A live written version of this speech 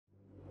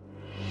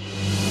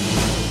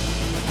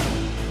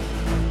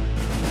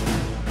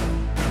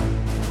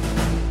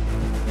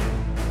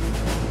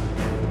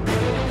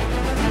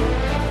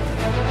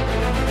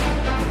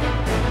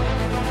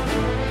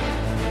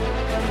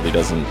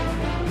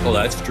doesn't. Oh,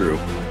 that's true.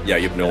 Yeah,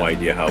 you have no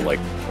idea how like.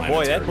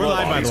 Boy, we're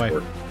live, by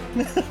the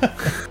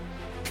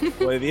way.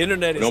 Boy, the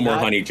internet is No more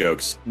honey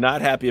jokes.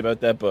 not happy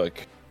about that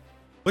book.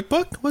 What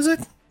book was it?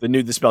 The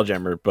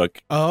Spelljammer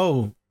book.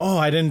 Oh,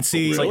 I didn't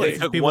see. It's like Really? they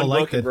took people one book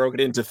liked and it. broke it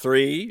into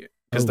 3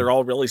 because they're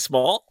all really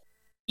small.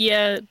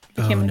 Yeah, it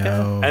Oh became like a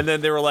no! And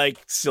then they were like,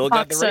 still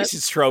got the Box set.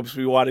 racist tropes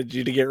we wanted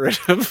you to get rid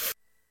of.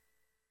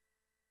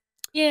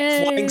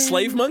 Yay. Flying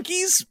slave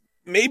monkeys?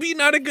 Maybe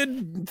not a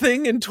good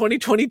thing in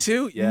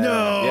 2022. Yeah.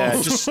 No.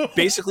 Yeah, just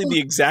basically the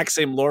exact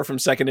same lore from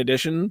 2nd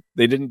edition.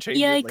 They didn't change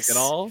it like Yikes. at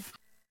all.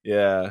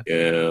 Yeah.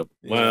 Yeah.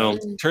 Well,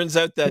 Turns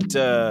out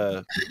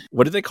that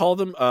what do they call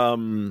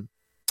them?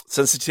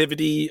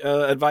 Sensitivity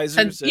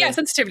advisors.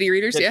 Sensitivity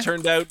readers. It Yeah.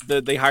 turned out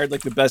that they hired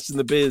like the best in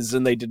the biz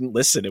and they didn't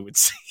listen, it would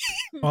seem.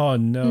 Oh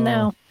no!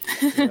 No,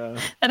 Yeah.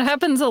 that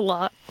happens a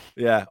lot.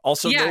 Yeah.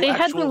 Also, Yeah, no They had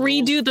to actual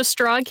redo rules. the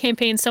straw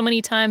campaign so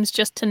many times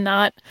just to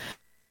not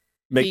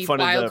Make the fun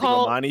of wild the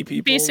call- Romani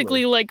people.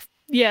 basically like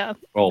yeah.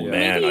 oh Yeah. man,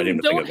 Maybe I you didn't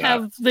even think don't of that.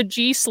 have the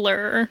G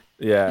slur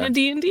in Yeah. a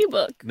D&D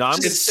book. No, I'm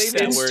going to It's- say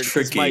that it's word 'cause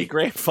tricky. my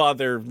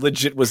grandfather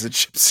legit was a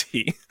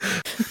gypsy.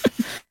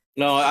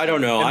 No, I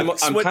don't know. And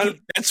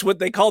that's what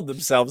they called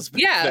themselves.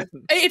 back Yeah,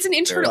 then. it's an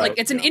internal, Right, like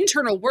it's an yeah.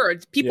 internal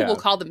word. People Yeah. will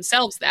call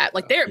themselves that.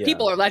 Like Yeah.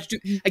 people are allowed to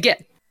do again.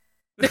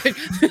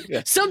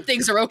 Yeah. Some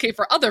things are okay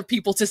for other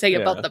people to say Yeah.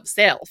 about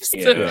themselves.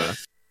 Yeah.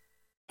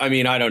 I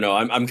mean, I don't know.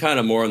 I'm kind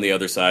of more on the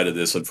other side of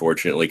this,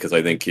 unfortunately, because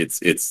I think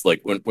it's like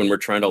when we're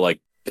trying to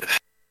like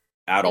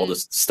add all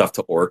this stuff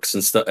to orcs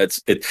and stuff.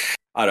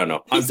 I don't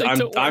know. He's like,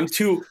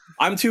 to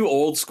I'm too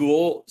old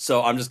school,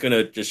 so I'm just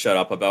gonna shut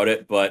up about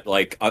it. But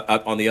like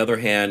on the other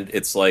hand,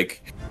 it's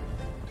like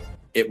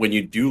when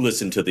you do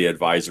listen to the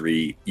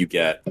advisory, you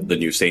get the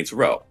new Saints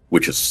Row,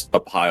 which is a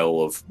pile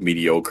of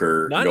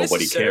mediocre. Not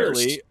Nobody cares.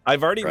 necessarily.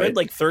 I've already right? read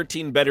like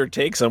 13 better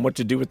takes on what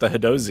to do with the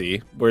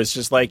Hadozi, where it's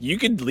just like you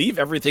could leave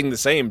everything the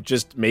same,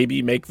 just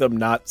maybe make them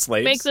not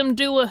slaves. Make them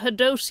do a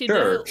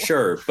Hadosi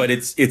Sure, but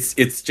it's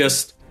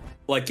just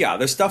like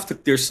there's stuff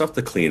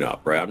to clean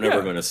up, right? I'm never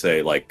Yeah. going to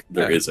say like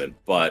there Yeah. not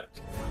but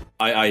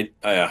I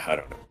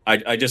don't know.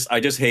 I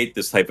just hate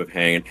this type of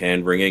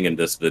hand wringing and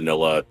this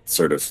vanilla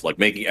sort of like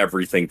making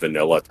everything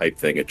vanilla type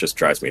thing. It just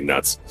drives me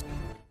nuts.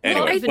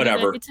 Anyway,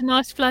 whatever. It's a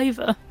nice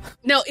flavor.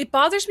 No, it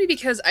bothers me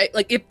because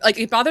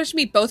it bothers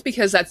me both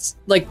because that's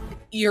like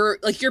your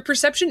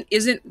perception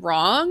isn't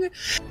wrong,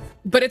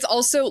 but it's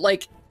also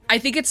like I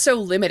think it's so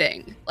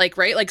limiting. Like,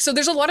 right? Like, so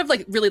there's a lot of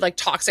like really like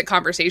toxic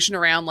conversation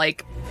around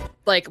like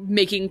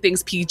making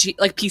things PG,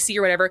 like PC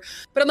or whatever.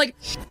 But I'm like,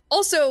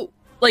 also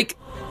like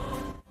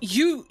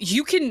you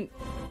can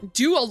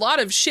do a lot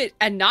of shit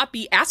and not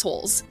be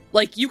assholes.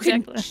 Like you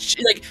can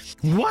Exactly.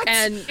 What?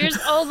 and Here's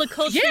all the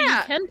culture Yeah.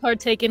 you can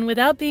partake in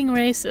without being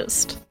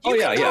racist. Oh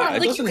yeah, cannot, yeah. It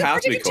like, doesn't you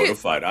have to be can predict it.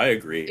 codified. I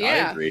agree.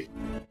 Yeah. I agree.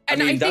 I And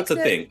mean, I that's the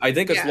think thing. I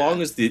think as yeah.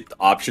 long as the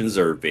options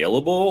are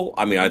available,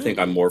 I mean, I think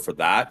I'm more for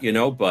that, you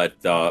know.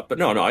 But no,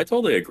 I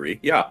totally agree.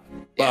 Yeah.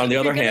 But on the If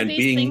other you're gonna hand, base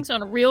being things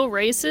on real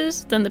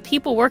races, then the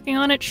people working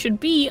on it should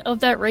be of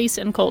that race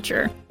and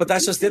culture. But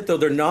that's just it, though.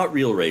 They're not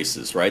real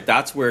races, right?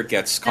 That's where it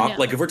gets I know.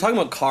 like if we're talking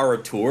about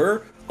Kara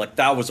Tour, like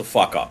that was a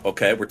fuck up.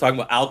 Okay, we're talking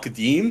about Al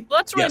Qadim. Well,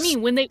 that's what Yes, I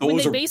mean. When they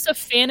those are- base a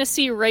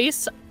fantasy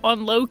race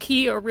on low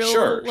key or real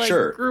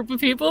Sure. group of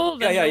people,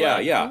 then Yeah.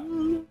 you're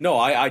like, No,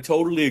 I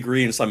totally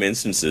agree in some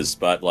instances,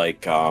 but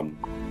like,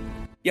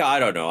 yeah, I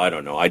don't know.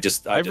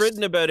 I've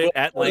written about it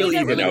at Well, length really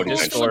that in even the out really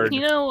cool Discord.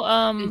 Discord.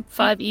 Filipino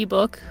 5e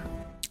book.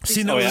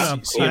 See, no, Oh, yeah.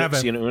 I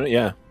haven't.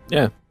 Yeah.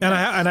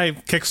 And I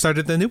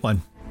kickstarted the new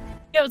one.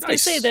 Yeah, I was gonna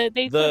Nice. say that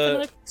they The-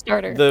 another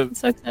Kickstarter. the- It's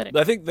so exciting.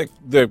 I think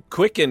the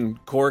quick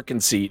and core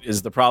conceit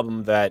is the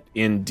problem that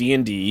in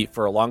D&D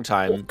for a long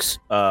time,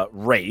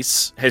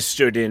 race has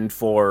stood in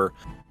for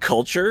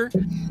culture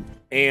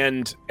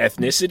and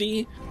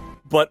ethnicity,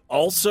 but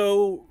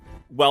also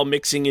while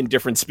mixing in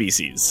different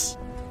species.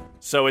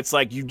 So it's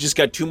like you just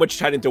got too much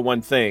tied into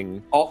one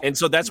thing. And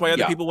so that's why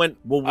other Yeah. people went,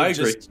 well, I we'll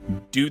agree. just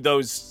do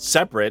those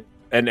separate,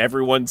 and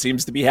everyone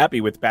seems to be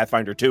happy with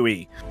Pathfinder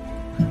 2e.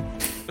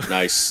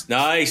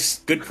 Nice,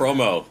 good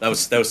promo. That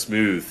was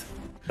smooth.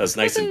 That was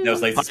nice and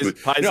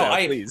smooth. Pies out,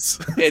 please.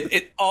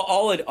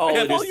 All it have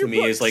all is to your me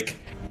books. is like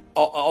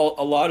a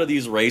lot of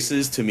these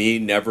races to me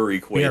never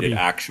equated Heavy.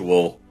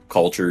 actual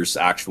cultures,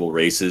 actual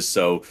races.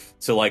 So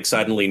to like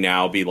suddenly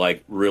now be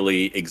like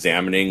really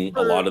examining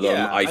a lot of them,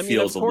 Yeah, I mean,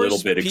 feel of is a little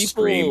course, bit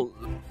extreme.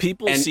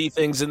 People And- see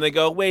things and they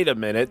go, "Wait a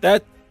minute,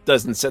 that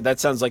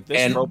sounds like this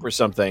And- trope or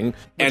something."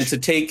 And which, to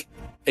take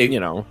a, you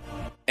know,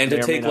 and may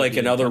to or may take not like be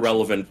another intentional.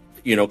 relevant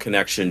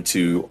connection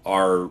to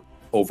our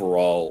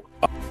overall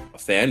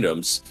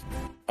fandoms,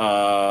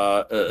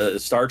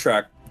 Star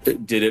Trek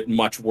did it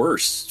much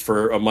worse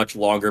for a much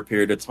longer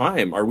period of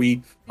time. Are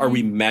we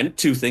meant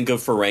to think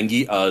of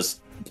Ferengi as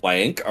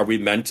blank? Are we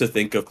meant to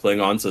think of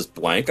Klingons as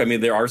blank? I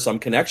mean, there are some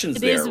connections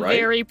It there, is right?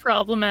 very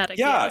problematic.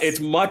 Yeah, yes. it's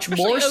much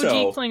Especially more OG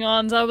so.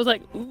 Klingons. I was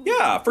like, ooh.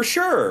 Yeah, for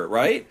sure,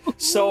 right?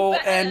 So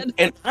Bad.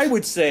 and I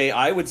would say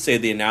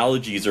the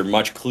analogies are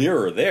much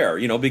clearer there,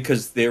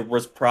 because there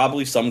was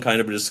probably some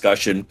kind of a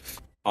discussion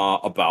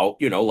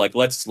about, like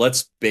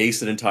let's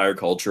base an entire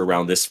culture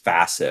around this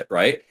facet,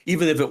 right?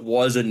 Even if it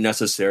wasn't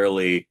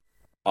necessarily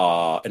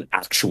an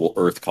actual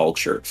Earth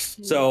culture.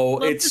 So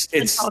Love this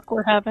good talk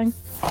we're having.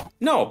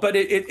 no, but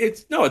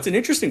it's an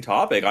interesting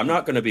topic. I'm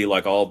not going to be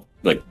like all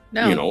like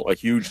No. a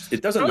huge.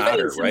 It doesn't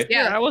matter, right?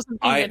 Yeah. I wasn't.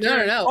 I- thinking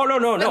it. No. Oh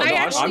no! But I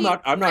actually-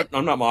 I'm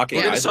not mocking.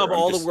 We're gonna either. solve I'm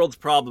all just- the world's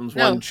problems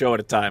No. one show at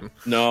a time.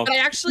 No, But I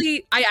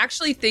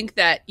actually think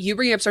that you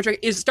bringing up Star Trek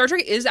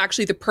is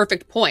actually the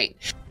perfect point,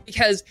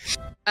 because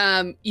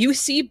you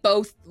see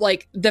both,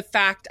 like, the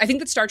fact. I think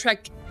that Star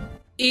Trek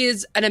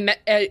is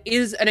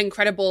an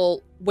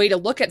incredible way to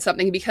look at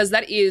something, because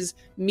that is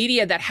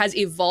media that has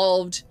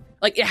evolved,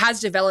 like it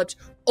has developed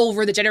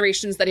over the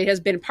generations that it has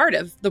been part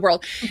of the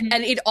world, Mhm.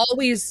 and it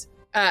always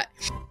It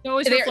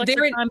always They're- reflects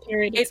they're the in- time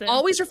period. it it's in.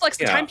 always reflects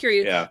the Yeah, time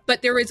period. yeah.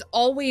 But there is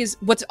always,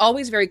 what's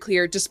always very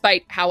clear,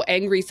 despite how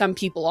angry some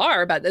people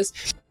are about this,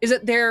 is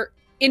that their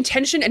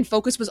intention and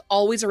focus was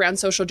always around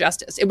social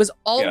justice. It was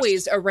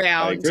always I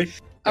around agree.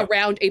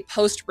 around a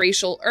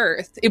post-racial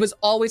Earth. It was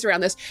always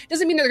around this.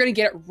 Doesn't mean they're going to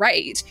get it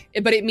right,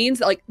 but it means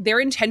that, like, their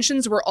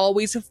intentions were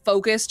always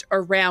focused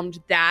around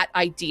that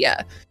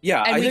idea,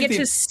 Yeah, and I we think get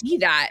to see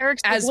that.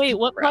 Eric's like, as wait,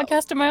 what grow.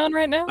 podcast am I on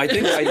right now? I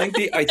think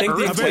the A very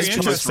Earth was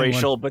interesting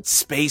racial, but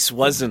space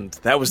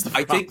wasn't. That was the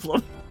I think-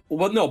 problem.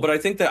 Well, no, but I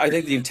think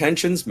the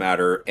intentions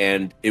matter,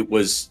 and it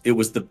was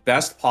the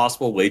best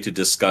possible way to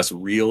discuss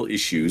real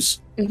issues,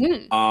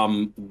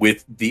 Mhm.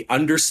 with the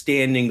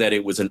understanding that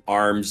it was an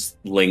arm's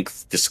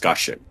length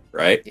discussion,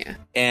 right? Yeah.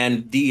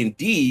 And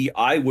D&D,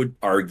 I would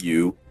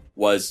argue,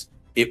 was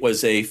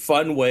a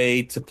fun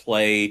way to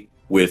play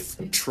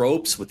with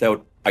tropes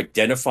without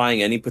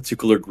identifying any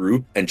particular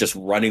group and just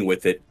running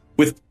with it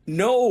with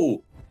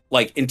no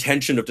like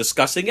intention of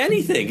discussing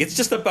anything. It's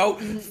just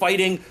about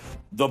fighting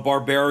the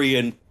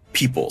barbarian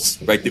peoples,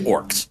 right? The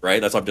orcs,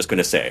 right? That's what I'm just going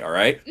to say, all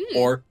right?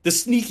 Or the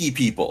sneaky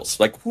peoples,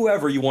 like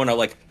whoever you want to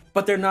like,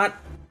 but they're not.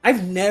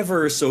 I've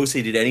never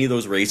associated any of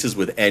those races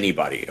with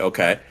anybody,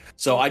 okay?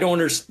 So I don't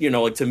understand,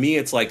 like to me,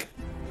 it's like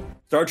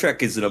Star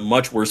Trek is in a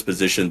much worse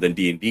position than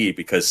D&D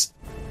because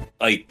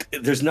like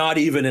there's not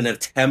even an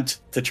attempt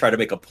to try to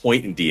make a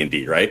point in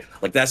D&D, right?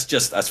 Like that's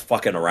just us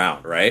fucking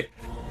around, right?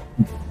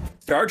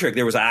 Star Trek,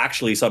 there was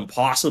actually some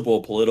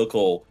possible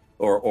political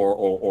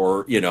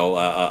or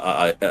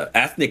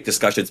ethnic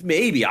discussions.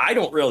 Maybe. I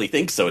don't really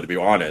think so, to be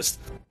honest.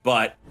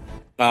 But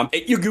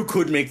you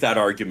could make that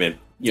argument,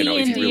 if you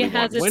D&D really has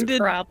wanted. its When did-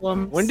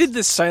 problems. When did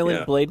the Silent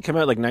Yeah. Blade come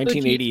out? Like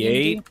 1988,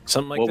 D&D.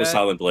 something like What that. was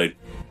Silent Blade?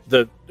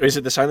 Is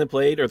it the Silent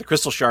Blade or the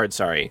Crystal Shard?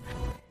 Sorry,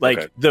 like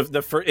Okay.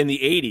 in the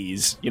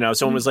 80s,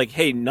 someone was like,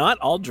 "Hey, not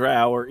all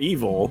Drow are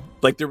evil."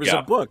 Like there was Yeah.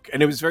 a book,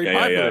 and it was very Yeah, yeah,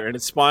 popular, yeah. and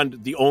it spawned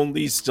the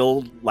only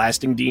still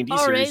lasting D&D All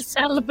right, series,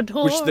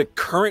 Salvador. which the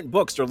current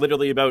books are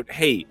literally about.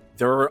 Hey,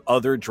 there are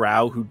other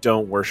Drow who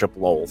don't worship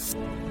Lolth.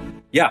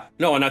 Yeah.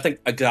 No, and I think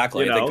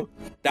exactly. I think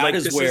that like,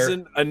 is this where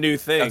isn't a new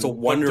thing. that's a but they're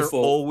wonderful-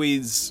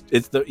 always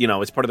it's the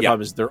it's part of the Yeah.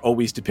 problem is they're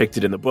always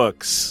depicted in the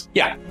books.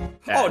 Yeah.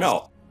 Oh as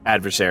no.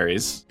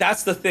 adversaries,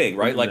 That's the thing,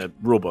 right? in Like the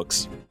rule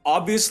books.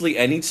 obviously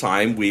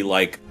anytime we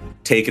like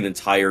take an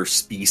entire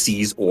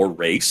species or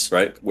race,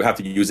 right? We have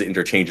to use it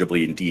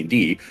interchangeably in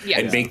D&D Yeah.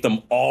 and make them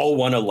all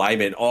one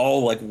alignment,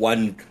 all like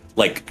one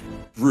like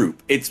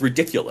group. It's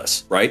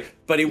ridiculous, right?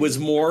 But it was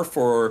more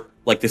for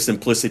like the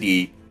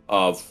simplicity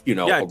of,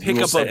 Yeah, a pick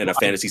rule up set a- and a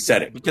fantasy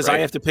setting. Because right? I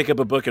have to pick up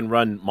a book and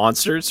run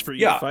monsters for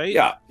you yeah, to fight.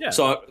 yeah, Yeah.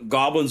 So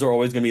goblins are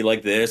always going to be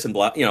like this and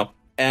blah,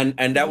 and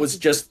that was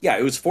just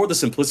it was for the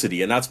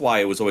simplicity, and that's why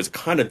it was always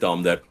kind of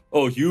dumb that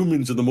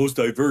humans are the most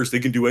diverse, they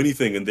can do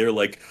anything, and they're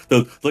like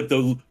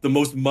the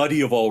most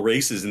muddy of all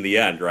races in the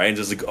end, right? And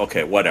just like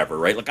okay, whatever,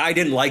 right? Like I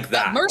didn't like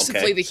that.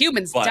 Mercifully, okay? the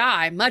humans But-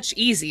 die much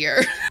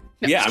easier.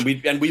 Yeah,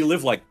 and we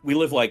live like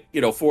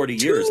 40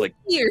 years, like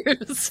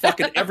Years.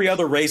 fucking every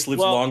other race lives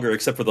Well- longer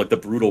except for like the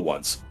brutal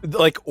ones.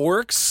 Like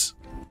orcs,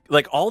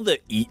 like all the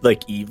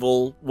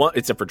evil one,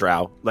 except for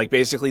Drow. Like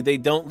basically, they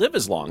don't live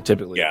as long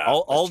typically. Yeah,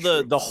 all that's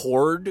true. the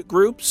horde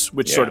groups,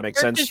 which sort of Yeah.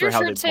 makes sense Does for your how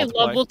they shirt say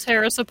multiply. love will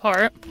tear us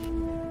apart?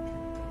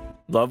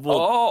 Love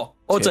will.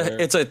 Oh, Care.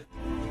 it's a.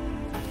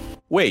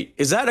 Wait,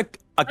 is that a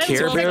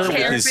Care It's Bear a with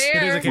Care his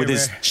Bear. It is a Care with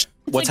his? Bear.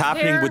 What's Like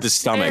happening hair, with his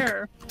stomach?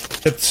 hair.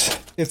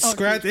 It's Oh,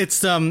 scratch. It's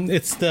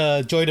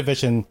the Joy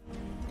Division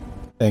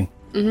thing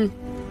That's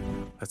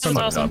That's fucked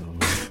awesome.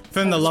 up.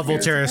 from the Love Will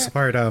Tear Us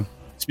Apart.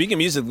 Speaking of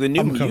music, the new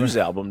Album cover. Muse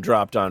album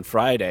dropped on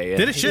Friday.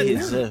 Did it shit?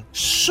 is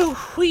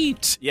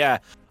sweet. Yeah.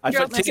 I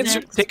You're thought up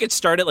next. tickets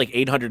start at like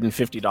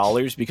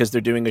 $850 because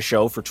they're doing a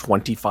show for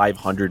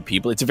 2,500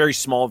 people. It's a very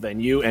small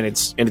venue and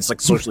it's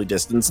like socially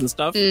distanced and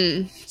stuff.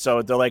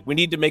 So they're like, we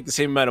need to make the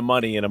same amount of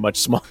money in a much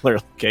smaller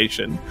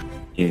location.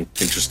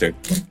 Interesting.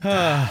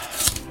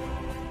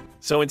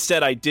 So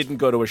instead, I didn't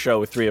go to a show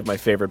with three of my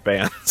favorite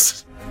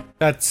bands.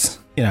 That's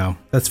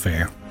that's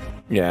fair.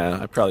 Yeah,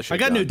 I probably should. I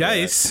got new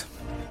dice.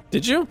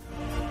 Did you?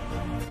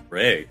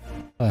 Ray,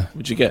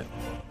 What'd you get?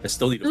 I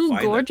still need to Ooh,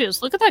 find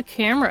gorgeous. Look at that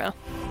camera.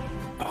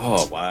 it.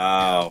 Oh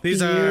wow. These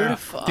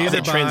Beautiful. are these Are are they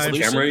by,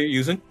 translucent? Camera you're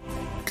using?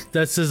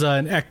 this is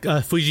a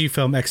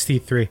Fujifilm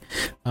X-T3.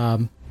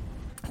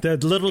 the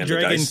Little And the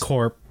Dragon dice.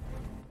 Corp,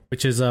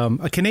 which is a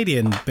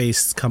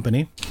Canadian-based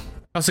company.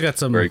 Also got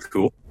some Very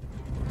cool.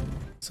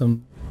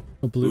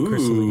 blue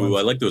crystal Ooh, ones.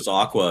 I like those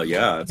aqua.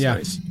 Yeah, that's Yeah,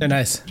 nice. they're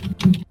nice.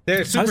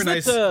 They're super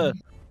nice.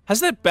 How's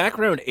that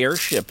background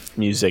airship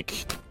music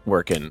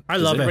working? I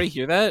Does love it. anybody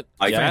hear that?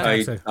 I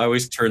Fantastic.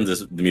 always turn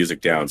the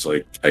music down, so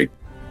I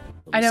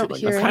don't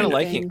hear I'm kind of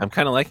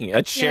anything. liking it.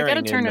 It's Yeah, I sharing.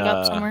 gotta turn it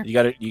up somewhere.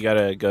 You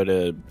gotta go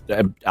to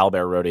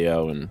Owlbear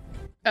Rodeo and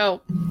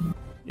Oh,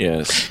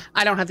 yes.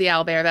 I don't have the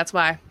owlbear. That's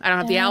why I don't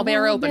have the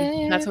owlbear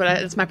open.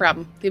 That's my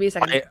problem. Give me a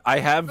second. I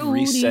have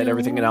reset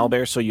everything in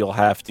Owlbear, so you'll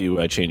have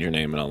to change your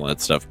name and all that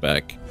stuff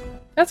back.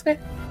 That's okay.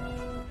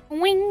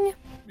 Wing.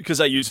 Because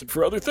I use it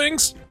for other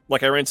things.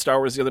 Like I ran Star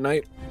Wars the other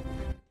night.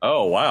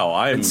 Oh wow,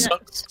 I'm And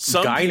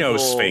some Gyno people-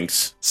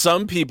 Sphinx.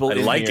 Some people I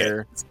in like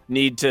here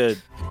need to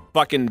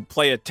fucking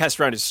play a test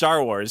round of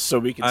Star Wars so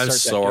we can I'm start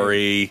that game.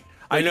 sorry.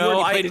 I You know.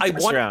 already played a I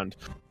test want. round.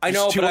 I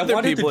know, There's two but I other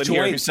wanted people to in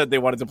here join. who said they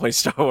wanted to play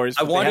Star Wars.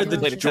 I but they wanted haven't to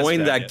played a test join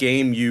round that yet.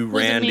 game you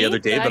Was it ran the me? other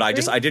day, Did but I I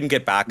agree? didn't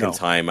get back No. in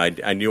time. I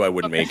knew I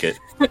wouldn't make it.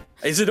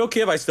 Is it okay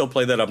if I still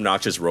play that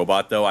obnoxious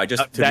robot though? To me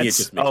it That's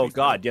just makes oh me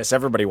god, yes,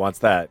 everybody wants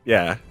that.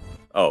 Yeah,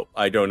 Oh,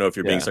 I don't know if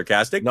you're being Yeah.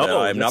 sarcastic. no, but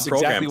I'm not that's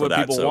programmed exactly for what that,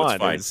 people so want.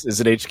 it's fine.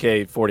 Is an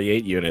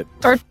HK-48 unit.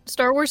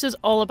 Star Wars is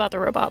all about the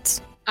robots.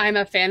 I'm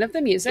a fan of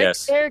the music.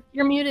 Yes. Eric,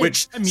 you're muted.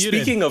 Which I'm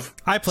muted. speaking of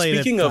I played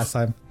speaking it of last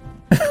time.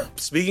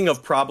 speaking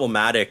of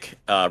problematic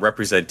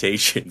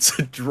representations,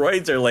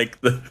 droids are like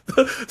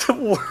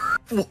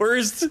the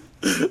worst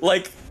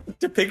like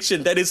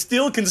depiction that is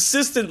still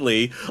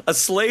consistently a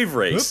slave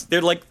race. Oop.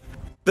 They're like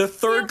the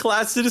third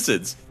class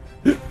citizens.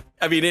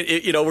 I mean,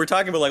 we're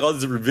talking about like all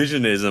this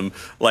revisionism.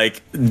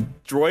 Like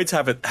droids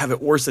have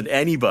it worse than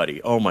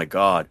anybody. Oh my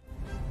god.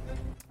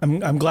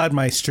 I'm glad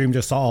my stream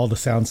just saw all the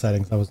sound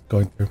settings I was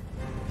going through.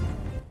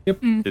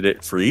 Did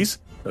it freeze?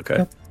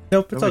 Okay.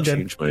 Nope, it's That all would good.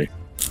 change my.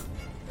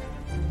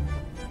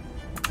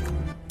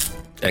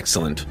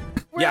 Excellent.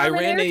 We're Yeah, on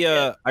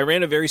an I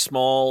ran a very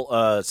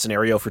small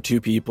scenario for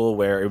two people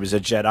where it was a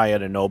Jedi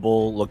and a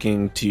noble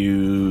looking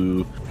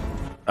to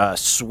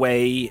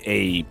sway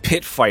a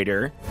pit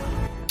fighter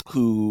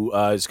who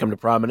has come to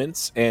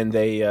prominence, and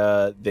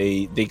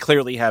they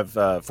clearly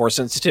have force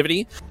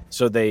sensitivity.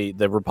 So the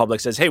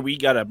Republic says, "Hey, we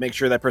gotta make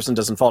sure that person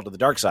doesn't fall to the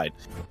dark side."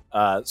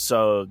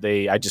 So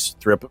I just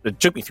threw up. It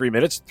took me 3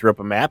 minutes. Threw up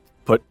a map,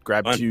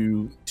 grabbed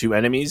Fun. two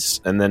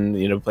enemies, and then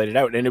played it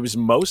out. And it was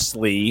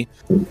mostly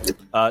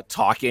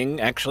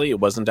talking. Actually, it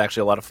wasn't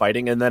actually a lot of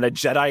fighting. And then a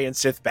Jedi and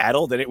Sith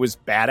battle. Then it was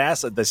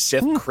badass. The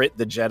Sith crit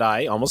the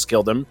Jedi, almost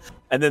killed him.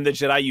 And then the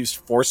Jedi used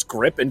force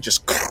grip and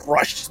just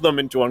crushed them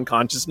into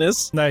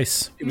unconsciousness.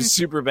 Nice. It was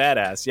super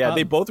badass. Yeah,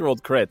 they both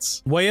rolled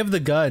crits. Way of the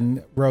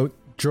Gun wrote,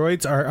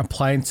 "Droids are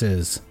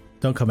appliances.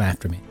 Don't come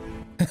after me."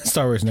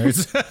 Star Wars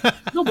nerds.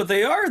 No, but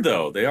they are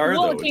though. They are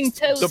though. Walking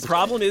toast. The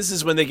problem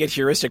is when they get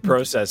heuristic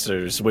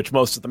processors, which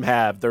most of them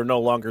have, they're no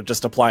longer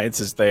just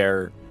appliances.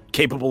 They're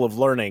capable of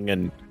learning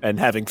and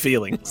having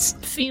feelings.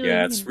 Feeling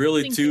Yeah, it's and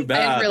really thinking. too I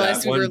bad. didn't realize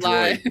that we one were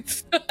droid-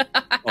 live.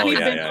 Oh We've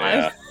yeah, been yeah, live.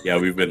 yeah. Yeah,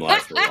 we've been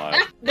live for a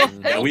while.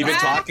 Yeah, we've been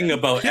talking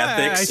about Yeah,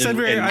 ethics I said and,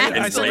 we're, and,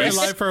 I and said we're race.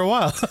 live for a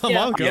while. A Yeah.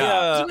 while ago.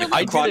 Yeah, You were I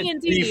like caught D&D,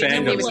 three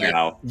and we fandoms were like-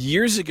 now.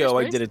 Years ago,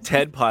 I Cheers, did a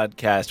TED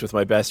podcast with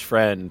my best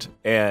friend,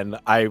 and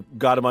I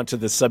got him onto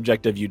the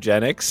subject of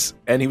eugenics.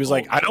 And he was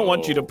like, "I don't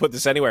want you to no. put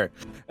this anywhere."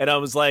 And I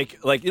was like,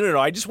 no,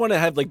 I just want to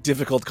have like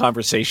difficult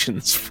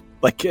conversations.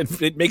 Like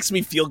it makes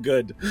me feel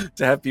good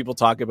to have people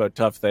talk about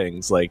tough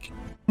things. Like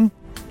you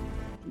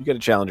got to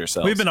challenge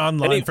yourself. We've been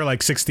online Any- for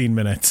like 16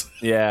 minutes.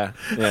 Yeah.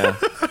 Yeah,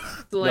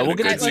 we'll get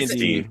to Good Listen,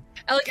 D&D.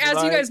 Like, as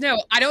you Right. guys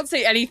know, I don't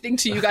say anything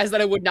to you guys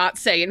that I would not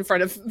say in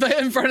front of the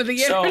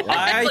So, internet.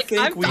 I Like,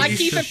 think we I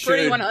keep it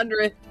pretty should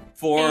 100.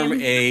 Form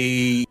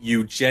a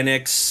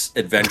eugenics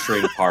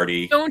adventuring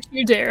party. Don't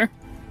you dare.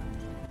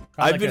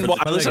 I I've been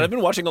like it. listen. I've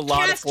been watching a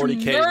lot Cast of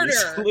 40K murder.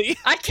 recently.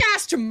 I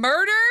cast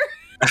murder.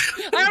 I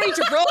don't need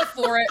to roll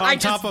for it. On I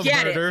top just of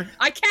get murder. it.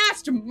 I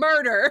cast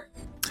murder.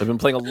 I've been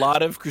playing a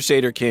lot of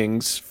Crusader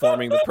Kings,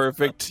 forming the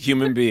perfect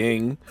human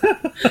being.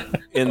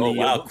 In Oh the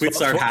wow,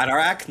 Quitsar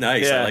Haderach,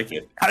 nice. Yeah. I like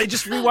it. I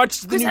just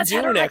rewatched the Who's new that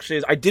Dune. Haderach?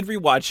 Actually, I did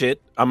rewatch it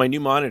on my new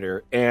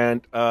monitor,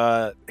 and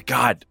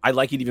God, I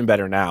like it even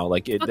better now.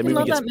 Like it, the Fucking movie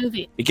love gets that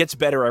movie. it gets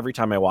better every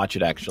time I watch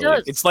it. Actually,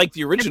 does. it's like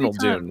the original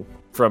Every time. Dune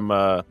from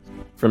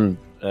From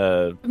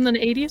the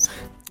 80s?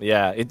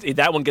 yeah.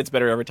 That one gets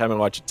better every time I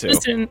watch it too.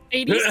 Listen,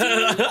 80s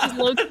is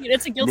low key.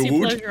 It's a guilty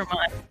Mood. pleasure of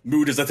mine.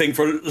 Mood is a thing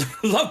for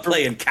love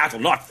playing cattle,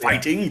 not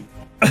fighting.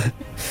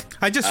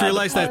 I just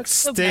realized that That's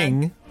so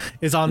Sting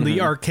is on the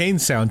Arcane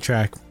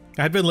soundtrack.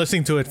 I'd been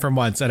listening to it for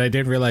months, and I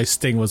didn't realize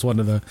Sting was one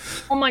of the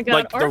Oh my god.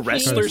 Like the Arcane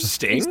wrestler is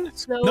Sting?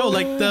 so No,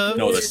 like the-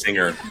 No, the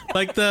singer.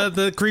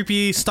 the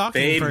creepy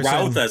stalking Fade person.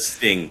 Routha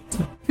Sting.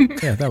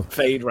 Yeah, that one.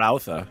 Fade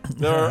Routha.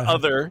 There are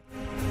other.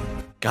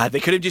 God, they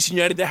could have just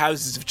united the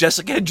houses if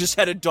Jessica had just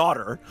had a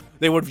daughter.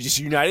 They would have just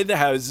united the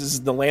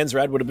houses. The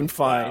Landsrad would have been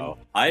fine. Wow.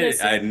 I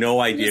had no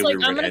idea He's we like,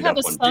 were I'm going to gonna end have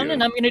up a on son, Dune.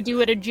 and I'm gonna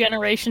do it a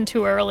generation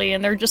too early,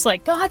 and they're just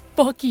like, God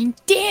fucking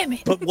damn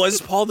it! But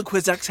was Paul the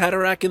Kwisatz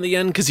Haderach in the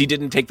end? Because he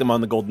didn't take them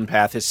on the golden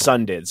path. His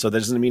son did. So that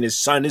doesn't mean his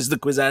son is the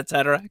Kwisatz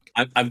Haderach.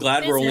 I'm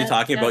glad we're only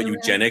talking about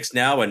eugenics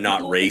now and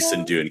not race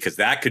and Dune, because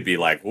that could be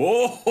like,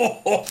 whoa,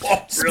 really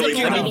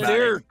Speaking of, problematic.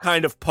 they're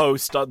kind of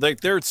post.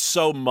 Like they're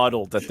so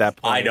muddled at that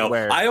point. I know.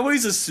 Where, I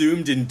always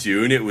assumed in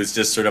Dune it was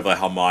just sort of a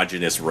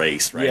homogenous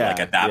race, right? Yeah, Like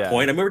at that yeah.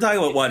 point. I mean, we were talking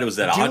about what was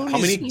that? Dune, How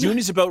many? Dune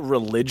is about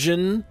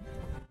religion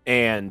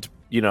and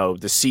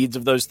the seeds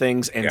of those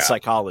things and Yeah.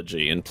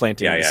 psychology and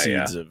planting Yeah, the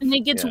yeah, seeds of. And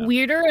it gets Yeah.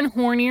 weirder and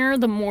hornier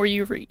the more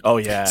you read. Oh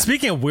yeah.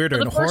 Speaking of weirder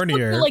So and the first book,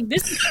 hornier, you're like,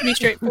 this is pretty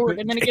straightforward,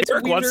 and then it gets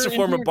Eric weirder wants to and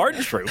form a hornier. Bard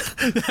troop.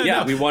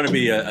 Yeah, we want to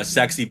be a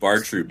sexy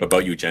bard troop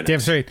about eugenics. damn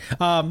straight.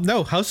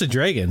 No, House of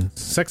Dragon,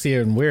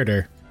 sexier and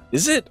weirder.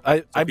 Is it?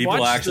 I People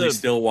watched actually the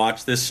still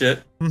watch this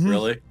shit?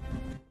 Really?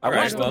 I All right,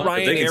 watched the well, if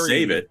Ryan they can Airy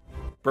save it.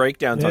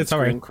 breakdowns Yeah, on it's all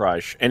Screen right.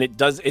 Crush, and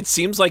it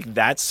seems like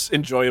that's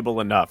enjoyable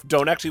enough.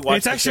 Don't actually watch.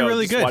 It's the actually show,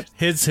 really just good. watch-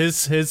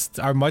 His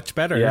are much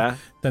better Yeah.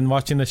 than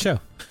watching the show.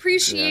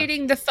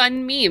 Appreciating the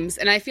fun memes,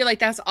 and I feel like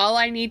that's all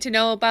I need to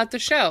know about the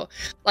show.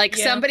 Like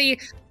Yeah. somebody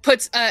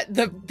puts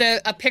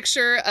a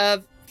picture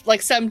of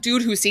like some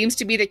dude who seems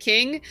to be the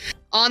king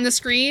on the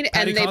screen,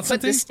 Patty and they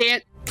put the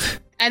Constantine?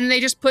 and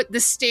they just put the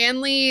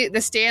Stanley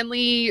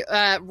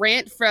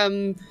rant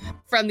from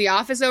The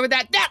Office over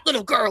that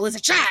little girl is a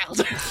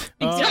child.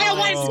 I don't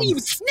want to see you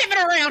sniffing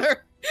around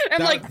her. I'm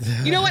That- like,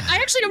 you know what? I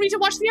actually don't need to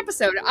watch the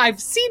episode.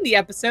 I've seen the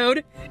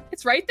episode.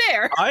 It's right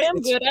there. I'm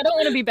good. I don't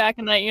want to be back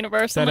in that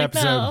universe. That I'm like,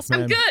 no. episode, I'm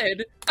man.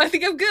 good. I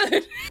think I'm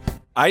good.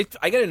 I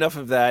get enough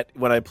of that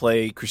when I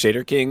play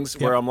Crusader Kings,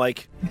 where Yeah. I'm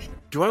like,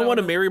 do I want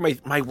to marry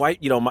my wife?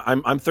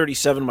 I'm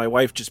 37. My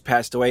wife just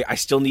passed away. I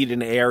still need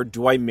an heir.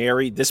 Do I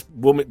marry this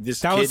woman? This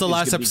That kid was the is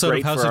last gonna be episode of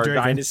great House for of our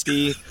Dragon.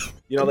 dynasty.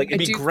 It'd I be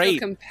do feel great.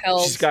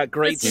 compelled. She's got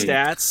great Listen,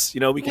 stats.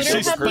 We can Would show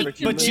it have been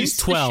perfect. but she's convinced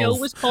the 12. show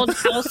was called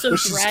House of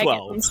She's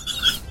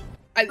Dragons.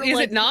 Is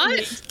it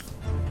not?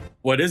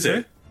 What is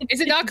it? Is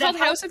it not The called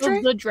House of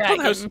Dragons? The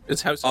Dragon.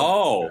 It's House. Of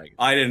Oh, Dragons.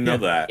 I didn't know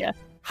that. Yeah.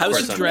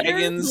 House Of of Twitter,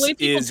 Dragons The way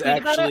people is tweet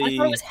about it, I actually.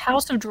 thought it was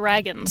House of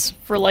Dragons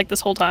for like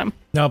this whole time.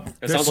 Nope.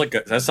 That sounds like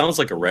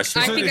a I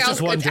restaurant. It's think just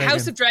House, one House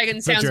dragon. of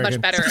Dragons The sounds dragon.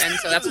 much better, and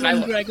so that's what I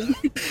want. Dragon.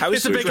 House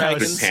It's a of big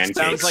Dragons house. With sounds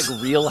pancakes.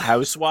 like Real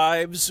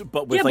Housewives,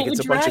 but with Yeah, like but it's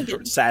with a bunch of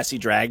dragons. sassy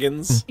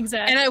dragons.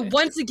 Exactly. And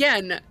once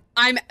again,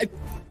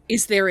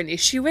 is there an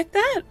issue with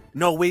that?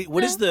 No, wait,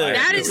 what is the?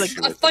 That it's is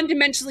like a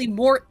fundamentally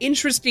more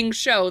interesting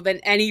show than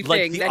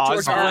anything the that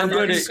George R. R. Osborns,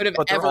 Martin could have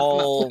but they're ever come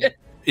all. up with.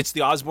 It's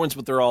the Osborns,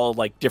 but they're all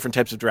like different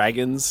types of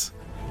dragons.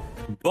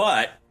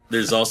 But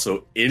there's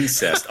also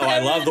incest. Oh, I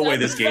love the way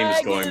this game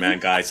is going, man,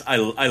 guys. I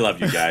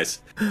love you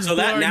guys. So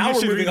that Lauren, now you we're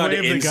should moving on to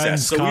wave the incest.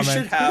 guns So we comment.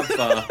 should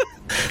have.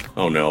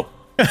 Oh no.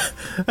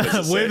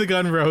 Way the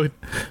gun wrote.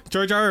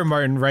 George R. R.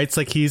 Martin writes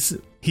like he is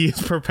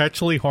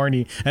perpetually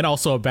horny and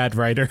also a bad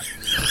writer.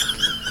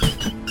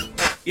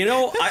 You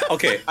know,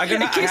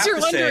 In case you're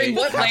wondering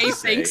what Lay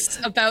thinks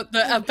about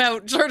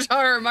George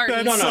R. R.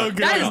 Martin, That's no, so good.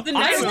 that no, is the no,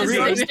 I nicest agree.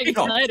 thing. Interesting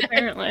No. tonight,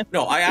 apparently.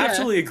 No, I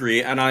absolutely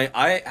agree, and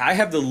I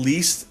have the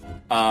least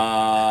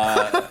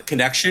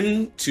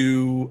connection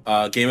to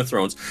Game of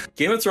Thrones.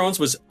 Game of Thrones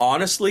was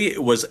honestly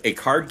a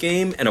card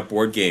game and a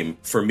board game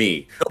for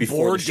me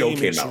before the show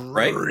came out,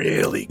 right?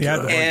 Really good. Yeah,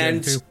 the board game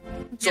And too. so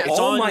Yeah. It's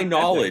all on my Epic.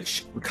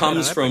 knowledge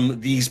comes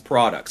from these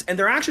products, and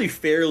they're actually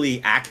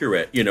fairly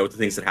accurate, to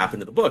things that happen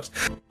in the books.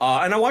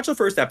 And I watched the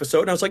first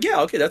episode, and I was like,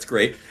 yeah, okay, that's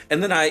great.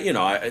 And then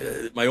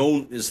my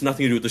own is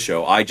nothing to do with the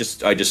show. I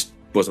just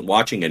wasn't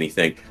watching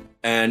anything.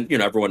 And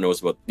everyone knows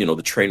about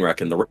the train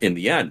wreck in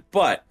the end.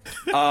 But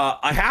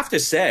I have to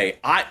say,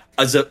 I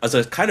as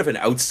a kind of an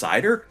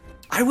outsider,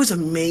 I was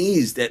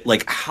amazed at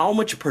like how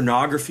much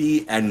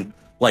pornography and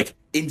like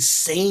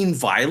insane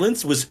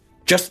violence was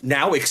just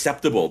now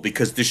acceptable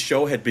because this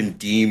show had been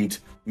deemed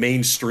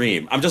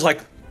mainstream. I'm just like,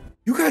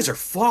 you guys are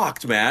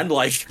fucked, man.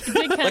 Like, did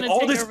kinda like all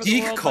take this over the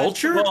geek world,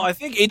 culture. Well, I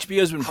think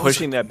HBO's been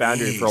pushing that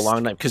boundary for a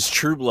long time because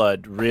True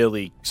Blood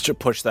really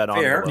pushed that on.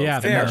 Fair. Yeah,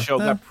 and fair. that show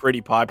got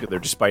pretty popular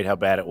despite how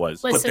bad it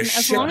was. Listen, the as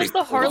shit long as the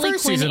out- Harley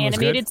first Quinn season was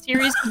animated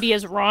series can be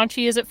as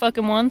raunchy as it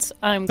fucking wants,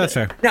 I'm That's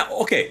good. fair. Now,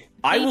 okay,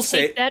 I They will take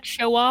say that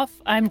show off,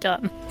 I'm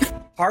done.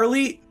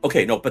 Harley.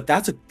 Okay, no, but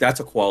that's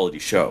a quality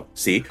show.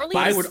 See, Harley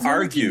I is would one of the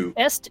argue.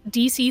 best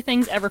DC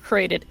things ever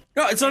created.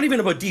 No, it's not even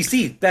about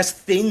DC. Best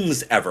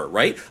things ever,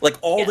 right? Like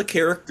all the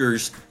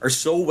characters are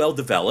so well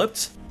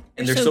developed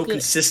and They're they're so so good.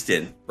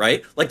 consistent,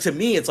 right? Like to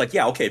me, it's like,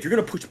 yeah, okay, if you're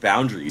gonna push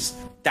boundaries,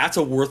 that's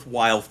a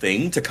worthwhile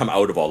thing to come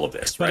out of all of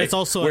this, But right? it's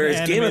also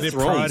Whereas an Game of animated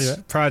Thrones,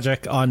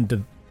 project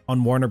on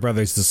Warner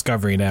Brothers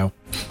Discovery now,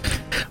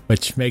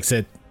 which makes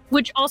it.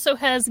 Which also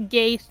has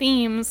gay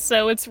themes,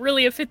 so it's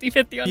really a 50-50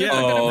 on if they're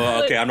gonna oh,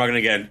 put- okay, I'm not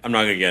gonna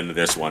get into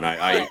this one.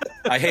 I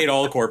hate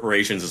all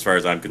corporations as far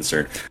as I'm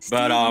concerned.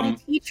 But My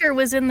teacher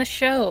was in the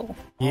show.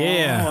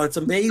 Yeah. oh, it's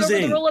Over the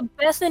amazing. role of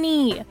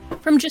Bethany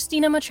from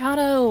Justina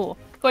Machado.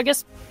 who I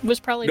guess was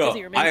probably No,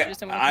 busy or maybe she just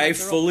didn't want to I make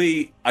the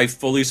role.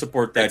 fully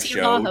support that Katia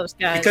show Bajos,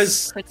 guys.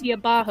 because Katia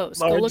Bajos.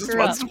 Go Lauren look just her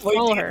up. wants to play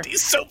Follow her. D&D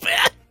so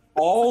bad.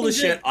 all the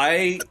shit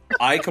I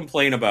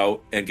complain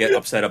about and get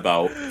upset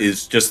about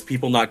is just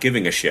people not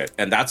giving a shit,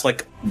 and that's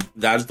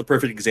the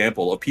perfect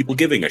example of people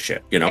giving a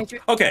shit. You know?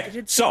 I Okay,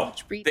 did so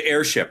much reading. the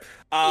airship.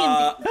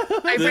 I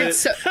read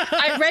so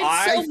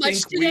I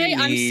much think we today.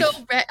 need-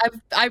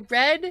 I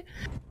read.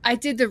 I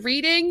did the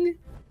reading.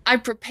 I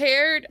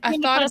prepared. I None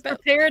of thought us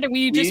about. prepared, and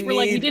we just were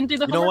like, we need- didn't do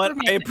the You know homework.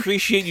 what? I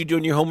appreciate you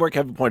doing your homework.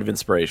 Have a point of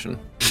inspiration.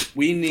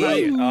 We need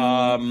we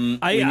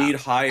need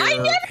higher I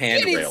never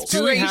handrails.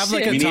 Do we have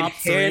like a We need top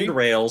three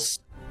handrails.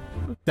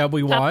 that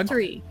we Top want?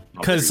 3.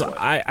 Because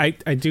I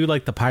do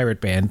like the pirate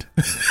band.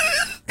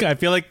 I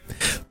feel like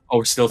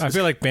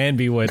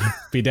Banby would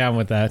be down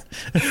with that.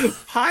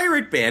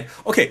 pirate band.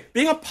 Okay,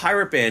 being a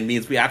pirate band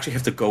means we actually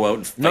have to go out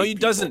and fight No, it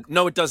people. doesn't.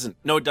 No, it doesn't.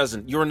 No, it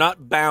doesn't. You're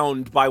not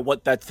bound by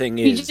what that thing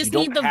You is. just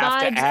don't need the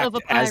have to vibes act of a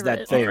as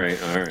that pirate.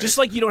 thing. All right. Just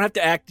like you don't have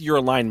to act your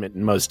alignment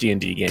in most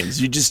D&D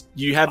games.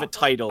 You have a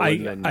title.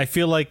 and then I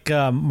feel like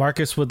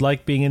Marcus would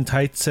like being in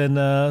tights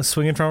and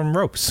swinging from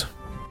ropes.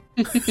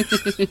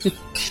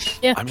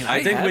 Yeah. I mean,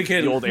 I think had we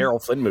can the old Errol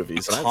Flynn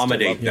movies. and I still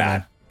accommodate love them.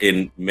 that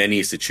in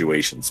many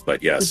situations,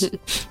 but yes,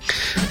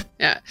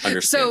 Yeah.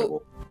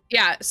 understandable.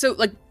 Yeah. So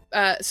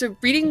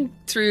reading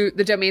through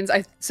the domains,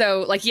 I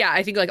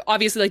think like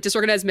obviously like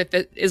Disorganized Myth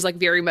is like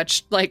very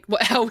much like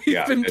how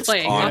we've been it's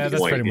playing. on Yeah,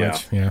 that's point, pretty yeah.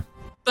 much. Yeah.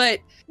 But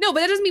no, but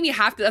that doesn't mean we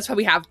have to. That's why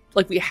we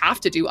have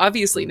to do.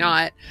 Obviously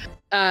not.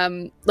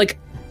 Like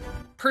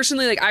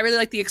personally, like I really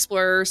like the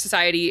Explorer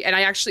Society, and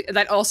I actually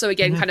that also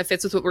again kind of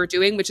fits with what we're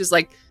doing, which is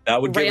like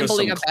That would give us some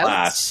rambling about.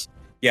 class.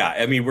 Yeah,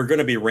 I mean, we're going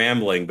to be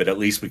rambling, but at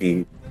least we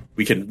can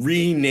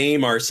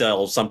rename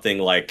ourselves something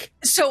like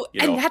so,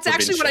 you know, and that's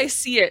actually what I provincial.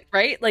 see it,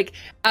 right? Like,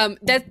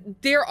 that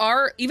there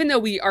are, even though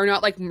we are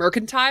not like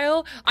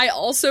mercantile, I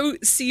also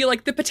see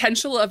like the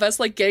potential of us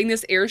like getting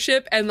this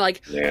airship and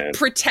like Man.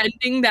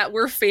 pretending that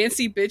we're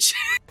fancy bitches.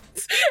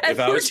 And If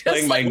I we're was just,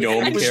 playing my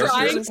gnome and character-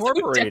 trying so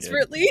Incorporated.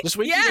 desperately. Just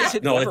wait till you Yeah. guys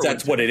hit No, Neverwinter.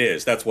 that's what it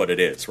is. That's what it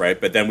is, right?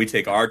 But then we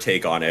take our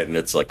take on it, and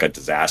it's like a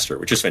disaster,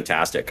 which is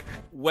fantastic.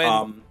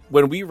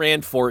 When we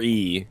ran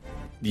 4E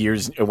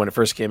years when it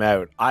first came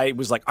out, I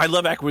was like, I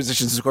love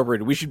Acquisitions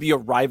Incorporated. We should be a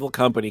rival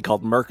company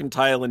called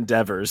Mercantile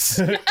Endeavors.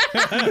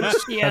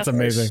 Yeah. That's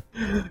amazing.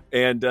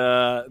 And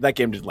that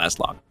game didn't last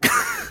long.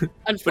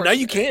 But now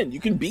you can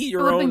be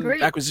your That would've been own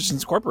great.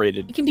 Acquisitions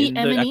Incorporated. You can be in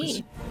the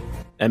M&E.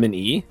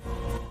 M&E?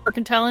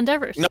 Mercantile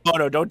Endeavors.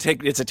 No, don't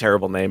take. It's a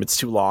terrible name. It's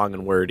too long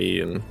and wordy,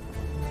 and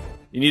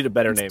you need a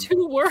better name. It's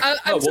 2 words. I'm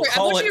we'll sorry. I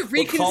call want you it- to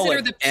we'll call reconsider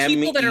it the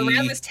people that are ME.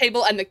 around this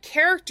table and the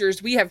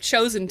characters we have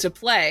chosen to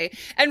play,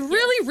 and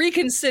really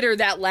reconsider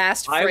that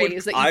last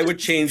phrase that you I just would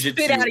change it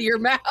spit out of to your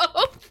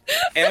mouth.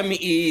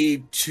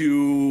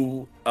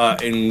 ME2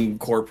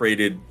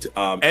 Incorporated.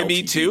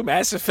 ME2,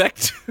 Mass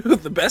Effect,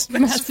 the best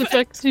Mass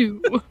Effect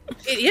 2.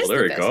 It is. Well, there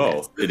the you best go.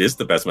 Mass. It is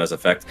the best Mass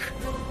Effect.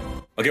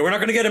 Okay, we're not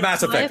going to get a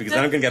Mass Effect because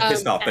then I'm going to get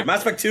pissed off. But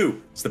Mass Effect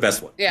 2 is the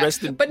best one. Yeah,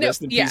 Rest in but no,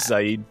 peace, yeah.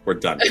 Saeed, We're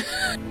done.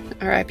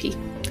 R.I.P.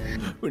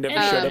 who never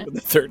And, showed up in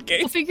the third game.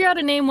 We'll figure out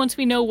a name once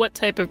we know what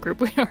type of group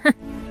we are.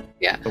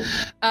 Yeah.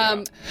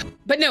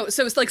 But no,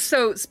 so it's like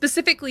so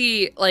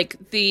specifically like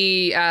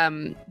the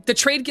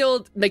trade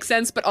guild makes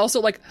sense, but also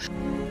like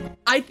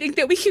I think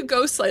that we could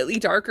go slightly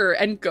darker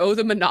and go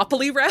the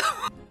monopoly route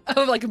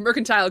of like a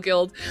mercantile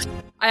guild.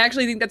 I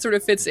actually think that sort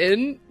of fits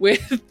in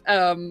with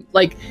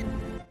like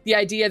the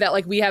idea that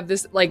like we have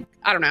this like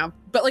I don't know,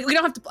 but like we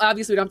don't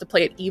have to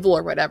play it evil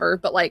or whatever,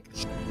 but like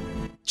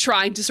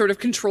trying to sort of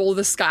control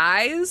the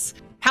skies.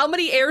 How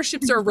many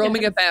airships are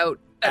roaming about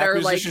that are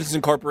like Acquisitions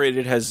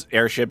Incorporated has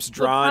airships.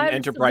 Drawn Pirates of the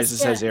Enterprises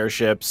Sky. has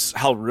airships.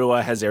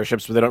 Halrua has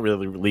airships, but they don't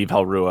really leave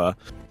Halrua.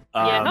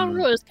 Yeah,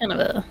 Halrua is kind of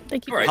a. They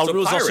keep All right, so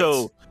Halrua's pirates.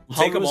 also We'll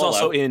take them Halrua's all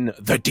also out. in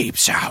the Deep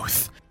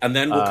South. And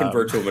then we'll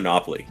convert to a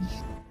monopoly.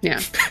 yeah.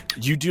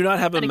 You do not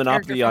have a Had a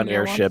monopoly character on from Year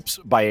One. airships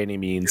by any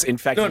means. In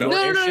fact, No, your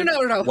no, airship-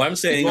 No. What I'm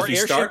saying Your is we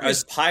start airship as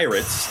is-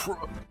 pirates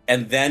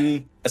and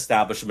then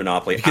establish a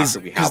monopoly Because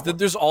after we have one.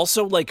 there's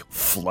also like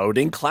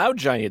floating cloud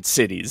giant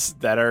cities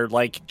that are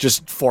like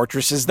just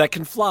fortresses that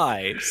can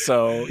fly.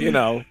 So you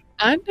know,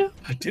 I know.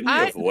 Didn't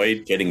we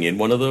avoid getting in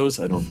one of those?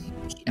 I don't.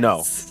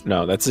 no,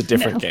 that's a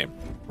different No. game.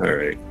 All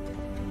right.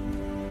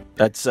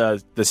 That's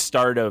the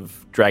start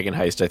of Dragon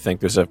Heist. I think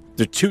there's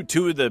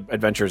two of the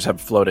adventures have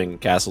floating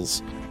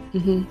castles.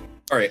 All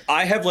right.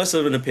 I have less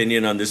of an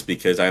opinion on this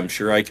because I'm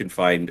sure I can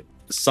find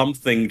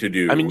something to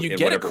do. I mean, you in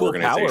get a whatever cool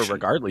power organization.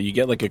 regardless. You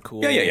get like a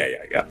cool.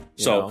 Yeah.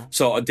 So know?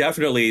 so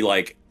definitely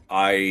like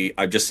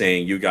I'm just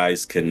saying you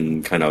guys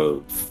can kind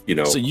of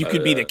So you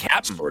could be the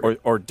captain sort of.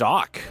 or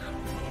Doc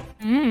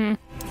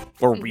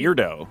or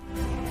Weirdo.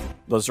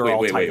 Those are all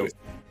Wait. titles.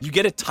 You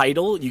get a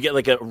title. You get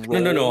like a role.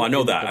 No. I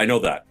know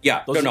that.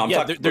 Yeah. Those, I'm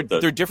talking they're, about the.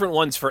 they're different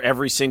ones for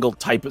every single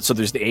type. So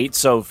there's the 8.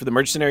 So for the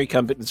mercenary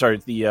company,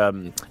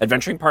 the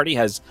adventuring party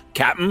has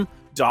Captain,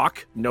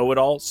 Doc,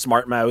 Know-It-All,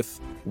 Smart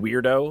Mouth,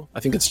 Weirdo. I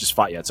think it's just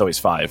 5. Yeah, it's always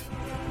 5.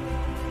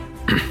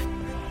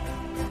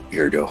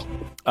 Weirdo.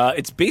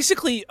 It's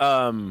basically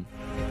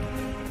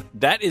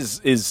that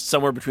is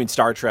somewhere between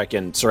Star Trek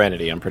and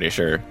Serenity. I'm pretty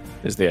sure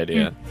is the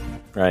idea,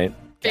 right?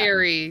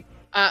 Very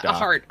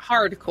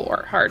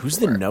hardcore. Who's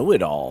the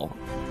know-it-all?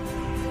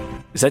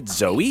 Is that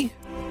Zoe?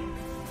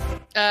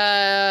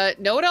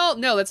 Know-it-all?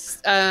 No,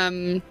 that's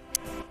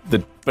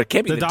but it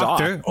can't be the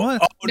doctor. doc.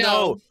 What? Oh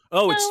no!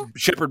 Oh, it's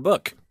Shepherd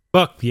Book.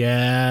 Book,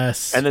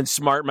 yes. And then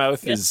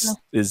Smartmouth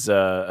is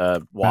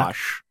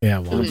Wash. Yeah,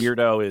 And Wash.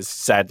 Weirdo is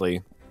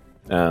sadly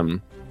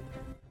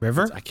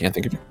River? I can't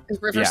think of it.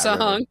 River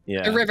Song.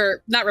 Yeah.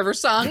 River, not River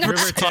Song.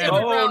 River Tam.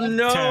 Oh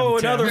no, Tam.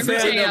 another River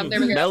Tam, there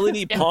we go.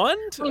 Melody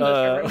Pond?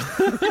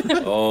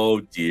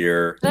 Oh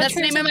dear. That's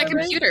the name of my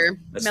computer.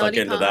 Let's Melody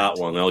not get into Pond.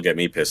 that one. That'll get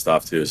me pissed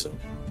off too. So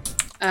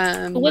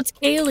What's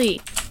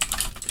Kaylee?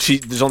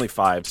 There's only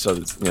 5, so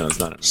it's not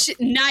enough.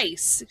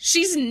 Nice.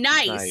 She's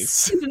nice.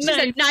 Nice. She's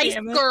a nice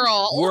Damn it.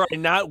 girl. Were I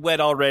not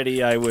wet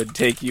already, I would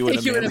take you in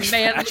a manly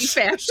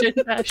fashion.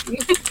 fashion.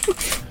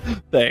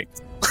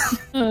 Thanks.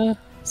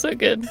 So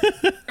good.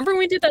 Remember when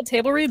we did that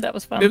table read? That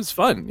was fun. It was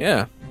fun,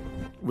 yeah.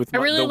 With I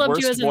really the loved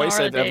worst you as a voice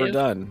Nara, I've ever Dave.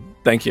 done.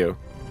 Thank you.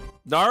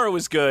 Nara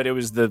was good. It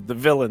was the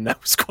villain that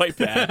was quite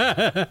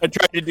bad. I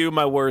tried to do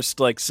my worst,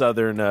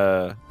 southern.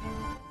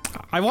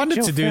 I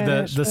wanted to do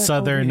the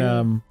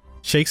southern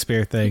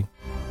Shakespeare thing.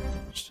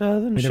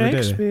 Southern We never did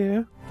it.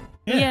 Shakespeare.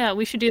 Yeah,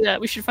 we should do that.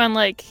 We should find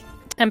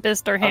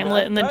Tempest or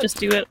Hamlet and then just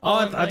do it. Oh, all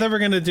I in, thought we were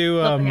gonna do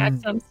Southern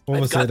accents.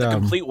 what was I've got it? the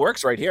complete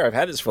works right here. I've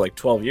had this for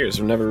 12 years.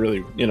 I've never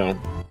really,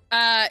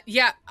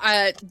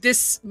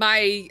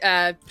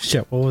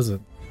 Shit, what was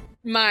it?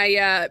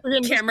 My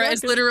camera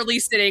is literally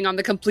sitting on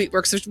the complete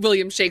works of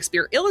William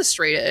Shakespeare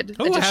Illustrated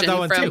Oh, I have edition that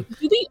one from too.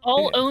 Do we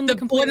all own the The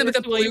complete one with the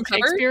works of William blue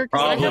cover? Shakespeare?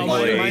 'Cause I have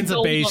Probably. one Mine's a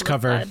gold beige on the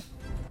cover. side.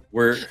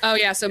 we're Oh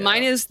yeah, so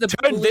mine is the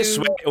Turn blue. this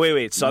way.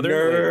 Wait. Southern.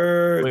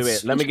 Nerds.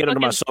 Wait. Let me get into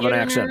my Fucking southern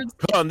theater accent.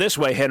 nerds. Turn this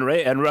way,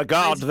 Henry, and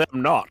regard them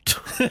not.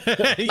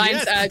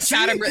 Mine's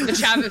Chatham. The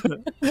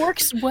Chatham.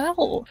 Works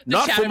well.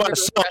 Not for Chatham River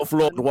myself,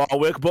 Lord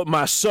Warwick, but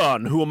my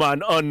son, whom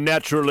mine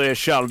unnaturally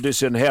shall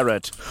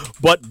disinherit.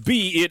 But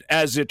be it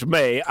as it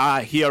may,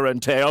 I here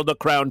entail the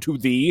crown to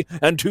thee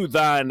and to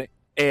thine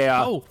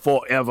heir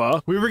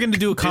forever. We were gonna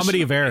do a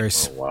comedy of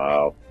errors.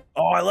 wow.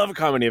 Oh, I love a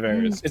comedy of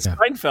errors. It's Yeah.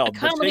 Seinfeld. A but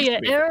comedy of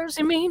Shakespeare. errors,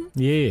 you mean?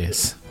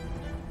 Yes.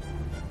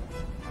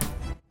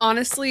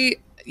 Honestly,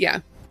 yeah.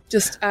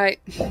 Just I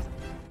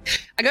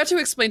got to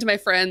explain to my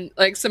friend,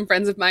 some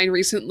friends of mine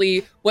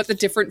recently, what the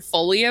different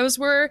folios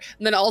were,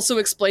 and then also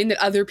explain that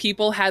other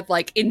people had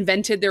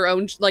invented their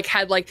own,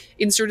 had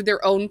inserted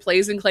their own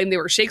plays and claimed they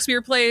were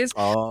Shakespeare plays,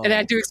 Oh. and I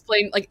had to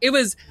explain it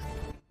was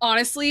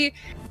honestly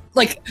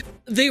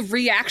the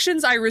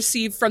reactions I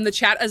received from the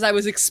chat as I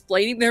was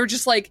explaining, they were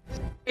just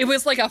it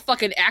was like a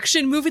fucking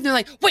action movie. And they're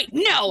like, wait,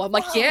 no. I'm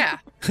like, yeah,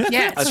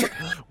 yes.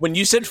 When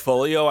you said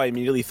folio, I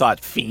immediately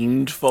thought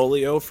Fiend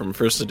Folio from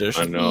first I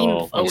edition.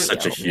 know. I'm Oh,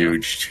 such a yeah.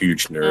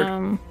 huge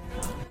nerd.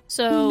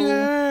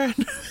 So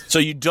So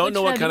you don't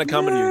know what kind of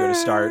company you're going to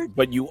start,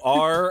 but you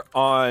are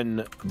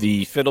on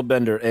the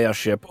Fiddlebender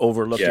airship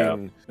overlooking.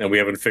 Yeah. And we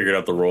haven't figured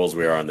out the roles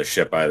we are on the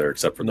ship either,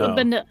 except for No.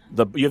 but no,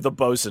 You have the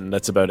bosun.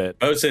 That's about it.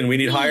 Bosun, we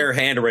need higher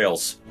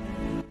handrails.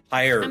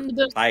 Higher. I'm the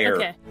best. Higher.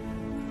 Okay.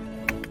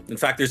 In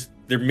fact,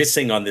 they're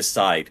missing on this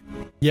side.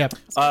 Yep.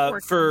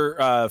 For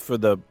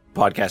the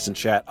podcast and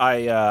chat,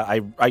 I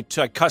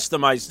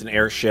customized an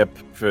airship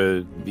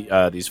for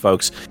these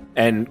folks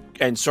and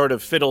sort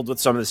of fiddled with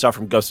some of the stuff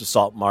from Ghost of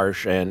Salt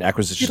Marsh and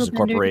Acquisitions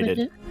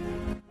Incorporated,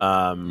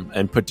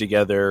 and put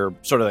together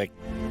sort of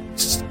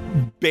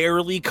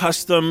barely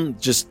custom,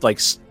 just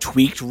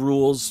tweaked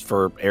rules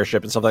for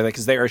airship and stuff like that,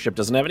 because the airship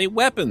doesn't have any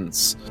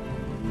weapons,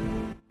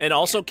 and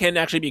also can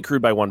actually be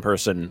crewed by one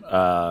person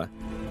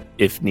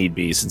if need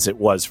be, since it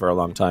was for a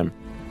long time.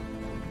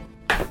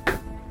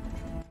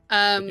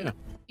 Yeah.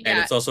 And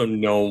it's also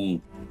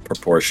gnome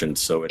proportions,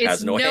 so it It's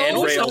has no no-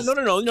 handrails.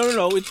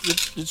 No.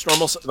 It's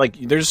normal.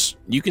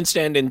 You can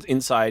stand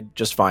inside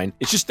just fine.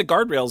 It's just the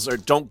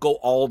guardrails don't go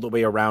all the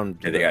way around.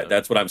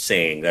 That's what I'm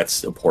saying.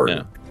 That's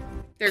important.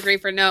 They're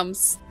great for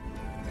gnomes.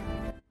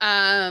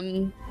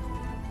 They're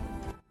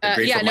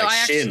great yeah, for no, my I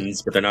actually,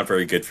 shins, but they're not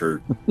very good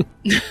for.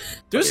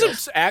 There's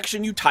some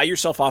action. You tie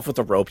yourself off with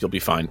a rope, you'll be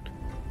fine.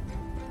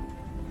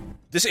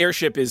 This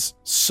airship is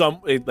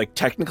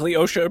technically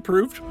OSHA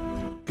approved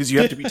because you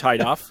have to be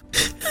tied off.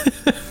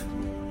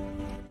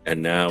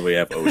 And now we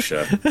have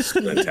OSHA. It's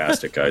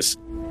fantastic, guys.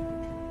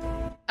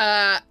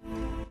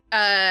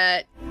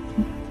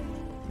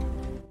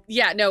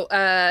 yeah, no,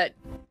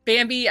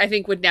 Bambi, I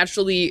think, would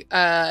naturally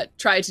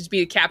try to be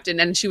a captain,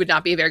 and she would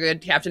not be a very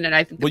good captain. And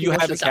I think, Well, you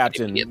have a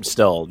captain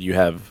still. You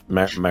have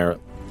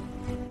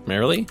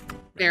Marilee.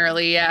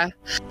 Merrily, yeah.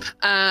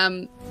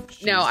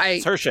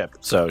 It's her ship,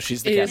 so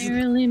she's the It is-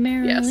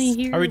 captain. Yes.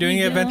 Here Are we doing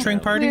we a go. venturing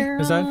party?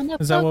 Is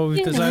that what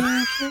we've decided?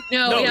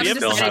 No, No, we we haven't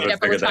still decided haven't yet,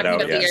 but we're figured that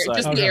talking about out yet.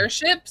 just Okay. the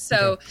airship.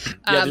 So,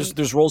 Yeah,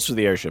 there's roles for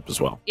the airship as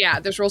well. yeah,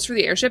 there's rules for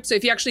the airship. So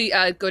if you actually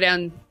go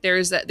down, there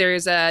is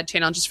a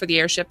channel just for the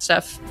airship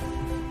stuff.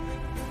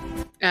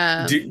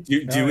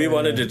 Do we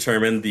want to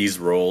determine these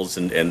roles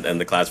and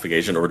the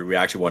classification, or do we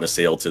actually want to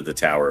sail to the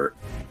tower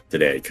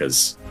today?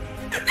 Because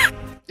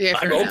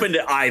I'm open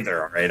to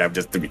either. All right, I'm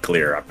just to be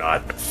clear, I'm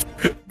not.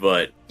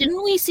 But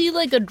didn't we see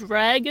like a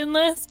dragon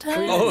last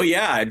time? Oh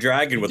yeah, a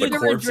dragon with a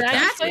corpse.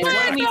 That's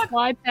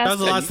that was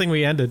the last thing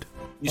we ended.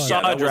 You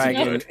saw a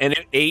dragon, and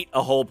it ate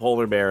a whole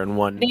polar bear in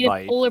one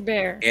bite. Polar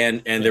bear,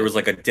 and there was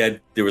like a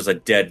dead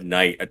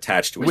knight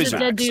attached to his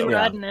back. Dead dude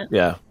riding it.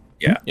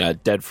 Yeah,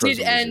 dead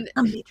frozen.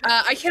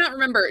 I cannot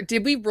remember.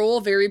 Did we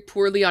roll very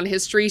poorly on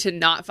history to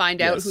not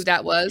find out who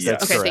that was?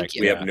 Yes, okay, correct. thank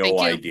you. We have no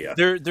idea.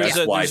 There's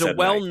a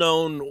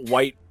well-known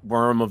white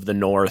worm of the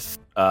north,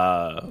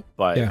 but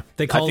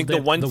they called I think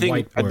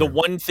the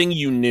one thing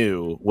you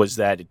knew was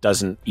that it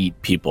doesn't eat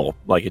people.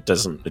 Like it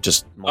doesn't. It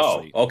just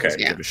mostly doesn't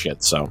give a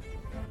shit. So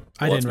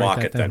let's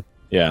mock it then.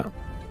 Yeah.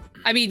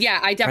 I mean,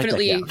 I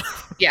definitely,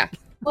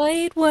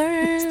 White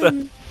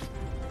worm.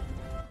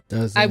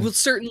 I will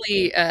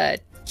certainly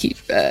keep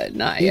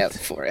an eye out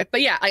for it.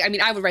 But I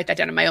mean, I would write that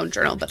down in my own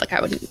journal, but like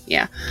I wouldn't.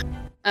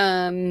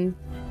 I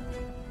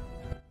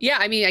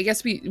mean, I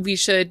guess we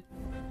should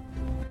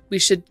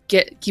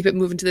keep it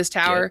moving to this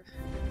tower,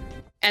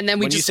 and then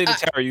when you say the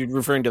tower, are you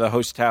referring to the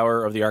host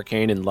tower of the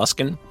Arcane in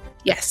Luskan?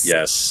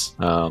 Yes.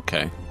 Oh,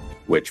 okay.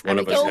 Which one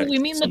of us? Oh, we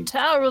mean the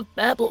Tower of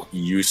Babel.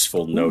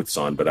 Useful notes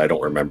on, but I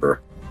don't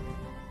remember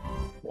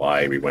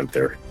why we went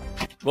there.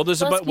 Well,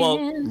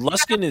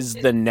 Luskan is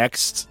the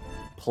next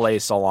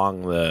place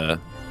along the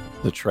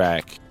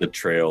track. The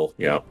trail,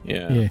 yeah.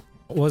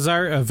 Was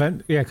our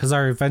event? Yeah, because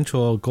our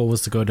eventual goal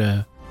was to go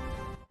to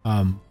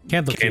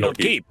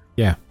Candlekeep.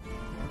 Yeah.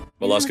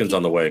 Well, Luskan's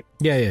on the way.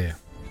 Yeah.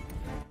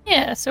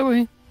 Yeah, so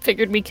we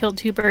figured we killed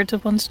two birds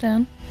with one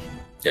stone.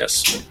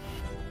 Yes.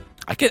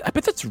 I bet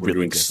that's really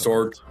doing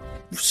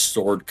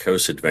Sword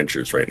Coast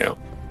adventures right now.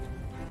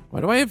 Why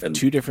do I have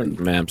two different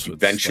maps?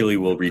 Eventually,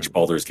 we'll reach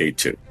Baldur's Gate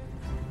 2.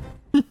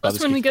 Plus,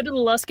 when we go to the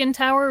Luskan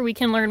Tower, we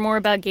can learn more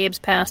about Gabe's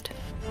past.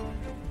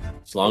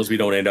 As long as we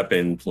don't end up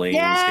in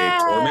Planescape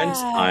Torment,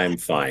 I'm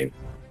fine.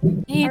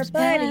 Gabe's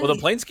past. Well,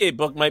 the Planescape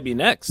book might be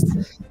next.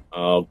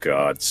 Oh,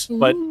 gods.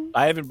 But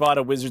I haven't bought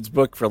a Wizard's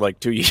book for like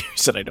 2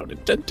 years, and I don't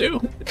intend to.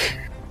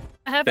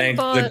 Thank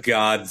the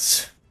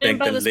gods.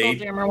 Thank the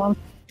lady.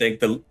 Thank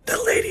the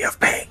Lady of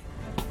Pain.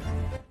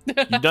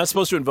 You're not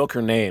supposed to invoke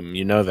her name.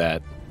 You know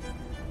that.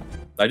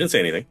 I didn't say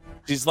anything.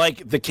 She's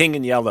like the king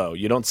in yellow.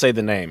 You don't say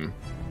the name.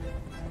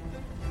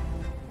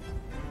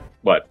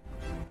 What?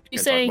 You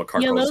say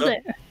yellow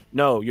there.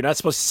 No, you're not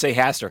supposed to say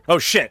Haster. Oh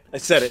shit! I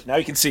said it. Now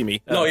you can see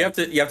me. No, you have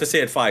to say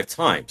it 5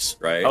 times,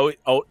 right?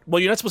 Oh. Well,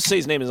 you're not supposed to say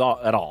his name at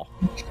all.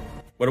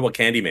 What about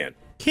Candyman?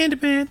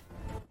 Candyman.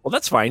 Well,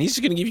 that's fine. He's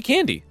just going to give you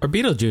candy. Or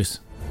Beetlejuice.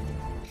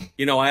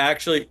 You know, I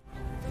actually.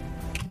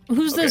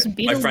 Who's this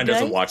Beetlejuice? My friend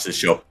doesn't watch this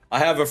show. I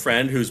have a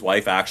friend whose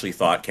wife actually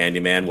thought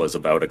Candyman was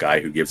about a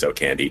guy who gives out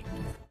candy,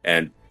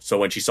 and so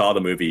when she saw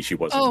the movie, she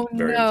wasn't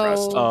very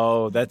impressed.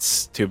 Oh,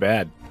 that's too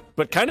bad.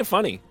 But kind of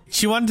funny.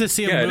 She wanted to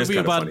see a movie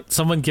about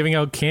someone giving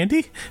out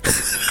candy?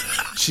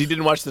 She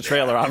didn't watch the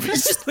trailer,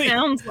 obviously.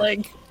 Sounds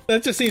like...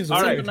 That just seems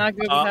all right. Not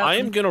good I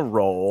am going to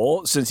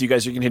roll, since you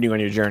guys are continuing on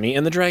your journey,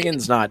 and the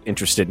dragon's not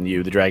interested in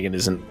you. The dragon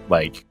isn't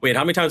like... Wait,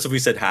 how many times have we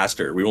said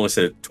Haster? We've only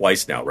said it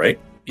twice now, right?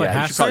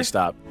 Yeah, you should probably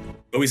stop.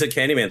 But we said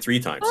Candyman 3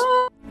 times.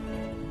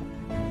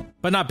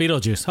 But not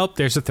Beetlejuice. Oh,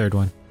 there's the third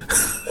one.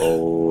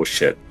 Oh,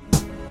 shit.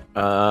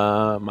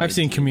 I've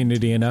seen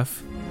Community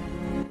enough.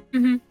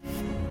 Mm-hmm.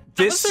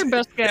 This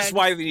is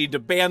why we need to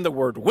ban the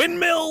word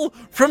windmill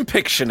from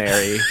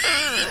Pictionary.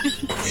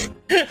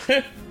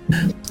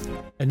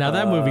 And now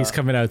that movie's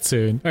coming out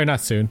soon. Or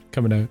not soon,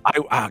 coming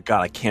out.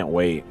 God, I can't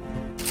wait.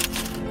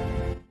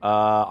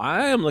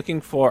 I am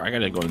looking for... I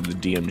gotta go into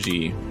the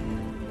DMG.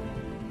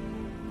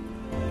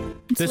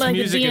 This like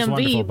music is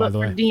wonderful, by the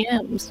way.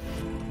 DMs.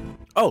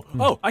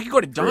 Oh, I could go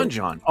to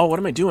Donjon. Oh, what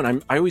am I doing?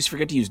 I always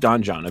forget to use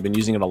Donjon. I've been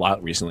using it a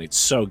lot recently. It's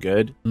so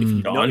good.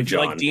 If you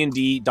like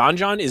D&D,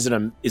 Donjon is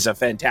a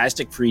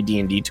fantastic free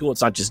D&D tool.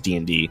 It's not just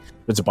D&D.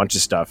 It's a bunch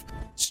of stuff.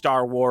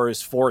 Star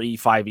Wars, 4E,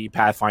 5E,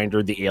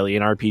 Pathfinder, the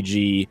Alien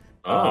RPG,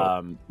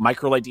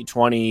 Microlight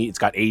D20. It's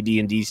got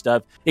AD&D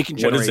stuff. It can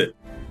generate... What is it?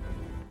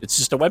 It's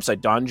just a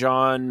website,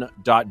 donjon.bin.sh.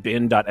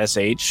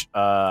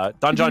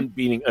 Donjon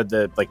being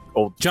the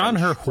old John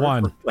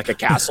Juan, like a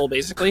castle,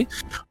 basically.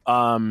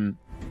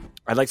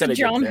 I like that.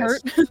 John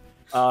Hurt.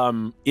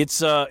 It's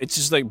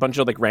just like a bunch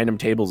of like random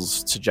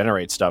tables to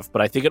generate stuff,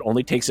 but I think it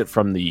only takes it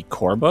from the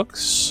core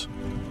books.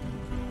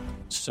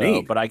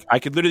 So, but I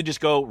could literally just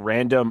go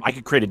random. I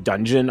could create a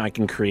dungeon. I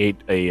can create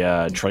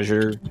a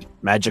treasure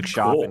magic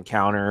shop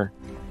encounter.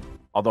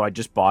 Although I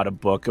just bought a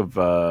book of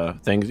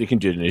things. You can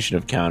do an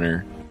initiative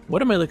counter.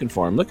 What am I looking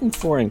for? I'm looking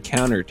for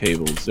encounter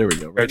tables. There we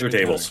go. Treasure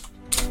tables.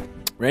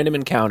 Random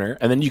encounter,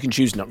 and then you can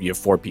choose. You have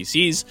 4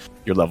 PCs.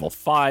 You're level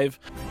 5.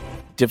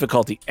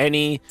 Difficulty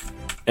any.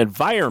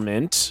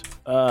 Environment.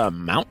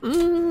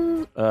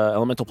 Mountain.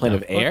 Elemental plane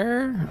of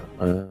air.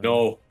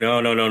 No.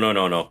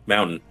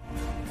 Mountain.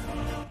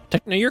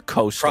 No, you're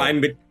coastal.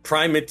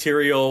 Prime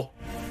material.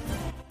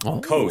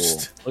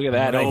 coast. Look at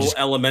that. No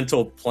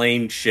elemental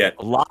plane shit.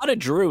 A lot of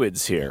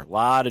druids here. A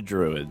lot of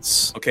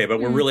druids. Okay, but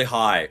we're really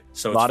high,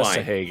 so A lot it's of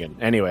fine. Sahagan.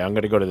 Anyway, I'm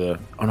going to go to the...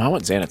 Oh, no, I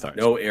want Xanathar.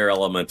 No air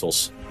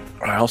elementals.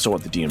 I also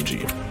want the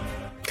DMG.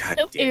 God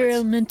No damn air it.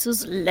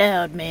 elementals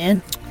allowed,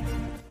 man.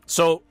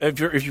 So, if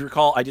you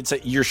recall, I did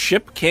say your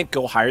ship can't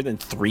go higher than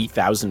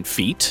 3,000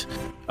 feet,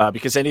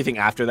 because anything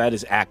after that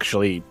is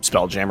actually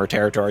Spelljammer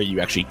territory.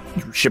 Your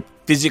ship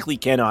physically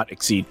cannot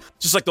exceed,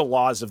 just like the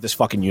laws of this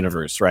fucking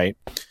universe, right?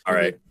 All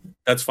right,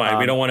 that's fine.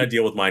 We don't want to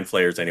deal with mind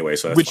flayers anyway,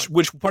 so that's fine.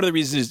 Which part of the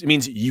reason is it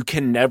means you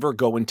can never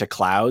go into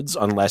clouds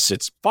unless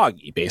it's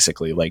foggy,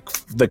 basically. Like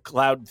the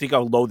cloud, think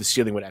how low the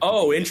ceiling would actually be.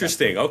 Oh,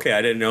 interesting. Okay,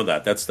 I didn't know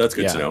that. That's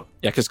good to know.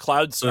 Yeah, because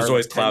clouds. So there's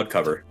always cloud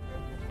cover.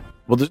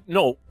 Well,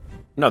 no,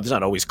 there's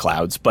not always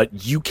clouds, but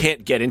you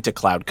can't get into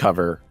cloud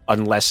cover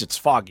unless it's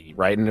foggy,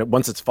 right? And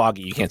once it's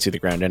foggy, you can't see the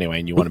ground anyway,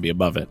 and you want to be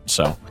above it.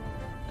 So,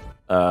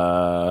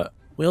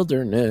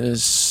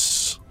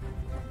 wilderness.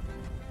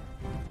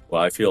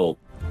 Well, I feel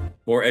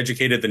more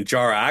educated than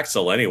Jar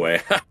Axel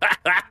anyway.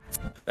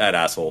 That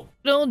asshole.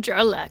 Good old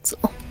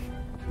Jarlaxle.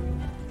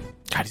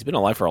 God, he's been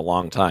alive for a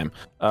long time.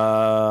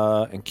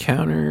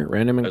 Encounter,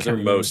 random Those are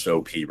encounter. most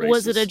OP races.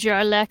 Was it a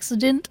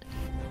Jarlaxident?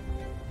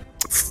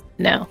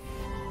 No.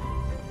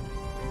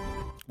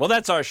 Well,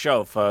 that's our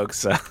show,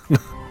 folks. Wait.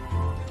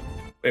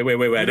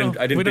 I didn't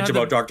bitch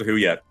about Doctor Who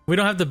yet. We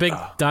don't have the big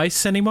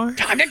dice anymore?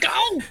 Time to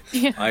go.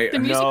 Yeah, the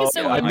music is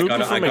so I I moved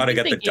gotta, it from I my- gotta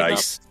get the They gave up.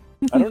 dice.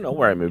 I don't know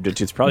where I moved it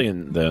to. It's probably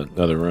in the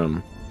other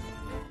room.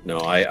 No,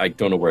 I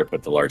don't know where I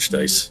put the large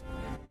dice.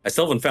 I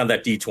still haven't found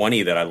that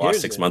D20 that I lost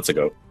Here's 6 it. months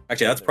ago.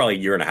 Actually, that's probably a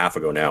year and a half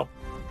ago now.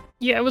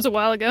 Yeah, it was a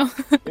while ago.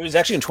 It was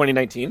actually in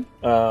 2019.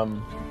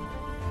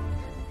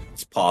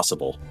 It's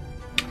possible.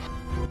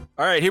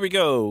 All right, here we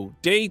go.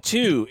 Day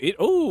 2.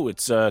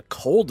 It's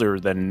colder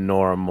than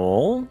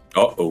normal.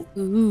 Uh-oh.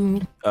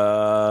 Ooh.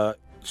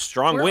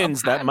 Strong We're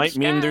winds. up That high might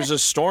in the mean sky. there's a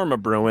storm a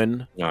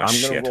brewing. Oh, I'm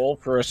shit. gonna roll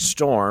for a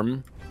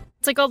storm.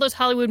 It's like all those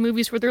Hollywood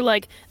movies where they're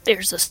like,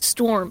 "There's a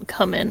storm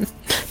coming." You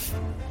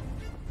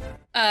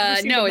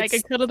see No, the it's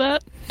mega cut of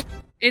that.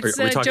 it's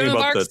Are we talking Joan of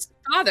about Arc's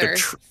father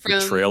The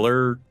from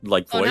trailer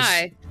like Oh, voice.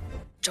 Nye.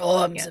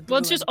 Storms. Yeah. Well,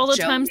 it's just all the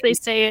times they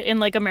say it in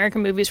like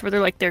American movies where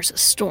they're like, "There's a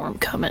storm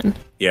coming."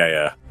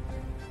 Yeah.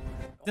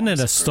 Isn't it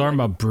a storm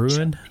of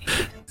brewing?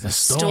 The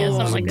storm Yeah,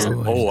 something like that.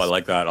 brewing. Oh, I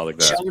like that. I like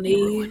that.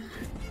 Joni.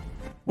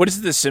 What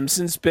is the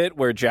Simpsons bit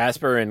where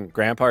Jasper and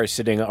Grandpa are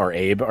sitting, or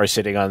Abe are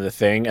sitting on the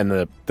thing, and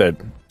the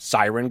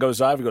siren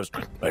goes off? He goes,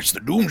 "That's the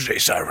doomsday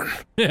siren.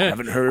 I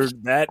haven't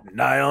heard that in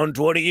nigh on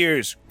 20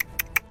 years.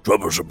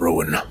 Troubles are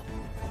brewing."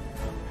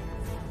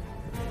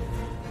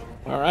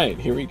 All right,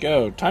 here we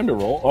go. Time to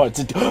roll. Oh,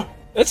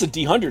 that's a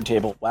D100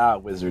 table. Wow,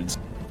 wizards.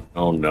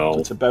 Oh no.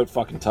 It's about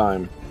fucking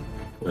time.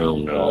 Oh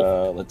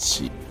no. Let's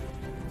see.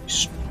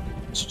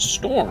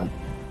 Storm.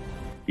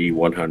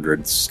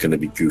 D100 is gonna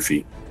be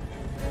goofy.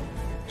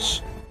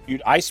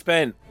 Dude, I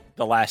spent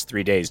the last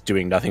 3 days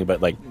doing nothing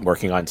but like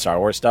working on Star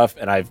Wars stuff,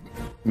 and I've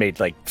made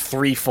like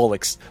 3 full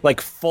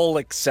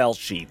Excel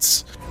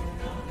sheets.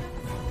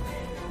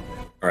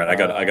 All right, I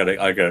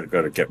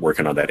gotta get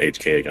working on that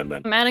HK again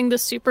then. I'm adding the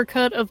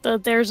supercut of the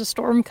 "There's a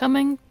storm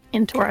coming"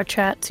 into our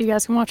chat, so you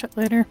guys can watch it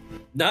later.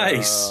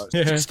 Nice.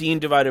 16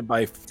 divided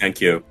by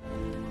Thank you.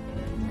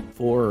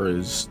 4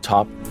 is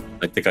top.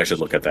 I think I should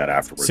look at that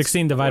afterwards.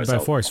 16 divided by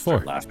Otherwise 4 is I'll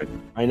start 4.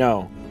 Laughing. I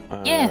know.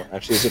 Yeah.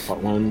 Actually, is it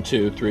 1,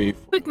 2, 3,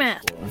 4? Quick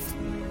math. 4.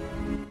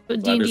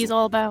 What Glad D&D's there's-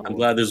 all about. I'm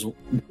glad there's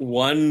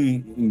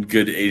one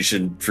good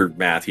Asian for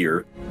math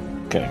here.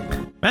 Okay.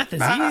 Math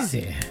is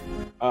easy.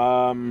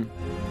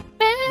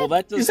 Well,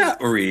 that Is doesn't.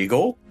 that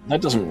Regal? That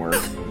doesn't work.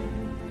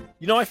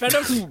 You know, I found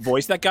out who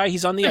voiced that guy.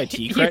 He's on the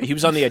IT crowd. He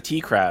was on the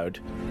IT crowd.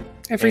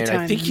 Every and time.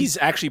 I think he's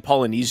actually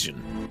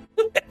Polynesian.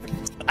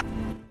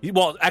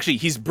 Well, actually,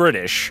 he's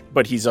British,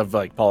 but he's of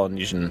like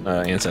Polynesian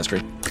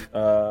ancestry.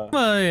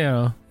 Well, you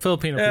know,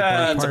 Filipino people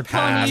Yeah, are it's a part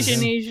pass.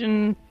 Polynesian,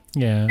 Asian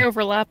Yeah.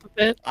 overlap a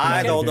bit.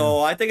 I don't know.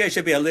 I think I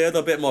should be a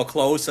little bit more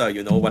closer.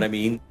 You know what I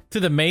mean? To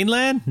the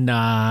mainland?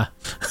 Nah.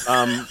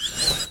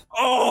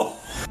 Oh,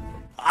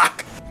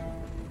 fuck.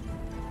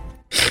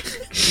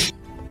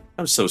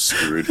 I'm so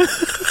screwed.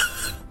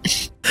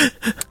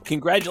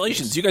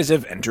 Congratulations, you guys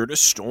have entered a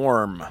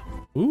storm.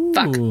 Ooh.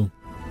 Fuck.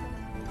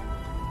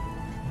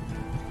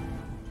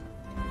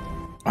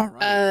 All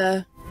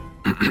right.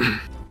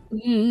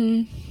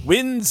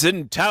 Winds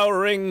and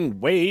towering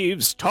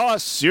waves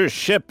toss your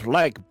ship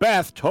like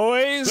bath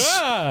toys.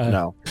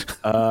 Ah!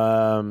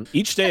 No.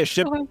 Each day a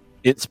ship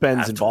it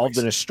spends Bath involved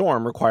toys. in a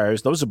storm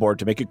requires those aboard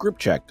to make a group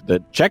check.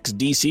 The check's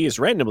DC is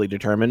randomly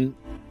determined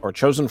or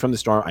chosen from the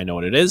storm. I know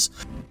what it is.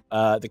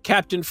 The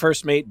captain,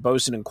 first mate,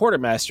 bosun, and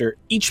quartermaster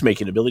each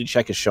make an ability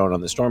check as shown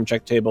on the storm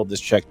check table. This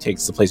check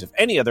takes the place of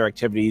any other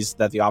activities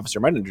that the officer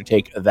might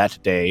undertake that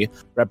day,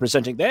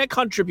 representing their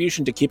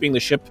contribution to keeping the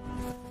ship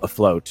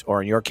afloat,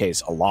 or in your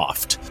case,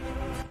 aloft.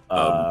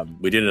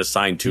 We didn't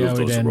assign two Yeah, of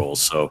we those did.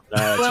 roles, so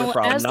That's your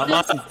problem, as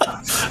not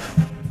this-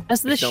 mine.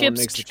 As the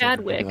ship's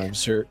Chadwick.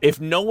 If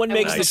no one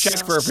makes the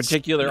check for a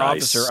particular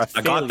officer, a failure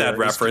I got that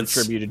reference. Is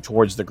contributed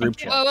towards the group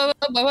check. Whoa.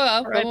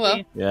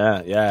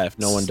 Yeah. If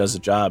no one does a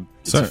job,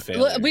 it's a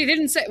failure. Well, we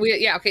didn't say.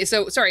 Okay.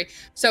 So sorry.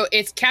 So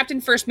it's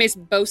captain, first mate,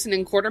 bosun,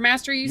 and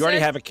quartermaster. You already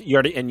have a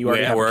captain, and we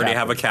already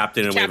have a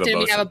captain, and we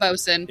have a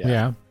bosun.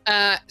 Yeah.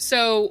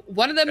 So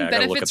one of them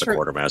benefits look at the from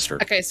quartermaster.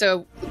 Okay,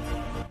 so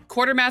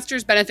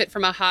quartermasters benefit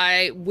from a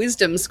high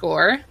wisdom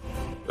score.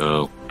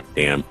 Oh,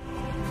 damn.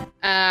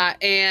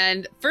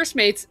 And first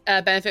mates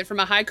benefit from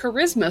a high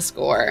charisma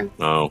score.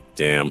 Oh,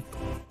 damn.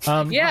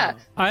 Yeah.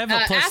 I have a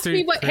plus ask 3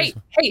 me what.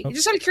 charisma. Hey,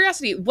 just out of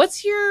curiosity,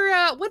 what's your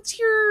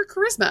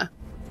charisma?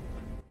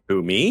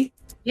 Who, me?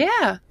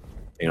 Yeah.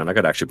 Hang on, I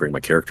gotta actually bring my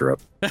character up.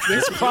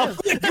 Yes, you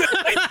do.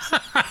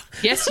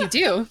 Yes, you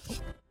do.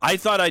 I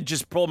thought I'd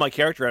just pull my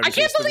character out. I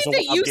can't believe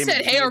that you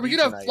said, "Hey, are we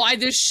gonna fly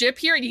this ship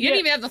here?" And you didn't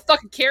even have the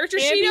fucking character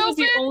sheet open. Was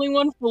the only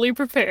one fully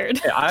prepared.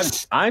 Yeah,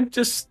 I'm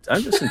just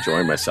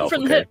enjoying myself.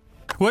 Okay.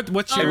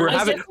 What's your?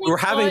 We're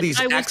having these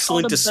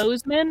excellent. I was called a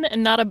bozeman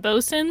and not a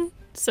bosun,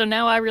 so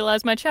now I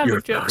realize my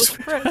Chadwick joke was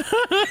correct.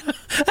 I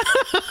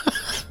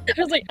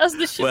was like, "As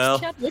the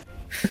ship's Chadwick."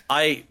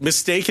 I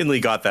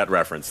mistakenly got that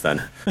reference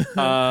then.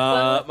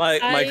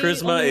 My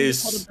charisma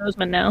is called a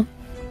bozeman now.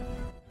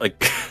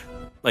 Like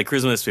my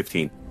charisma is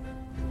 15.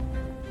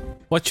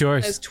 What's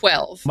yours? It's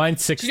 12.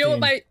 Mine's 16. Do you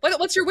know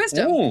what's your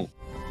wisdom? Ooh.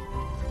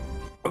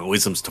 My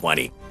wisdom's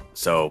 20.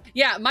 So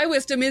yeah, my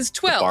wisdom is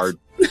 12.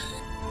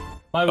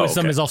 My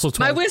wisdom is also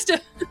 12. My wisdom,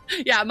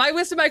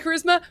 my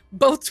charisma,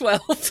 both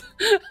 12.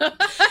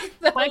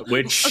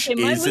 Which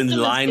is in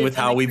line with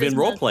how we've been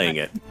role-playing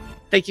it.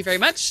 Thank you very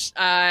much.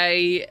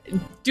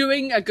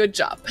 Doing a good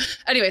job.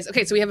 Anyways,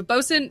 okay, so we have a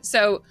bosun.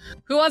 So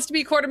who wants to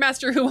be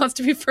quartermaster? Who wants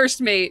to be first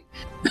mate?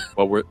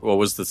 What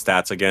was the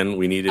stats again?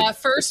 We needed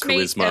first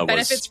mate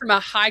benefits from a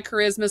high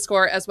charisma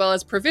score as well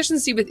as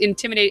proficiency with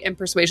intimidate and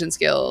persuasion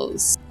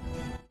skills.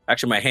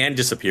 Actually, my hand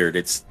disappeared.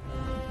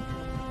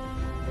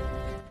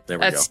 There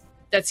we go.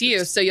 That's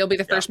you. So you'll be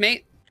the first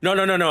mate? No.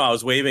 I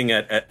was waving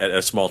at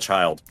a small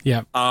child.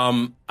 Yeah.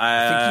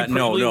 I think you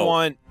probably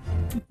want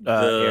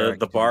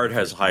the bard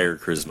has higher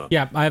charisma.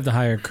 Yeah, I have the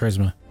higher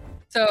charisma.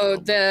 So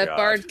the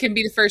bard can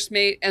be the first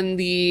mate and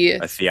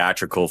a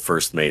theatrical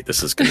first mate.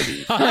 This is going to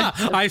be.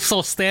 I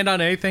still stand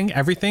on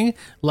everything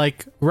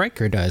like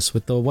Riker does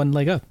with the one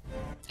leg up.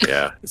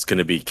 Yeah, it's going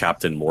to be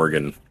Captain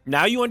Morgan.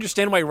 Now you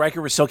understand why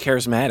Riker was so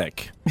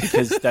charismatic,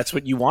 because that's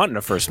what you want in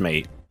a first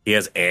mate. He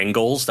has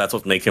angles. That's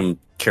what make him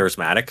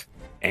charismatic.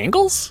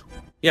 Angles?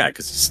 Yeah,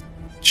 because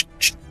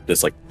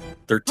there's like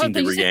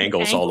 13-degree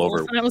angles all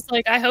over. And I was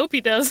like, I hope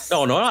he does.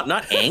 No,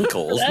 not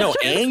ankles. No,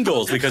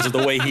 angles because of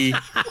the way he...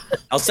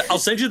 I'll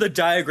send you the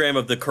diagram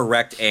of the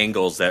correct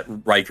angles that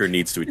Riker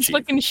needs to achieve. His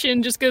fucking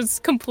shin just goes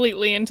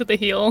completely into the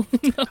heel.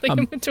 Nothing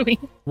in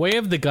between. Way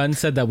of the Gun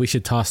said that we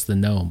should toss the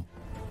gnome.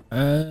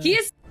 He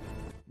is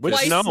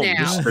twice now.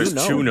 There's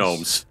 2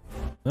 gnomes.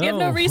 You have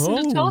no reason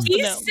to toss the gnome.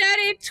 He said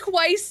it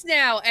twice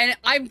now, and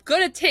I'm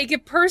going to take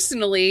it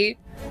personally.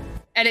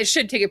 And it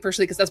should take it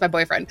personally because that's my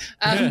boyfriend.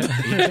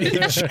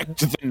 Checked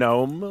the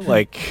gnome,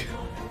 like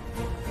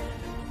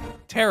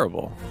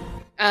terrible.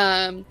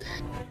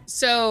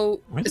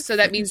 So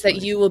that means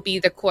that you will be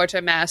the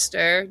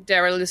quartermaster,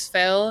 Darylith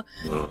Fell.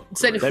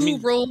 So who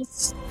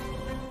rolls?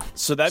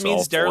 So that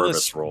means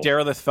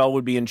Darylith Fell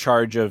would be in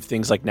charge of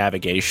things like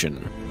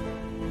navigation.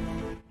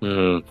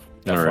 All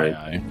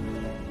right.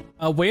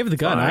 Way of the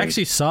Gun. I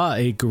actually saw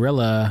a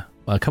gorilla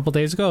a couple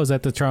days ago. I was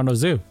at the Toronto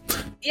Zoo.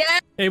 Yeah.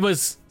 It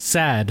was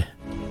sad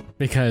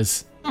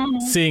because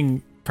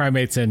seeing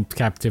primates in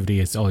captivity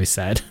is always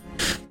sad.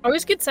 I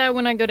always get sad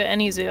when I go to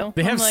any zoo.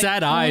 They have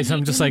sad eyes.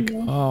 I'm just like,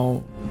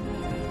 oh.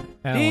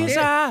 These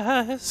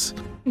eyes.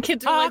 And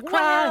kids are like,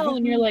 wow.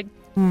 And you're like,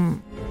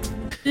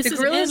 this the is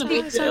gorillas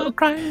animal jail.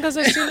 Crying because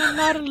I see a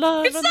lot of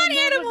love. It's not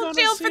animal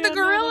jail for the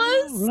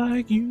gorillas.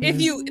 Like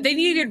you. They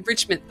need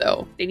enrichment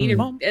though. They need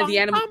the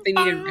animal. They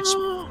need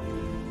enrichment.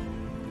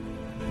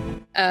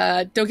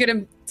 Don't get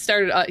him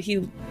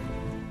started.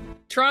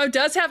 Toronto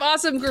does have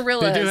awesome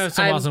gorillas. They do have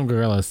some awesome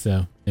gorillas,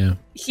 though. Yeah.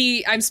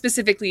 I'm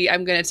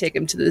going to take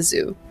him to the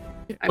zoo.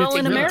 Well,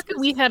 in America,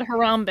 we had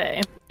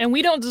Harambe, and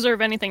we don't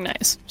deserve anything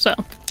nice. So.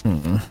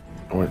 I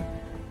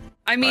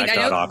mean, that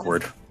got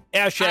awkward.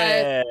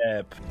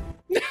 Airship.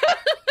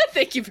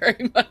 Thank you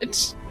very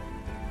much.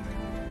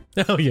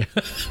 Oh yeah.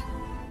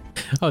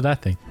 Oh,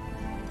 that thing.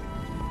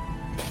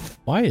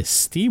 Why is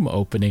Steam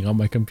opening on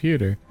my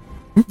computer?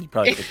 You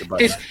probably click the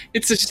button.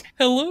 It's just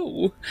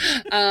hello.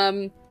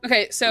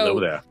 Okay, so hello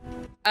there.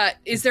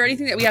 Is there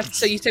anything that we have?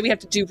 So you said we have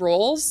to do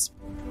rolls.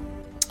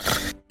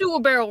 Do a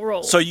barrel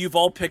roll. So you've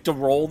all picked a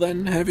roll,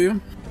 then, have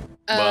you?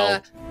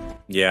 Well,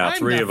 yeah, I'm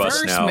 3 the of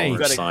us first now mate.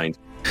 are assigned.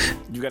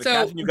 You got a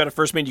captain, you got a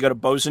first mate, you got a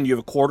bosun, you have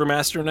a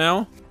quartermaster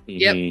now.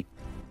 Yep.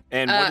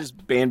 And what is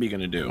Bambi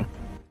going to do?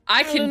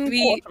 I can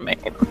be.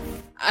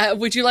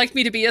 Would you like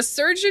me to be a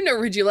surgeon or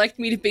would you like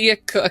me to be a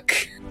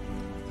cook?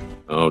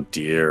 Oh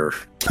dear.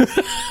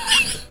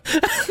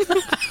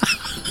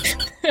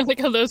 I like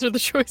how those are the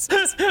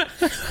choices.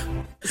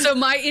 So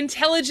my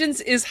intelligence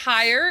is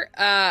higher.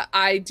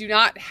 I do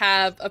not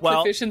have a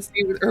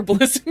proficiency with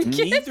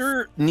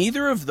herbalism.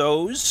 Neither of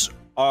those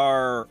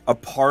are a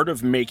part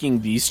of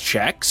making these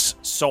checks.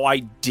 So I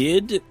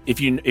did. If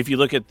you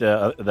look at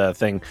the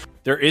thing,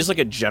 there is like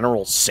a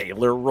general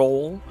sailor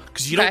role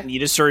because you don't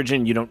need a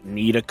surgeon, you don't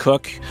need a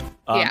cook,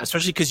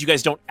 especially because you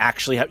guys don't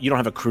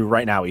have a crew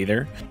right now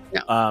either.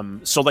 No.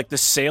 So like the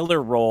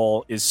sailor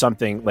role is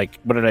something like,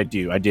 what did I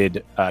do? I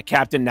did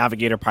captain,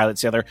 navigator, pilot,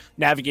 sailor.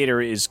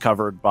 Navigator is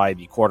covered by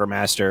the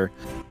quartermaster.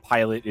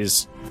 Pilot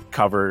is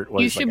covered.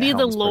 You should be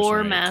the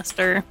lore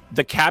master.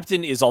 The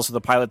captain is also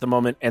the pilot at the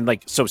moment, and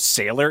like so,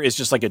 sailor is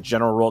just like a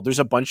general role. There's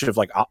a bunch of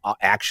like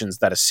actions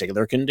that a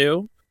sailor can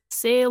do.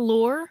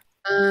 Sailor.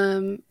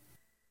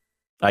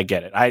 I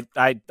get it.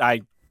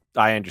 I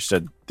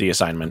understood the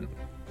assignment.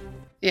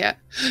 Yeah.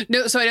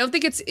 No, so I don't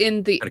think it's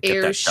in the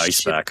airship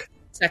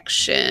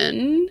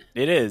section.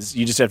 It is.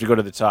 You just have to go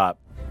to the top.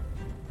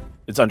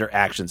 It's under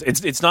actions.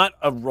 It's not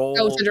a role.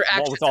 Oh, it's under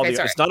actions.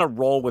 It's not a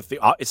role with the.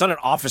 It's not an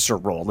officer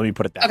role. Let me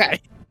put it that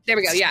way. There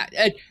we go. Yeah,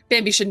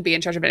 Bambi shouldn't be in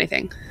charge of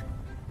anything.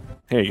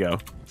 Here you go,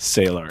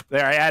 sailor.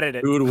 There, I added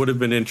it. It would have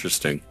been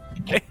interesting.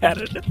 I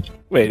added it.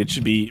 Wait, it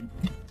should be.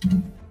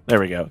 There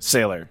we go,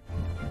 sailor.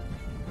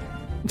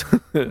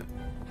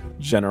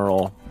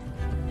 General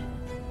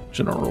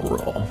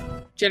role.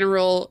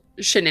 General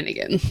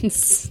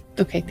shenanigans.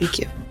 Okay, thank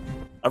you.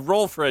 A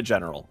roll for a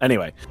general.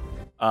 Anyway,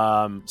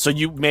 so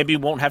you maybe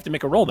won't have to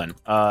make a roll then.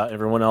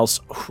 Everyone else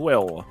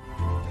will.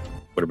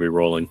 What are we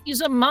rolling?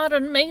 He's a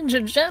modern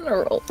major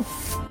general.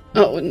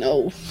 Oh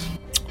no.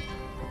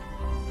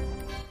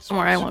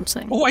 Somewhere I won't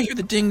sing. Oh, I hear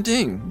the ding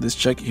ding. This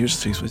check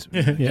here's the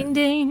Ding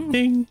ding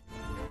Ding.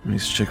 Let me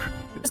check.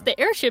 It's the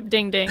airship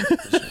ding ding.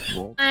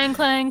 Clang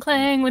clang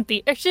clang with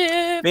the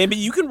airship. Bambi,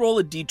 you can roll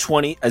a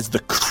d20 as the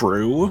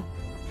crew.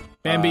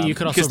 Bambi, you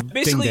could also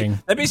ding ding.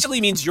 That basically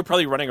means you're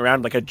probably running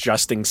around like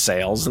adjusting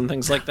sails and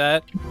things like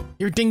that.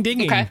 You're ding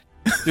dinging. Okay.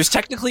 There's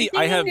technically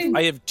I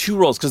have two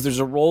roles because there's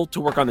a role to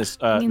work on this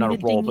not a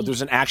role, but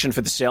there's an action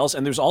for the sails,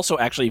 and there's also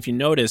actually, if you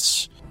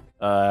notice,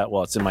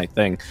 it's in my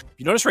thing. If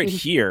you notice right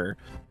here,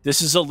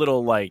 this is a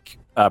little like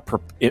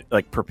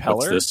propeller.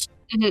 What's this?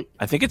 Mm-hmm.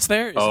 I think it's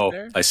there. Is it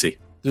there? I see.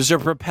 There's a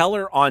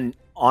propeller on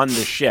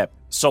the ship,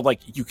 so like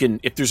you can,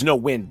 if there's no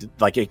wind,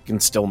 like it can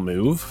still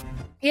move.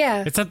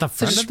 Yeah. It's at the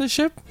front of the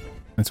ship?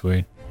 That's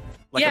weird.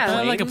 Like Yeah. a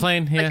plane? Like a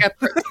plane, yeah.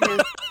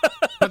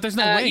 But there's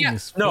no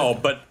wings. Yeah. No,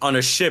 but on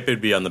a ship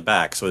it'd be on the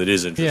back, so it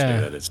is interesting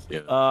Yeah. that it's.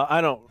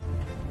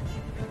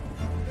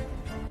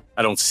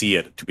 I don't see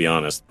it, to be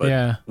honest, but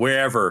Yeah.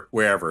 wherever.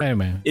 Hey,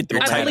 man.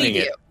 You're I typing believe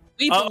it. you.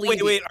 We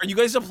believe wait. Are you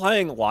guys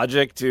applying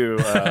logic to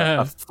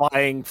a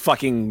flying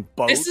fucking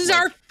boat? This is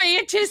our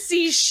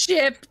fantasy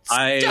ship.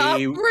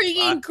 Stop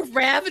bringing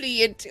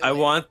gravity into it. I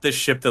want the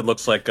ship that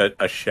looks like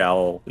a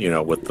shell,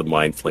 with the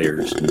mind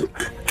flayers.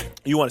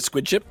 You want a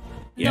squid ship?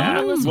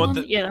 Yeah. You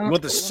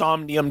want the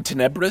Somnium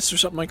Tenebris or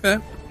something like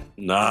that?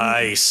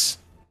 Nice.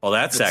 Well,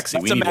 that's sexy.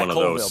 We need one of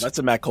those. That's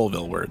a Matt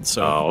Colville word.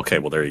 So. Oh, okay.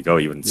 Well, there you go.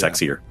 Even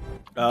sexier.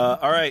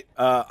 All right.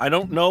 I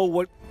don't know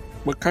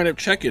what kind of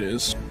check it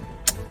is.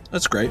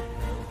 That's great.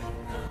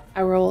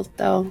 I rolled,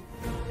 though.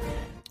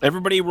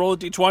 Everybody roll a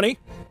d20.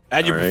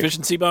 Add your All right.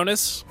 proficiency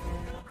bonus.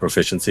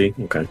 Proficiency.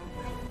 Okay.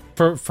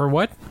 For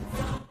what?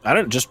 I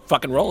don't just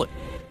fucking roll it.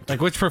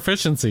 Like which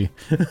proficiency?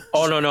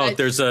 Oh no.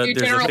 There's a Your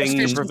general thing.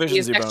 proficiency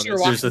is next to your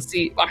bonus.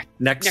 proficiency.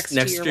 Next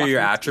to your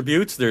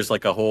attributes, there's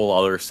like a whole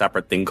other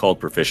separate thing called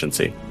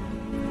proficiency.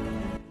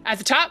 At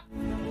the top,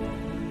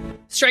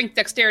 strength,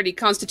 dexterity,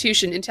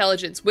 constitution,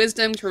 intelligence,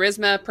 wisdom,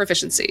 charisma,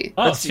 proficiency.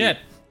 Oh, Let's see. shit.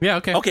 Yeah,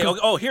 okay. Okay. cool.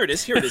 Oh, here it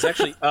is.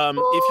 Actually,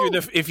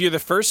 if you're the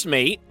first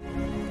mate,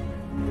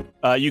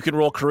 you can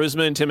roll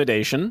charisma,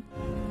 intimidation.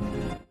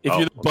 If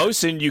you're the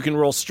bosun, you can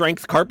roll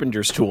strength,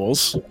 carpenter's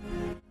tools.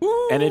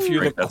 And if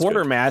you're the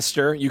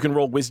quartermaster, you can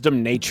roll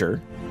wisdom,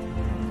 nature.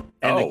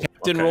 And the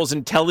captain rolls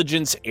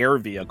intelligence, air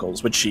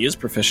vehicles, which she is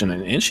proficient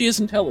in, and she is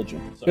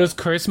intelligent. So. It was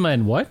charisma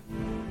and what?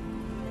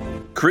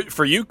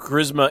 For you,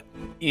 charisma,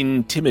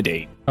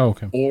 intimidate. Oh,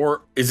 okay.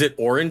 Or is it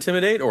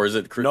intimidate, or is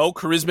it No,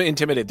 charisma,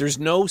 intimidate. There's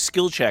no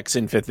skill checks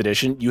in 5th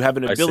edition. You have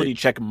an ability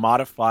check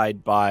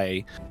modified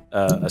by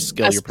a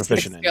skill you're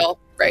proficient in.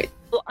 Right.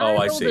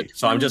 Well, I see.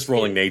 So I'm just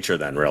rolling nature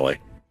then, really.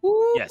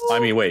 Yes. I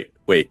mean, wait.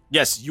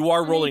 Yes, you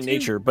are rolling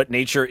nature, but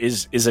nature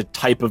is a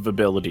type of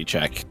ability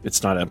check.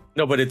 It's not a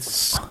No, but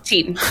it's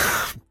Team.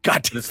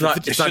 God. it's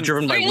not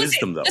driven by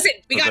wisdom though. Listen,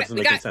 we got That it. doesn't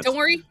make sense. Don't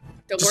worry.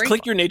 Just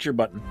click your nature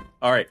button.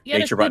 All right, You had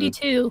nature a button.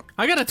 32.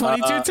 I got a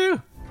 22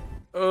 too.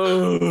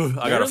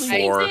 I got a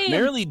 4. Amazing.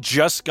 Marilee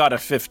just got a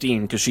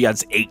 15 because she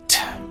adds 8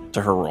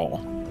 to her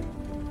roll.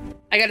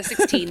 I got a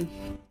 16.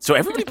 So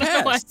everybody I don't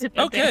know why I passed. did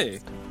that Okay.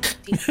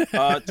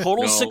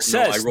 Total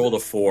success. No, I rolled a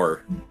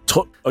 4.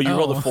 You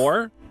rolled a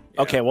 4?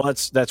 Okay, well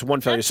that's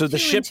one failure. That's So the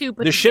 2 ship and 2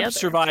 put the ship together.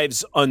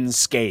 survives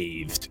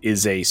unscathed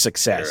is a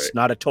success, Right.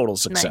 not a total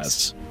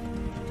success.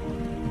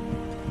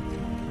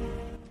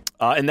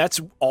 And that's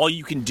all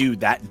you can do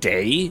that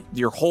day.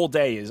 Your whole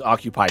day is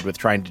occupied with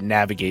trying to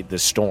navigate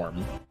this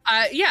storm.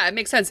 Yeah, it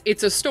makes sense.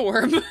 It's a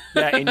storm.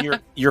 Yeah, and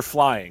you're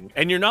flying,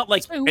 and you're not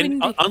like,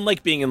 and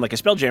unlike being in like a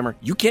Spelljammer,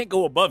 you can't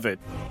go above it.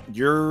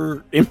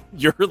 You're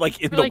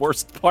like in the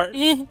worst part.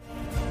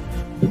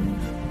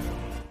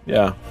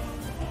 Yeah.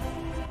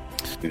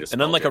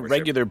 And unlike a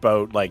regular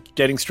boat, like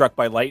getting struck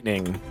by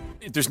lightning,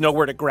 there's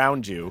nowhere to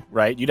ground you,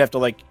 right? You'd have to,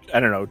 like, I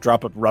don't know,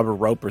 drop a rubber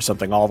rope or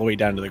something all the way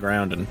down to the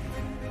ground and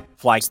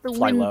fly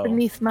wind low.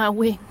 Beneath my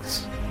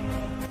wings.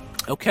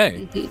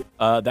 Okay,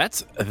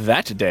 that's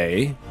that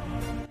day.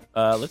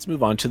 Let's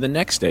move on to the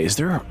next day. Is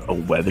there a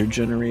weather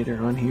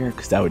generator on here?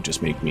 Because that would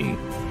just make me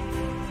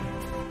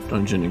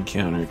dungeon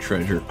encounter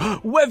treasure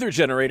weather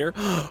generator.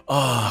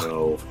 Oh,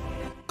 No.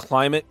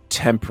 climate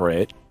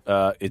temperate.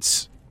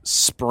 It's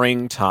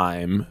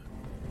springtime.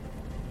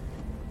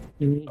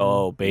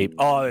 Oh, babe.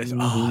 Oh,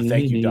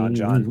 thank you, Don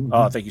John.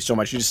 Oh, thank you so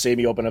much. You just saved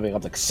me opening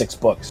up like 6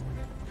 books.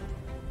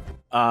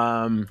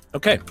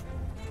 Okay.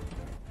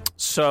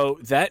 So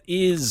that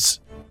is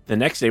the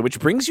next day, which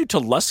brings you to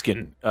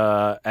Luskan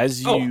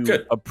as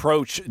you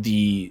approach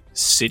the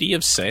City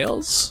of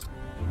Sails.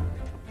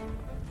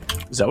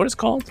 Is that what it's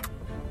called?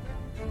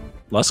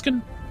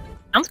 Luskan?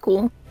 Sounds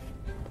cool.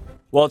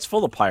 Well, it's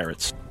full of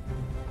pirates.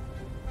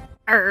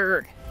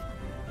 Arr.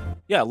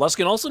 Yeah,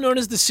 Luskan, also known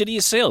as the City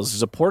of Sails,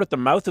 is a port at the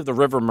mouth of the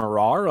River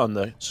Marar on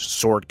the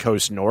Sword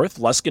Coast North.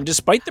 Luskan,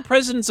 despite the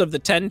presence of the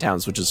 10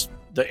 Towns, which is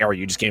the area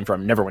you just came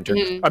from,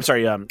 Neverwinter. I'm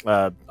sorry,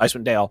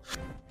 Icewind Dale,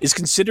 is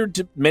considered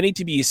to many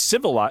to be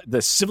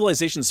the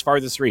civilization's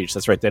farthest reach.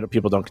 That's right,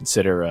 people don't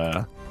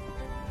consider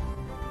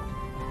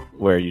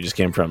where you just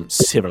came from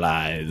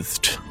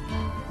civilized.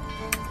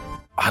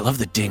 I love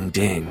the ding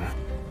ding.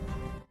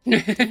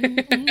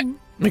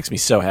 Makes me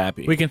so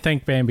happy. We can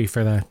thank Bambi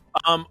for that.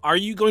 Are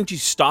you going to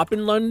stop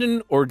in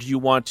London, or do you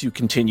want to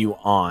continue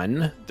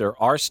on?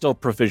 There are still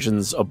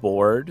provisions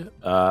aboard.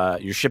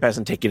 Your ship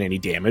hasn't taken any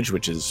damage,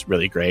 which is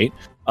really great.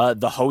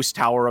 The host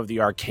tower of the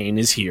Arcane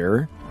is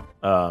here.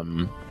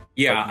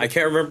 Yeah, I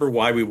can't remember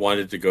why we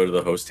wanted to go to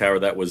the host tower.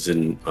 That was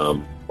in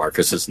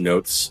Marcus's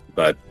notes,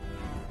 but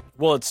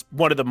well, it's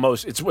one of the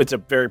most. It's a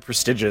very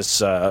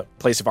prestigious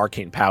place of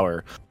arcane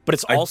power, but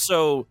it's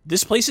also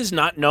this place is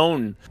not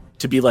known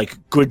to be like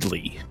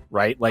goodly,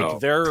 right? Like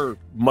they're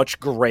much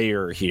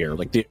grayer here.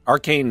 Like the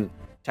Arcane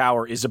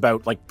Tower is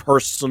about like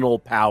personal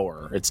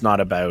power. It's not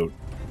about.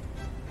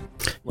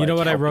 Like, you know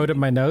what I wrote in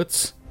my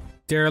notes?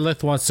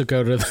 Derelith wants to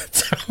go to the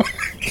tower.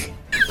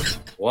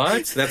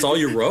 What? That's all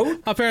you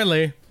wrote?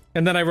 Apparently.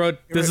 And then I wrote,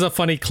 "This is a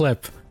funny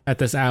clip at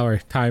this hour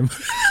time."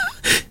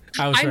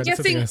 I'm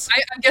guessing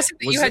that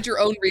you had your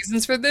own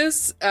reasons for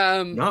this.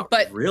 Not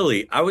but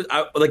really. I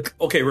like,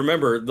 okay,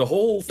 remember the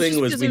whole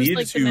thing was we needed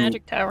like to the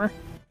magic tower.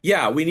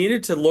 Yeah, we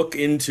needed to look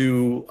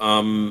into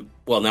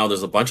well, now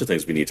there's a bunch of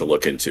things we need to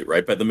look into,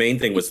 right? But the main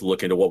thing was to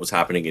look into what was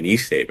happening in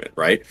East Haven,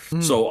 right?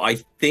 So I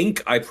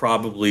think I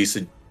probably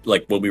said,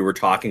 like, when we were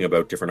talking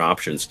about different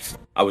options,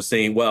 I was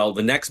saying, well,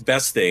 the next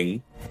best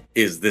thing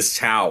is this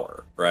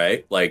tower,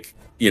 right? Like,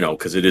 you know,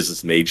 because it is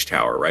this mage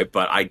tower, right?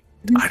 But I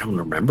don't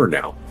remember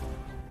now.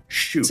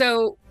 Shoot.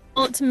 So,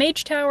 well, it's a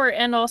mage tower,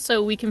 and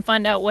also we can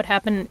find out what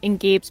happened in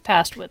Gabe's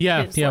past with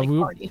his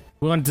party.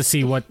 We wanted to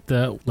see what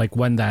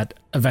when that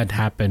event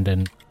happened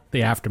and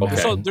the aftermath.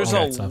 Okay. So there's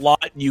a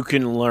lot you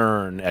can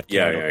learn at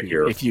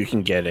Candlekeep if you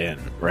can get in,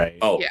 right?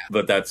 Oh, yeah.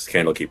 But that's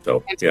Candlekeep,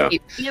 though. Yeah.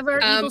 We have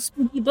our evil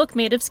spooky book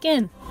made of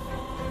skin.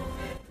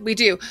 We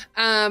do.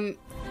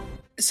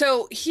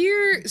 So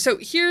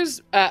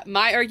here's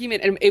my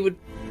argument, and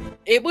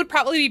it would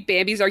probably be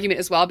Bambi's argument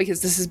as well,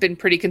 because this has been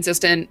pretty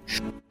consistent.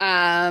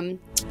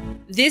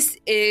 This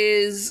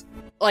is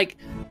like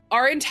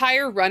our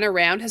entire run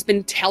around has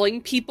been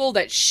telling people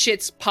that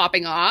shit's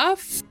popping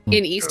off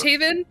in East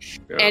Haven.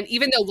 Yeah. And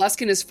even though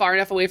Luskan is far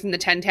enough away from the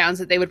 10 towns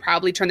that they would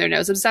probably turn their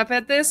noses up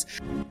at this,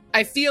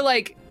 I feel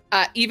like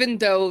even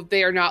though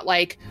they are not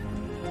like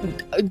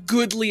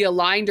goodly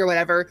aligned or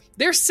whatever,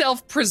 they're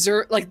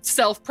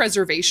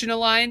self-preservation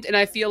aligned, and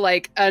I feel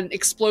like an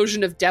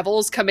explosion of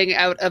devils coming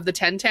out of the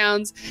 10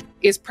 towns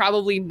is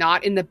probably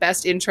not in the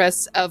best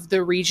interests of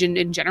the region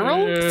in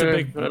general. I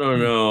don't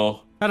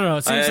know.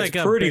 It seems like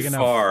pretty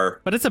far,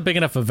 but it's a big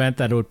enough event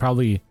that it would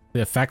probably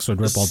the effects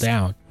would ripple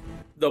down.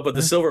 No, but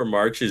the Silver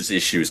Marches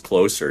issue is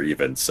closer,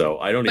 even. So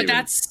I don't. But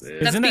that's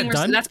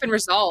been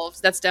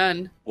resolved. That's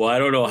done. Well, I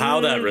don't know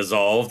how that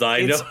resolved.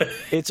 I know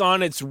it's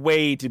on its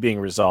way to being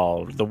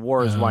resolved. The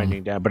war is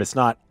winding down, but it's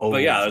not over.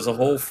 But yeah, there's a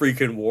whole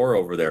freaking war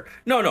over there.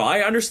 No,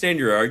 I understand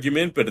your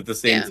argument, but at the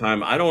same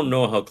time, I don't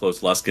know how close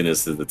Luskan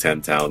is to the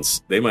 10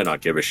 towns. They might not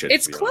give a shit.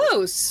 It's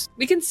close.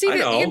 We can see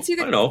that. We can see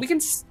that. We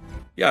can.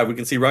 Yeah, we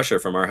can see Russia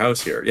from our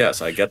house here.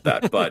 Yes, I get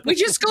that, but we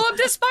just go up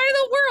to spy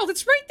the world.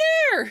 It's right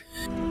there.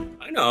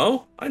 I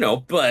know,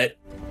 but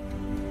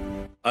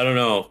I don't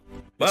know.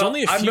 Well, it's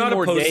only a few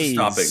more days.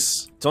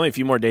 It's only a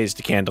few more days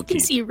to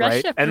Candlekeep,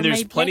 right? And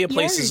there's plenty of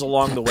places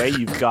along the way.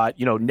 You've got,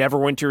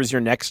 Neverwinter is your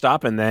next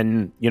stop, and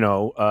then,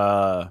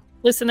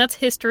 Listen, that's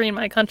history in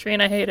my country,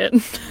 and I hate it.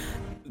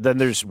 Then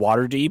there's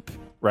Waterdeep,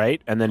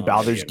 right? And then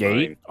Baldur's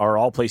Gate are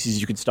all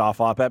places you can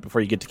stop off at before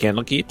you get to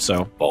Candlekeep.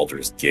 So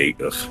Baldur's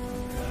Gate. Ugh.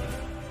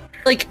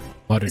 like,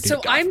 Waterdeep.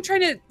 so I'm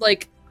trying to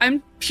like,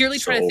 I'm purely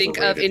So trying to think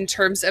of overrated. in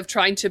terms of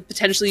trying to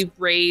potentially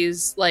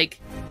raise like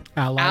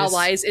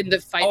allies in the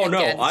fight. Oh no,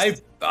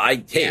 against.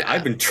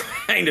 I've been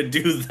trying to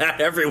do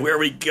that everywhere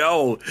we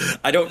go.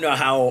 I don't know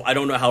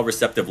how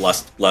receptive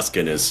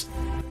Luskin is.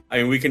 I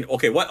mean, we can.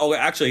 Okay, what? Oh,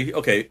 actually,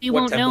 okay. You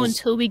what won't know temples-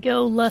 until we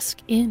go Lusk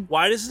in.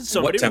 Why doesn't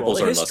somebody roll temples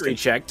a are in history Luskan?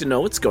 check to know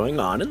what's going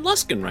on in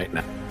Luskin right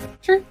now?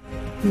 Sure.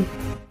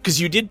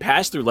 Because you did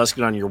pass through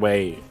Luskin on your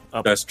way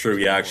up. That's true.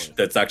 Yeah, actually,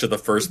 that's actually the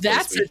first.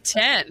 That's place a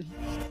 10.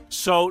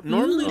 So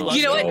normally Luskin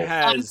You know what? On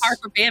has par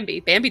for Bambi.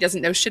 Bambi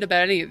doesn't know shit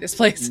about any of this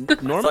place. I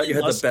thought normally you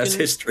had the best Luskin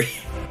history.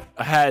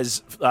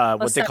 has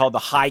what they that? call the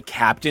high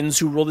captains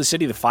who rule the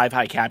city, the 5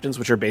 high captains,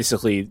 which are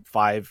basically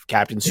 5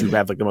 captains who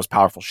have like the most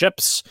powerful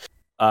ships.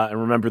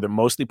 And remember, they're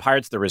mostly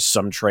pirates. There is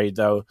some trade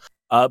though,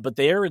 but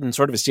they are in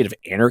sort of a state of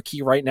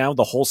anarchy right now.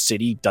 The whole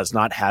city does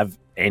not have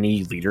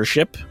any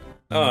leadership,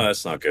 Oh,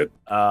 that's not good.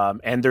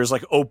 and there's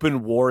like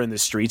open war in the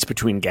streets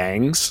between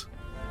gangs.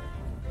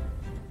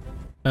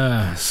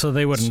 So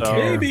they wouldn't So-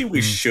 care. Maybe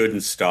we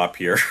shouldn't stop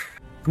here.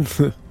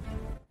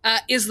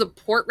 Is the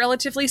port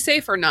relatively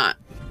safe or not?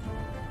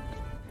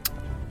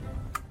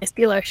 I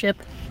steal our ship.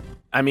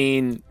 I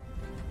mean,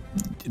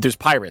 there's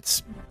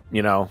pirates,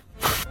 you know.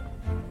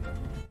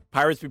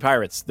 Pirates be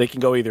pirates. They can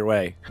go either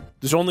way.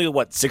 There's only,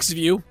 what, 6 of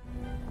you?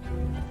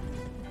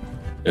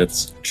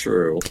 It's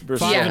true.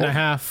 Versus Five a and whole- a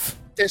half.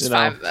 There's You know.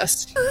 5 of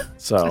us.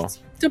 So,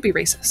 Don't be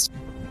racist.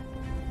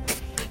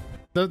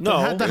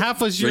 The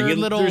half was your Bring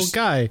in- little there's-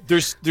 guy.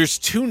 there's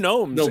 2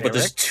 gnomes, No, but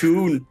there's Eric,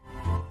 two.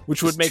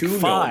 which would make two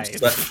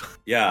 5. gnomes.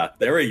 Yeah,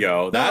 there we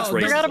go. That's No,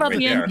 racist forgot about right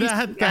the there.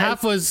 end. The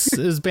half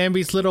is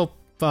Bambi's little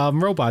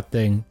robot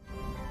thing.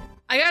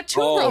 I got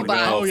 2 Oh, robots.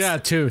 no. Oh yeah,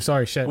 2.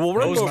 Sorry, shit. Well,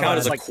 Those Robo count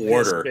as a like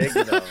quarter. this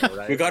big, though,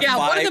 right? We got Yeah,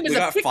 one of 5. them is We a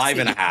got pixie. 5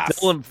 and a half.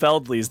 Dylan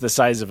Feldley's the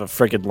size of a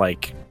freaking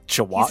like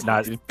chihuahua. He's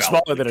Not like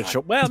smaller than a Feldley.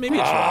 chihuahua. Well, maybe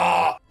a chihuahua.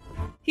 Ah,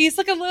 He's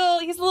like he's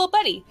a little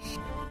buddy.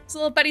 He's a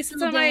little buddy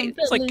sits on my.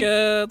 It's like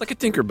a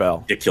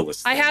Tinkerbell.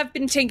 ridiculous. I have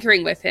been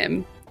tinkering with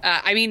him.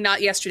 I mean,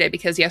 not yesterday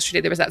because yesterday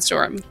there was that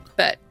storm,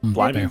 but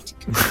Blind.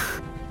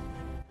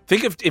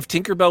 Think if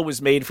Tinkerbell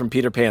was made from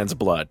Peter Pan's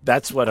blood.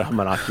 That's what a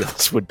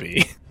homunculus would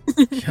be.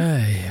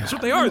 Okay. That's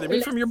what they are. They're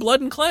made from your blood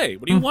and clay.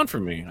 What do you want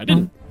from me? I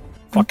didn't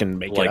fucking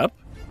make Like- it up.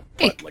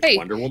 What, like hey,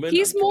 Wonder Woman?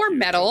 he's I'm more confused.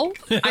 metal.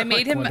 I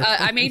made him.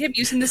 I made him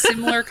using the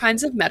similar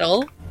kinds of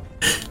metal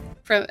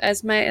from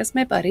as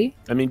my buddy.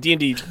 I mean,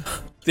 D&D,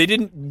 they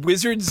didn't.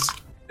 Wizards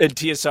and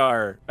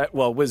TSR,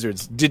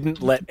 Wizards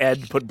didn't let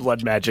Ed put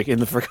blood magic in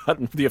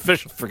the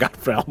official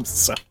Forgotten Realms.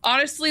 So.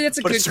 Honestly, that's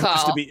a But good it's supposed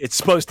call. to be. It's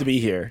supposed to be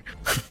here.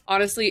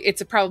 Honestly,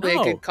 it's probably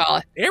No. a good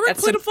call. Eric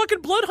That's played a- a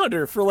fucking blood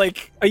hunter for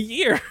like a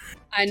year.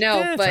 I know,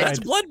 Yeah, That's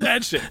but blood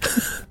magic.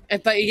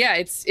 yeah,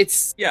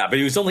 it's. Yeah, but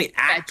he was only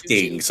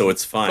acting, so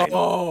it's fine.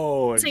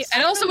 Oh, See,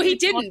 And I also don't know he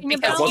what you're didn't, talking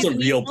because about. It wasn't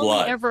We real only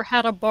blood. Ever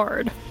had a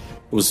bard? It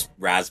was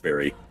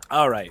raspberry.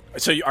 all right.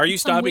 So, are you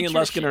stopping in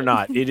Witcher Luskin or shit.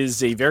 not? It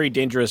is a very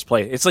dangerous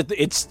place. It's like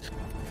it's.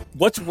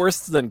 What's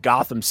worse than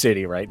Gotham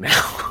City right now?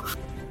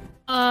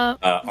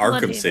 Arkham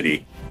Bloody.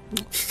 City.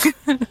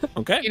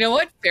 Okay. You know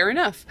what? Fair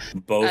enough.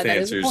 Both that is a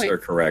answers point. are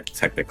correct,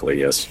 technically,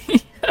 yes.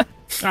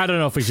 I don't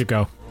know if we should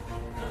go.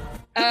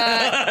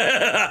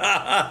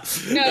 That's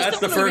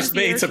the Someone first to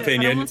steal mate's your ship. I don't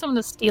opinion. want someone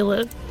to steal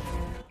it.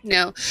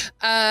 No.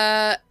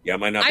 Yeah, it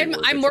might not be worth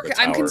it I'm for more. the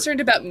I'm tower. concerned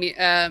about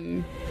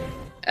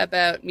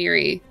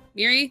Miri.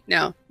 Miri?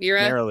 No,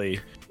 Mira. Merrily.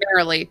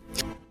 Merrily.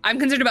 I'm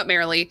concerned about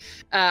Merrily.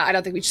 I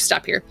don't think we should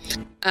stop here.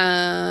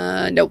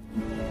 Nope.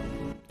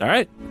 All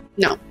right.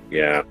 No.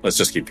 Yeah, let's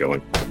just keep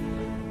going.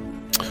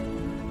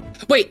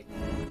 Wait.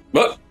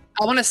 But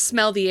I want to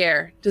smell the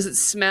air. Does it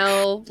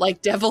smell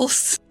like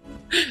devils?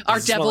 Are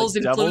Does it smell devils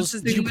like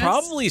influences in You this?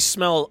 probably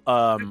smell a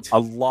I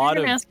lot was of.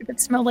 gonna ask if it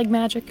smelled like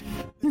magic.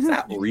 is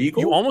that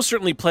regal? You almost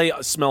certainly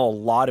smell a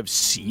lot of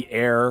sea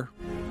air,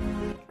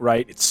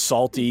 right? It's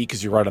salty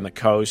because you're right on the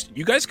coast.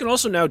 You guys can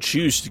also now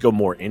choose to go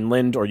more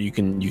inland, or you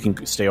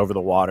can stay over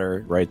the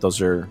water, right?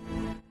 Those are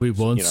We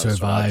won't You know,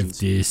 survive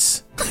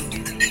this.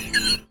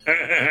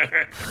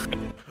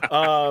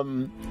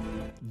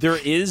 there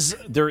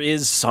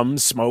is some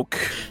smoke.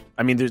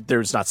 I mean,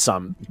 there's not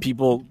some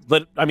people.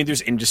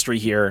 There's industry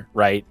here,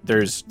 right?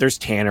 There's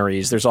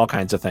tanneries. There's all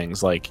kinds of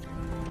things. Like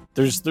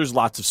there's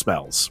lots of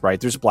smells, right?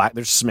 There's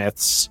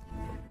smiths.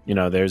 You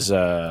know, there's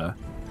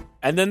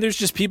and then there's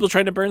just people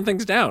trying to burn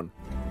things down.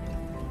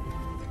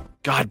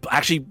 God,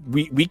 actually,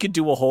 we could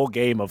do a whole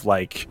game of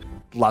like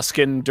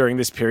Luskin during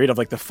this period of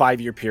like the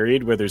 5-year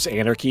period where there's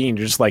anarchy and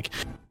you're just like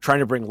trying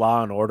to bring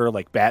law and order,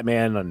 like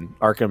Batman and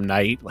Arkham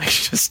Knight, like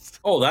just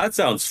Oh, that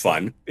sounds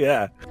fun.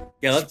 yeah,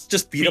 Yeah, let's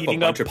just beat up a beating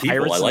bunch of people.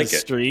 pirates I in like the it.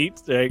 street.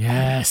 Like,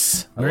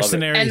 Yes. I love it.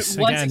 And Mercenaries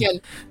once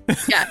again,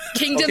 yeah,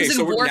 kingdoms Okay, so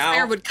and we're warfare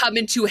now- would come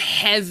into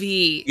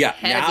heavy. Yeah,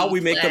 heavy now we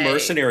make the play.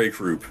 mercenary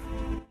group.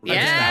 We're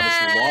gonna Yes.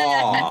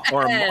 establish law.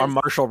 or a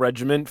martial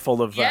regiment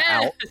full of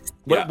Yes.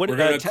 Yeah, we're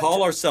gonna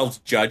call ourselves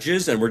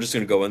judges, and we're just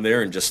gonna go in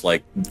there and just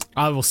like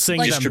I will sing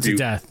them to distribute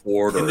death.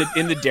 order.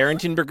 in the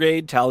Darrington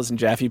Brigade. Tallis and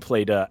Jaffe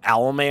played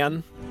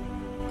Owlman.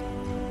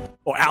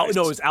 Oh, it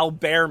was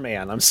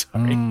Albearman. I'm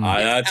sorry.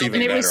 That's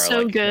even better. It was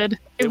so good.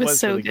 It was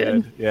so really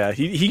good. Yeah,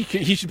 he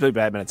should play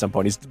Batman at some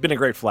point. He's been a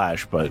great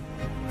Flash, but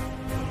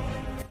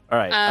all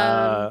right.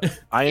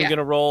 I am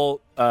gonna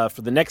roll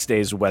for the next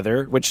day's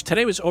weather, which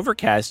today was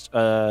overcast.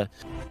 A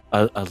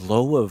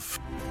low of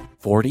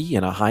 40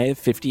 and a high of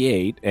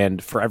 58,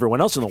 and for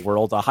everyone else in the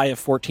world, a high of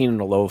 14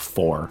 and a low of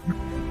 4.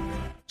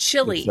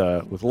 Chilly.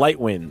 With light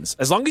winds.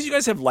 As long as you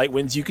guys have light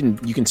winds, you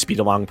can speed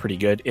along pretty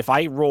good. If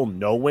I roll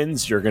no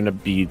winds, you're gonna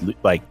be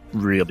like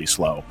really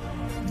slow.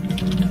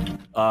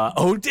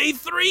 Day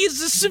 3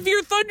 is a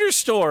severe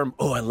thunderstorm.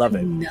 Oh, I love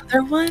it.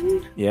 Another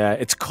one? Yeah,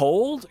 it's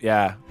cold.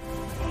 Yeah.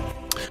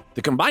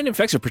 The combined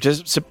effects of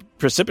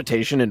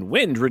precipitation and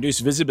wind reduce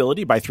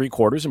visibility by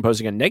 3/4,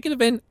 imposing a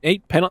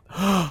 -8 penalty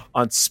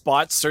on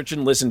spot search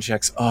and listen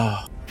checks.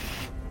 Oh,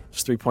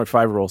 it's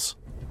 3.5 rules.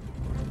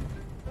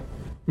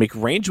 Make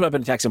ranged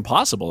weapon attacks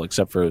impossible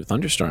except for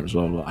thunderstorms.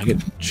 Well, I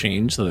could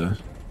change the...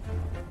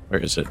 Where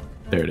is it?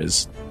 There it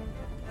is.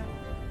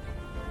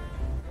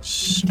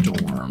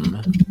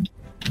 Storm.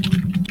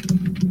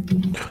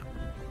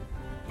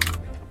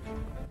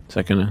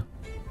 Second.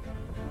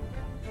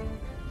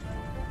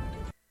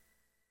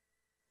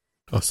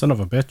 Oh, son of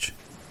a bitch.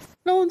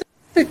 No,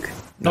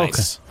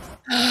 Nice. Okay.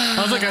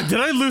 I was like, did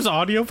I lose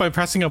audio by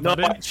pressing a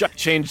button? I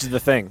changed the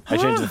thing. I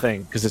changed the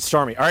thing because it's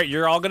stormy. All right,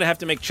 you're all going to have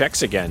to make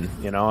checks again,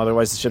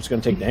 otherwise the ship's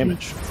going to take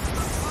damage.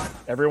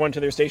 Everyone to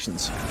their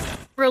stations.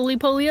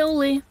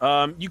 Roly-poly-oly.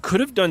 You could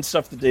have done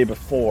stuff the day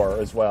before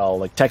as well,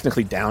 like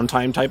technically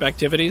downtime type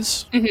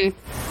activities. Mm-hmm.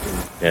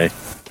 Okay.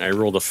 I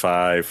rolled a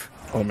 5.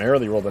 Oh,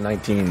 Merrily rolled a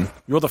 19. You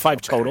rolled a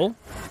 5 total?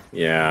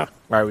 Yeah.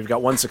 All right, we've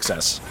got 1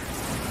 success.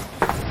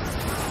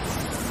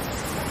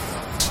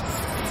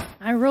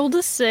 I rolled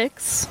a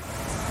 6.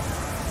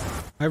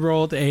 I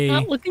rolled a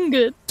Not looking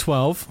good.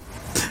 12.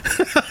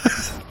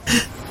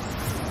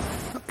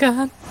 Oh,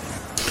 God.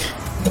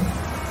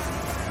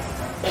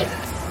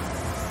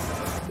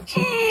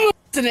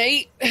 It's an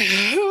 8.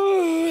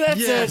 Ooh,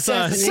 that's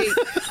an 8.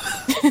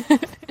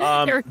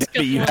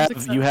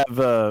 You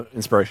have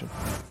inspiration.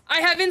 I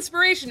have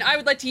inspiration. I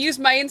would like to use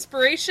my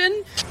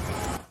inspiration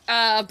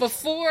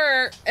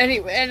before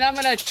anyway, and I'm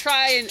gonna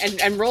try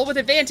and roll with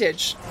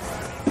advantage.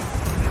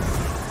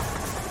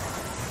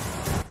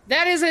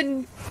 That is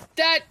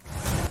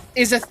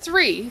a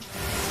 3.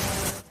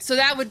 So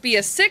that would be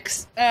a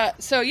 6.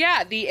 So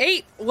yeah, the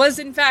 8 was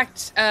in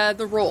fact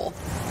the roll.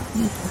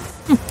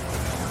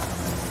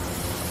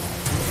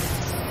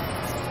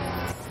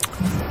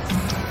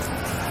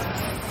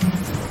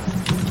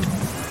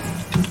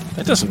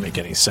 That doesn't make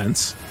any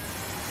sense.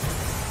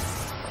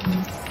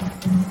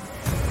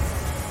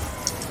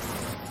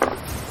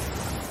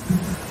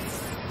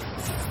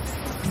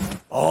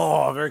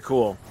 Oh, very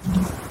cool.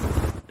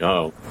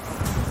 Oh.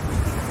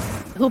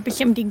 Hope it's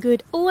something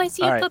good. Oh, I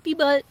see All a right. puppy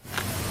butt.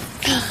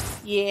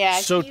 Yeah.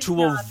 So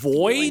to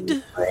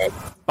avoid...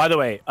 By the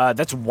way,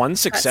 that's 1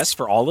 success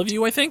for all of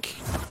you, I think.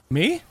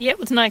 Me? Yeah, it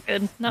was not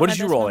good. Not What my did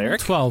you best roll, one. Eric?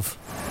 12.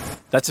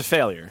 That's a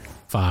failure.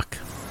 Fuck.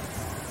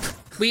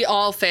 We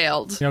all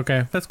failed.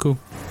 Okay, that's cool.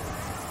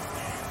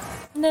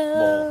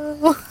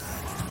 No.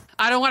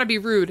 I don't want to be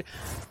rude.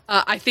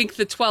 I think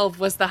the 12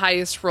 was the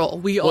highest roll.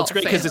 We all Well, it's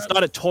great because failed. it's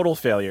not a total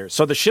failure.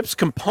 So the ship's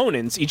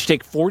components each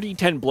take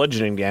 4d10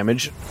 bludgeoning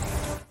damage.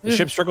 The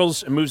ship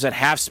struggles and moves at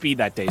half speed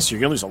that day, so you're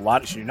going to lose a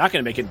lot. So you're not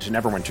going to make it to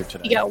Neverwinter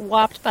today. You got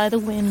whopped by the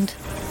wind.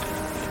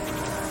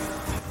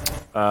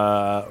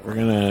 We're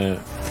going to...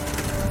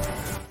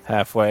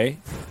 halfway.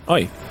 Oh,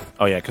 yeah,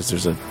 because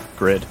there's a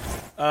grid.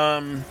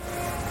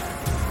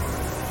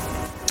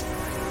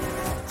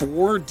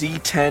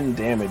 4d10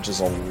 damage is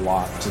a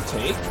lot to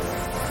take.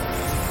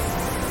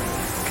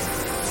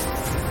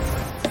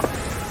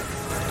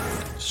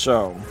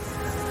 So,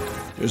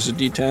 there's a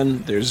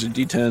d10, there's a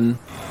d10,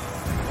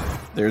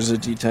 there's a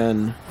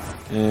d10,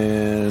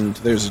 and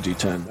there's a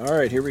d10. All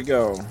right, here we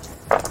go.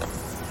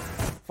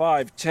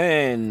 5,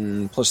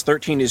 10, plus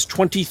 13 is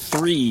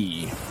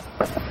 23.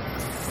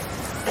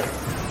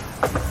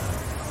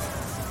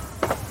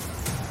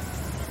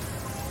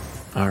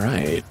 All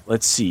right,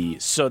 let's see.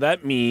 So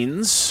that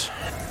means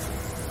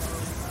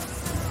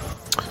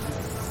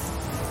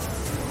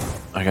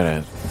I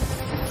gotta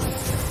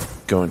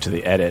go into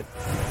the edit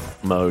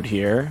mode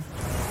here.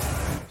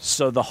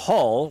 So the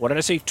hull, what did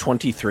I say?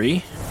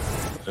 23?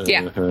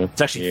 Yeah.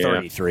 It's actually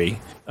 33.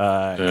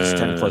 It's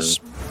 10 plus.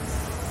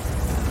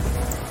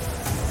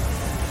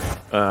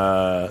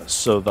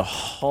 So the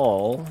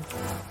hull.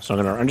 So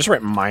I'm just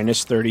write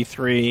minus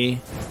 33.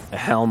 The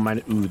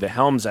helm. The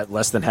helm's at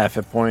less than half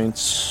hit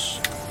points.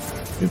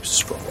 Oops,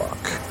 scroll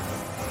lock.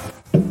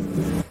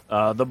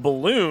 The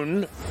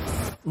balloon.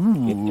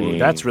 Ooh,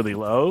 that's really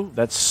low.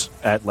 That's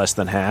at less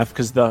than half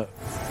because the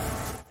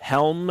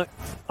helm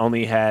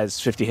only has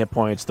 50 hit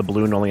points. The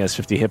balloon only has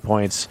 50 hit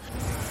points.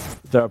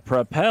 The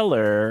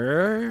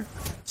propeller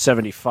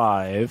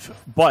 75,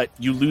 but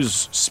you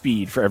lose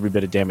speed for every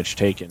bit of damage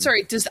taken.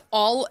 Sorry, does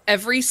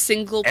every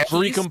single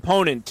piece...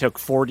 component took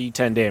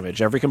 4d10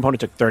 damage. Every component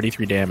took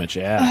 33 damage.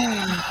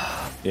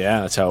 Yeah.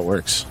 Yeah, that's how it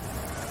works.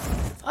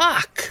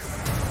 Fuck.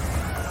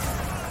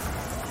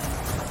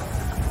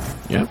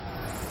 Yep.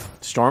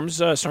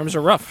 Storms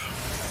are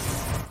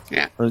rough.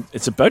 Yeah.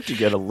 It's about to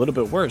get a little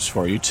bit worse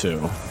for you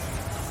too.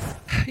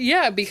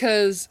 Yeah,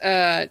 because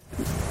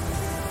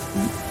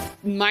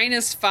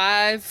minus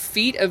 5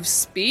 feet of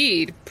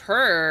speed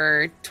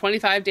per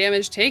 25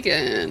 damage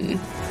taken.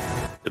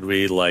 Did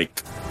we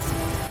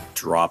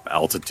drop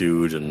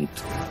altitude and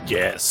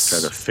yes try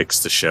to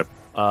fix the ship?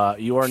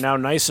 You are now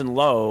nice and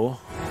low,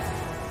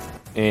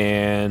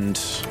 and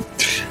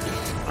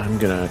I'm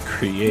gonna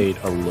create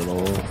a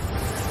little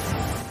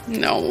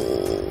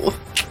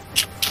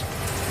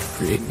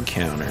create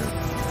encounter.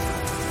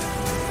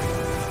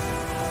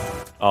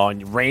 Oh,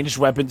 and ranged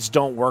weapons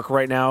don't work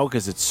right now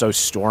because it's so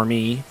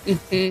stormy.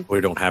 Mm-hmm.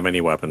 We don't have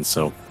any weapons,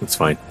 so it's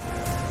fine.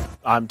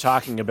 I'm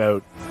talking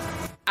about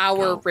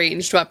our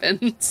ranged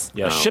weapons.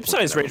 Yeah,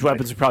 ship-sized ranged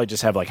weapons would probably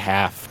just have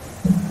half.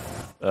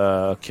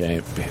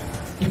 Okay.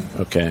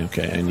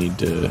 I need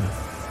to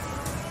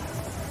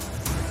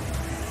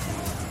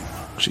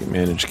actually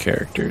manage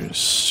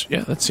characters.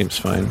 Yeah, that seems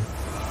fine.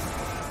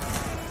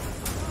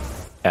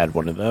 Add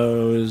one of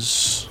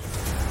those.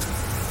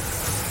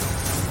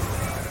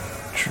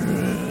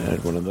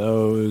 Add one of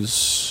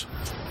those.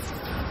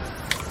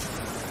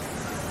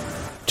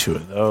 2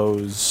 of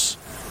those.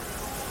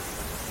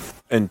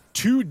 And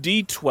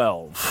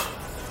 2d12.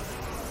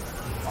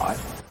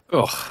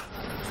 Ugh.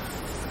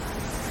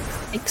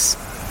 Thanks.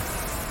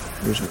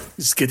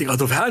 It's getting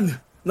out of hand.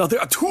 Now there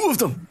are 2 of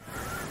them.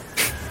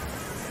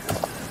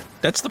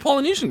 That's the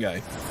Polynesian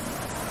guy.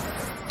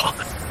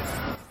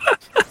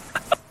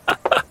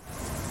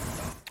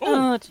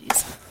 Oh,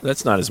 jeez.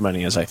 That's not as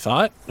many as I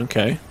thought.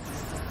 Okay.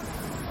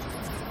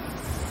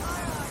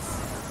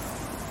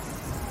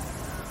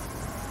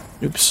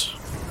 Oops.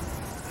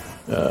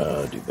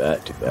 Do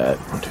that.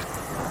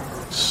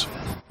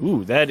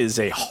 Ooh, that is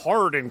a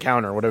hard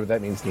encounter, whatever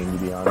that means, game,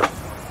 to be honest.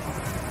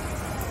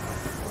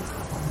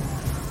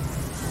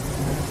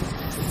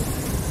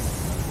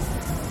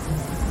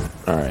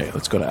 Alright,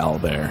 let's go to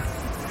Owlbear.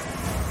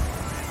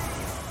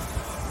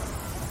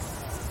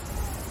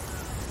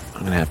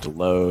 I'm gonna have to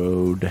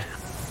load.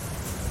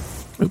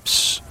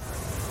 Oops.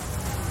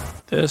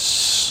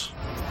 This.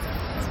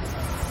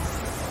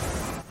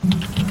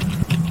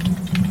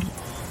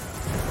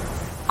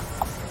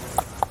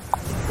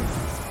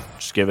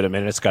 Just give it a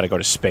minute. It's got to go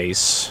to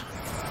space.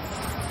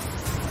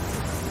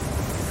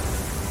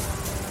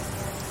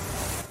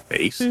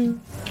 Space?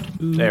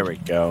 There we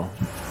go.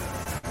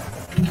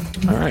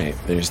 All right,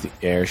 there's the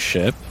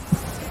airship.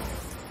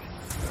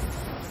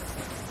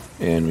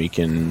 And we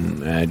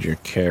can add your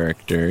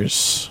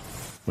characters.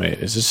 Wait,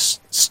 is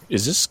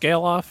this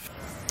scale off?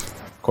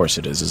 Of course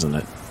it is, isn't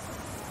it?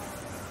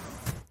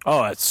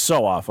 Oh, it's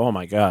so off. Oh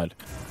my god.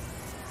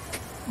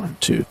 1,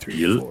 2,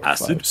 3, 4,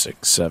 5,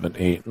 6, 7,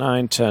 8,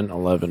 9, 10,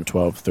 11,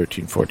 12,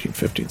 13, 14,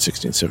 15,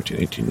 16, 17,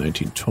 18,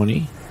 19,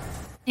 20.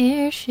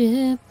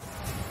 Airship.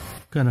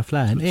 Gonna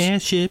fly an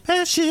airship.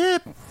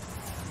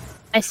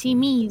 I see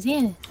me's,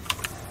 yeah.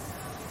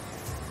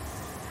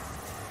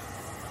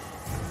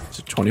 Is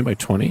it 20 by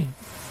 20?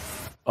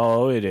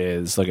 Oh, it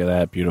is. Look at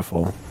that.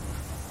 Beautiful.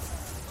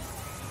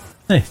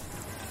 Hey.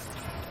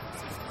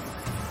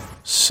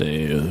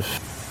 Save.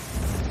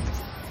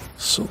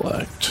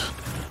 Select.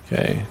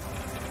 Okay.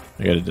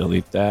 I gotta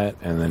delete that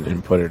and then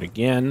input it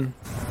again.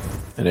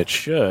 And it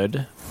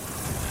should.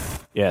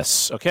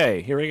 Yes.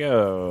 Okay, here we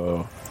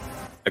go.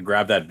 I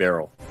grab that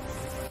barrel.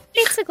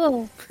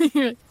 Bicycle.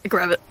 I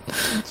grab it.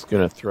 It's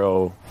gonna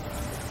throw.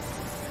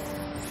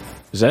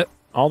 Is that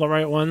all the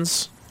right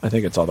ones? I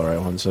think it's all the right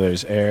ones. So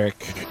there's Eric.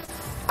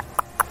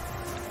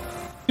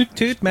 Toot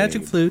toot,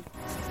 magic flute.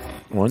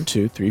 1,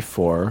 2, 3,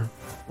 4.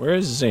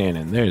 Where's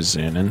Xanon? There's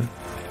Xanon.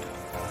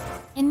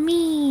 And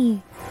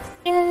me.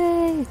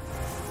 Yay.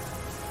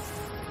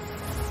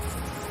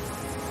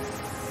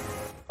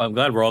 I'm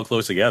glad we're all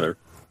close together.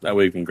 That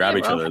way we can grab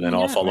each other and then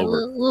all fall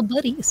over. Little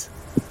buddies.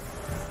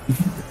 You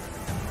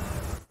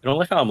don't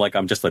like how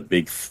I'm just a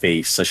big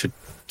face. I should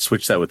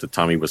switch that with the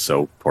Tommy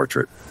Wiseau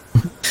portrait.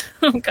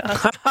 Oh,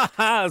 God.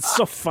 It's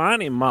so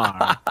funny,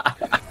 Mark.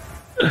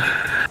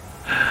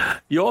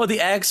 You're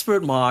the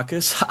expert,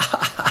 Marcus.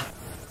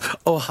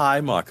 Oh, hi,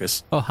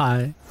 Marcus. Oh,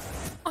 hi.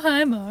 Oh,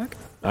 hi, Mark.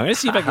 I'm gonna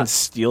see if I can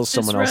steal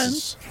someone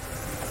else's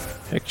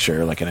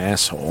picture like an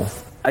asshole.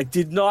 I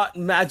did not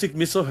magic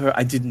missile her.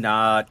 I did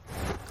not.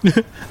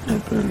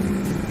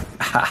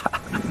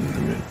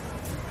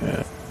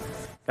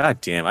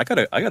 God damn! I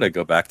gotta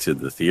go back to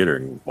the theater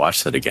and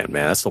watch that again,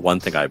 man. That's the one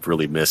thing I've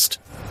really missed.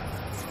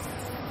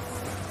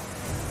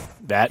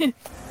 That movie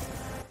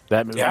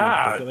in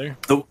particular?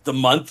 The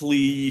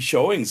monthly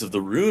showings of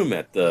The Room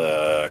at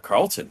the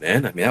Carlton,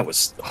 man. I mean, that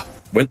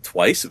went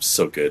twice. It was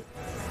so good.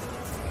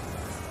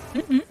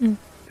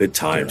 Good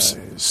times.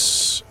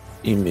 Guys,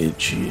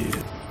 images.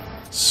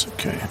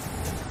 Okay.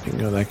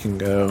 That can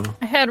go.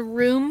 I had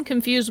Room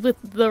confused with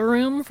The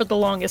Room for the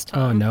longest time.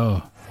 Oh,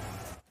 no.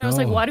 I was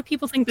like, why do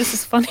people think this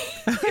is funny?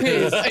 It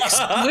is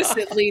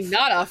explicitly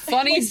not a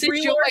funny Brie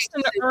situation.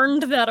 Larson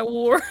earned that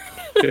award.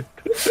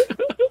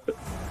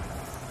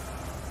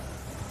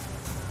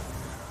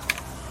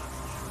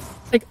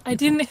 Like, I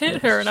didn't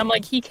hit her, and I'm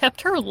like, he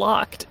kept her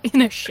locked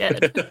in a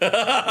shed.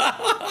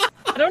 I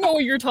don't know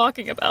what you're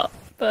talking about,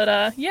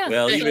 but yeah.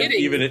 Well, yeah.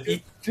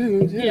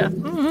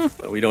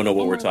 Mm-hmm. We don't know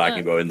what we're talking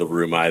about in the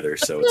room either,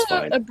 so it's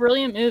fine. A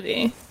brilliant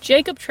movie.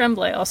 Jacob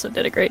Tremblay also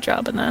did a great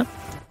job in that.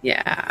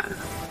 Yeah.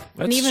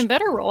 An even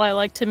better role I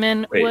liked him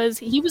in was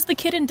he was the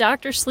kid in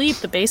Dr. Sleep,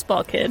 the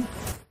baseball kid.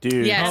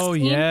 Dude. Yes. Oh,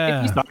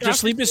 yeah. Dr.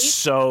 Sleep is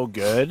so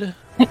good.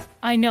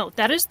 I know.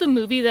 That is the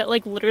movie that,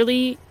 like,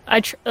 literally,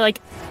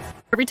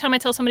 every time I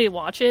tell somebody to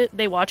watch it,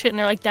 they watch it and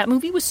they're like, that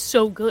movie was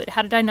so good.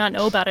 How did I not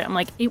know about it? I'm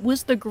like, it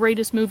was the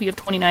greatest movie of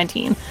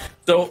 2019.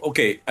 So,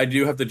 okay, I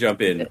do have to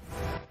jump in.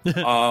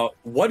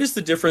 What is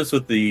the difference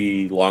with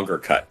the longer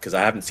cut? Because I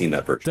haven't seen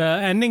that version. The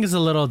ending is a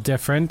little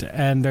different,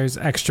 and there's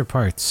extra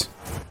parts.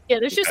 Yeah,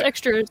 there's just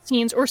extra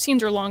scenes, or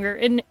scenes are longer,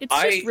 and it's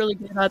just really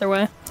good either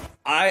way.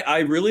 I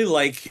really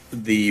like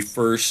the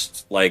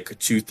first, like,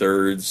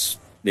 2/3,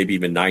 maybe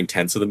even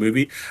 9/10 of the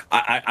movie.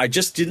 I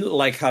just didn't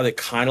like how it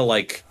kind of,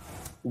 like,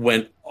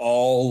 went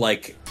all,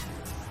 like,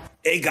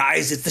 hey,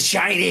 guys, it's The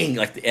Shining,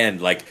 like, the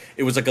end. Like,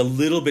 it was, like, a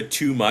little bit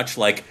too much,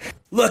 like,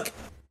 look,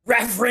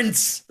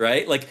 reference,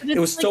 right? Like, it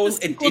was like so,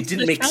 it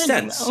didn't make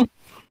sense. Though.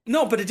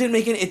 No, but it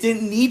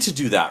didn't need to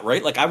do that,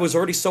 right? Like, I was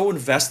already so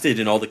invested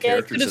in all the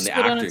characters and the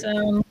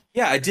acting.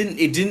 Yeah, it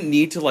didn't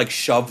need to, like,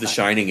 shove The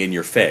Shining in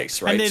your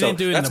face, right? So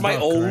that's my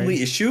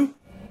only issue.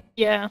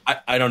 Yeah.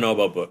 I don't know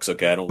about books,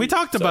 okay? We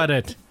talked about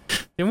it,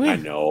 didn't we? I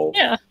know.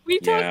 Yeah, we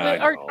talked about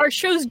our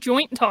show's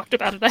joint talked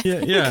about it, I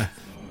think. Yeah.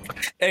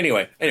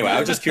 Anyway, I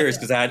was just curious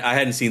because I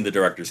hadn't seen the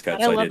director's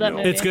cut, so I didn't know.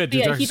 Movie. It's good.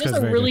 Yeah, he does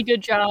a really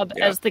good job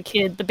as the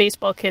kid, the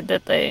baseball kid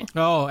that they.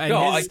 Oh, and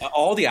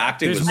all the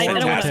acting was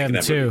fantastic in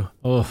that too.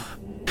 Oh.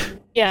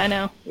 Yeah, I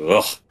know.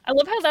 Ugh. I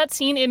love how that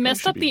scene, it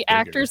messed up the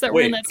actors that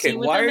were in that scene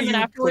with them, and then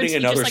afterwards he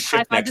just, like,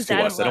 high-fived his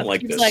dad. I don't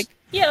like this. He's like,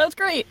 yeah, that's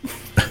great.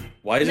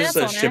 Why does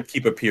this ship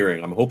keep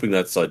appearing? I'm hoping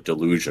that's a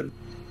delusion.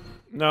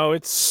 No,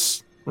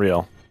 it's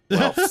real.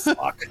 Well,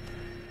 fuck.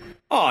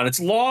 Oh, and it's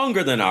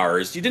longer than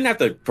ours. You didn't have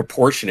to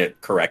proportion it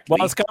correctly.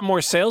 Well, it's got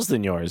more sails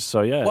than yours,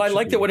 so yeah. Well, I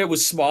liked it when it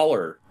was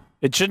smaller.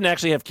 It shouldn't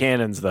actually have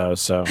cannons, though,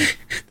 so.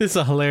 This is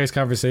a hilarious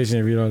conversation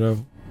if you don't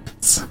know.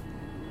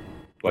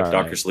 What,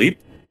 Dr. Sleep?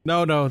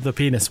 No, the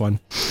penis one.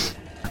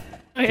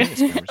 Okay.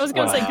 I was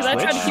going to say, because I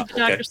tried to keep the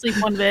Dr.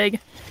 Sleep one vague.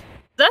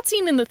 That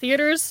scene in the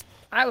theaters,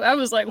 I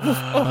was like,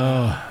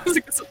 this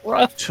is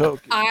rough.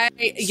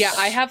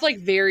 I have, like,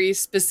 very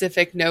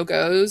specific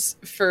no-goes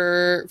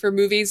for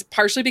movies,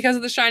 partially because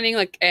of The Shining,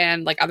 like,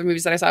 and, like, other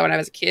movies that I saw when I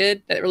was a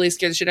kid that really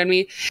scared the shit out of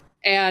me.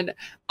 And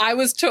I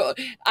was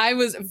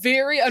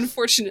very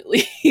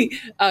unfortunately,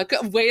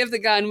 Way of the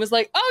Gun was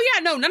like, oh yeah,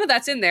 no, none of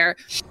that's in there,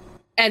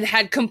 and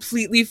had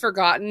completely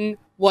forgotten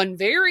one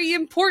very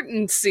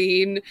important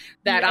scene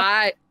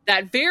that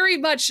that very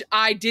much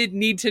I did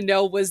need to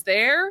know was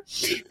there.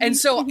 And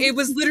so it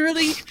was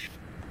literally,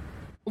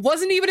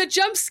 wasn't even a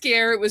jump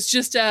scare. It was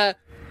just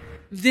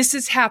this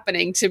is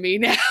happening to me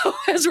now.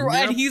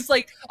 And he's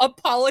like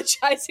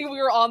apologizing.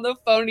 We were on the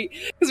phone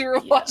because we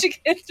were watching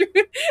it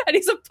through, and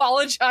he's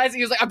apologizing.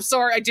 He was like, I'm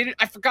sorry,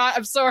 I forgot,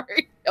 I'm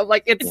sorry. I'm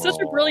like, it's such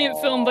a brilliant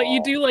film, but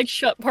you do, like,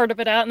 shut part of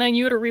it out, and then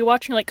you had to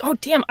rewatch, and you're like, oh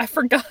damn, I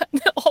forgot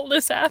that all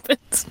this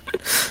happens.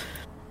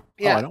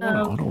 Yeah,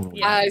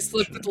 I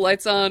slept with the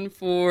lights on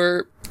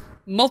for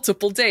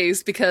multiple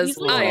days because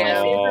I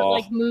am favorite,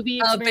 like, movie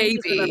a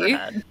baby.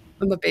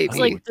 I'm a baby. It's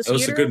like the that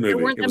was a good movie.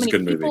 There weren't that many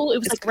people. It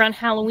was like around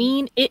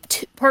Halloween.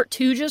 Part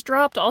 2 just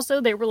dropped.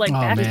 Also, they were like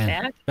back to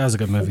back. That was a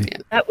good movie.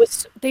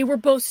 They were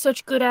both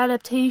such good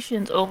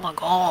adaptations. Oh my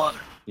god.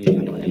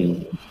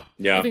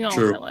 Yeah,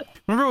 true.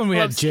 Remember when we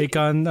had Jake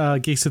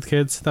on Geeks with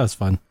Kids? That was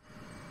fun.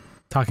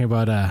 Talking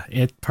about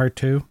It Part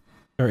 2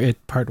 or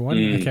It Part 1.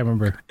 I can't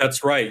remember.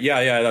 That's right.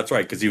 Yeah, that's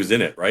right. Because he was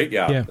in it, right?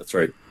 Yeah, that's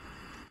right.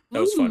 That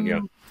was fun.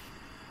 Yeah,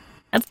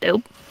 that's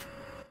dope.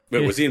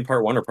 Wait, was he in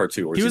Part 1 or Part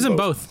 2? Or he was in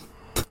both.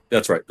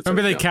 That's right.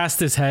 Remember they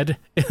cast his head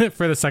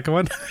for the second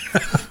one?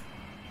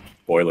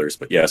 Spoilers,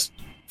 but yes.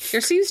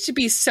 There seems to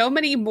be so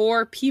many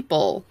more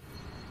people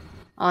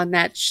on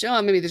that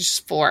show. Maybe there's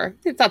just 4.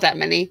 It's not that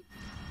many.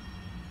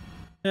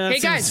 Yeah, hey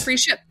guys, free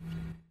ship.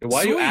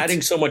 Why are you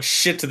adding so much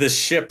shit to this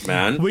ship,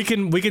 man? We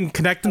can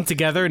connect them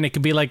together, and it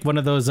could be like one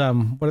of those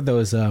what are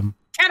those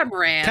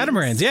catamarans?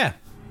 Catamarans, yeah.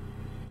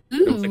 I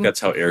don't think that's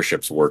how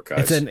airships work,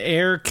 guys. It's an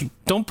air.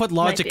 Don't put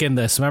logic in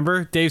this.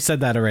 Remember, Dave said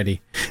that already.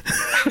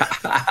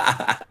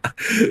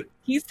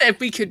 He said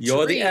we could.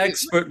 You're the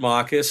expert,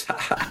 Marcus.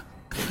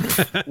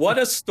 What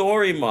a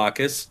story,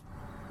 Marcus.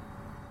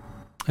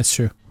 That's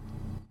true.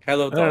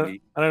 Hello,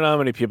 doggy. I don't know how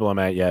many people I'm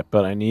at yet,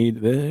 but I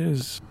need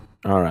this.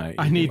 All right.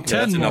 I need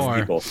 10 more.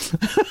 People.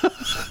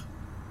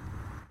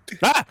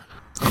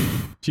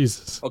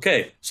 Jesus.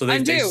 Okay, so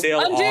they sail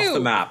off the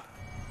map.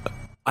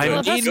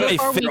 I need my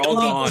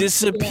family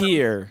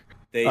disappear.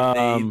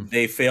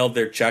 They failed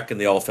their check and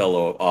they all fell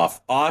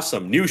off.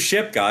 Awesome. New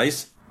ship,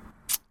 guys.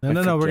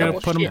 No, we're going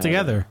to put them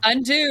together.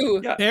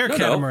 Undo. Yeah, Air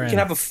catamaran. We can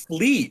have a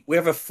fleet. We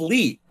have a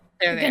fleet.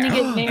 We're going to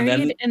get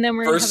married and then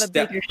we're going to have a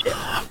bigger ship.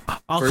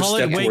 I'll call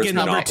it Wagon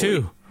number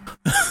 2.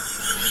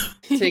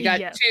 So you got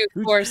Yes.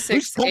 2, 4,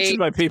 6, punctured 8,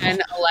 my people? 10,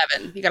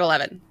 11. You got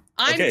 11.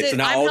 So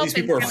now all these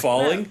people are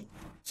falling.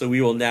 So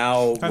we will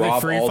now they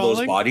rob free all those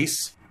falling?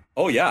 bodies.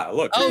 Oh yeah,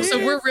 look. Oh, so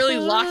we're really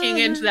locking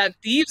into that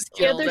thieves The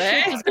guild, other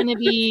ship eh? is going to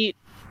be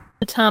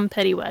the Tom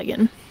Petty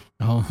wagon.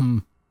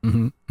 Oh,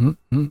 Wait,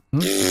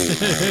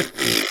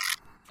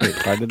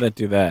 why did that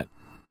do that?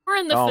 We're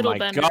in the Oh fiddle my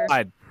bender.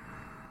 god!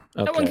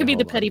 That one could be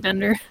the petty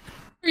bender.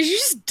 Did you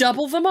just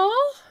double them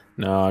all?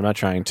 No, I'm not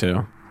trying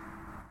to.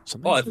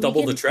 Oh, it's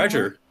double the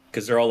treasure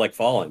because they're all like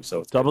falling.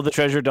 So it's Double the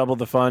treasure, double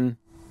the fun.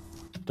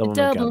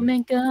 Double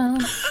Mint gum.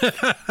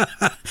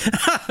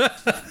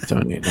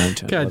 7, 8, 9,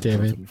 10, God 11, damn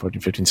 12, it. 13,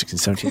 14, 15, 16,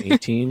 17,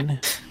 18.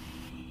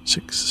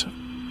 6,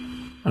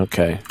 7.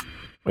 Okay.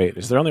 Wait,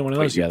 is there only one of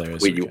those? Yeah, there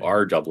is. Wait, you Okay.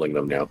 are doubling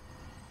them now.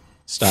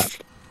 Stop.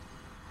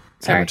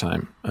 Sorry.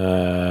 Hammer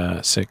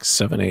time. 6,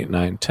 7, 8,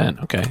 9, 10.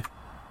 Okay.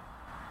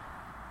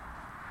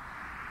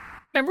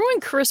 Remember when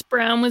Chris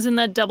Brown was in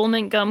that double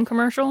mint gum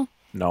commercial?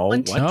 No.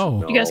 What? What?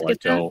 no. You guys I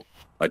get that? don't.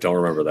 I don't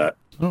remember that.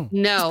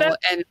 No,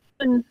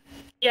 and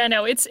Yeah,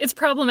 no, it's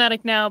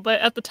problematic now, but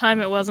at the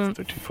time it wasn't.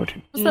 13,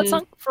 14. What's that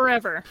song?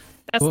 Forever.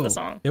 That's Whoa. the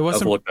song. It I'll have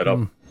wasn't. to look that up.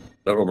 I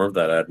don't remember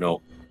that ad.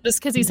 No. Just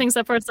because he sings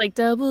that part, it's like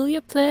double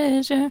your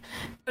pleasure,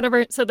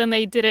 whatever. So then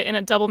they did it in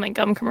a double mint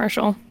gum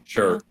commercial.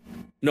 Sure.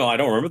 No, I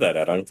don't remember that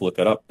ad. I have to look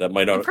that up. That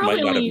might It not probably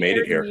have only made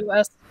it aired in here. the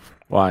US.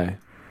 Why?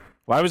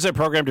 Why was I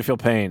programmed to feel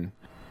pain?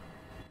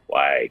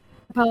 Why?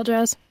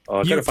 Apologize. Oh,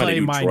 I You gotta find a play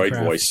new droid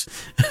Minecraft. voice.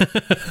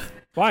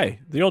 Why?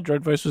 The old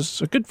droid voice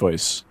was a good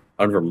voice.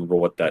 I don't remember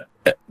what that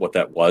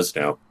was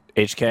now.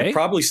 HK? It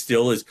probably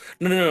still is.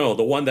 No.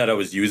 The one that I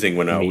was using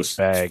when I was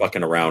Meatbag.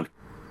 fucking around.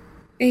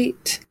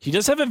 8. He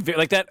does have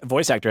like that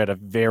voice actor had a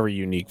very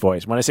unique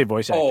voice. When I say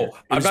voice actor, Oh,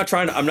 I'm not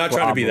trying to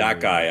be that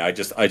probably- guy. I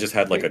just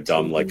had like a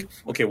dumb like.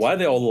 Okay, why are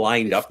they all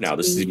lined up now?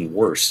 This is even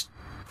worse.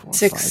 4,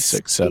 6, 5,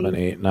 6, 7,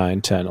 8,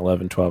 9, 10,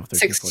 11, 12, 13,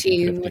 14,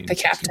 16 15, with the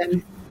 16.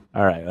 captain.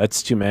 All right,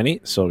 that's too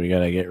many, so we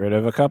gotta get rid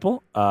of a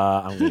couple.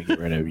 I'm gonna get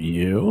rid of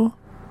you.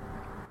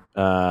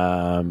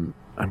 I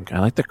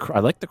like the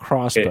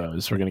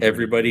crossbows. We're gonna get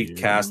Everybody rid of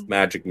you. cast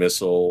magic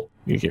missile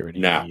You get rid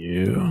of now.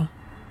 you.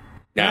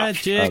 now.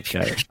 Magic.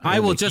 Okay, I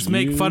will just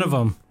make fun of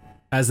them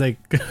as they.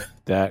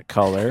 that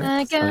color.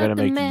 I I'm got gonna the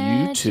make you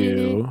magic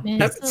two.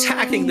 missile.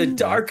 Attacking the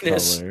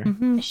darkness.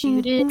 Color.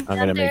 Shoot it I'm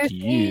gonna at their make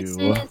you,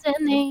 faces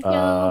and they go uh,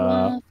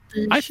 off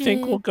the I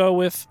think ship. we'll go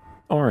with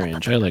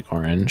orange. I like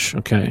orange.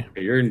 Okay.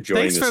 You're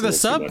enjoying Thanks this for the a little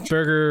sub, too much.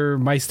 Burger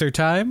Meister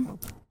time.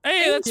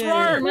 Hey, that's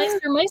Yeah. Mark.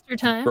 Meister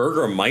time.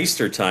 Burger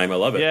Meister time. I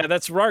love it. Yeah,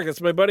 that's Mark.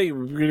 That's my buddy.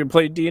 We're gonna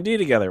play D&D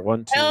together.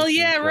 1, 2, Hell 3,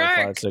 yeah, 4, Mark.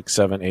 5, 6,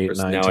 7, 8,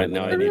 9, now, 10,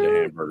 now I 11, need a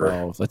hamburger.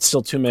 12. That's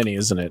still too many,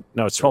 isn't it?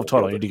 No, it's 12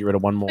 total. I need to get rid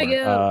of one more. There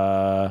you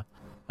go.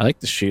 I like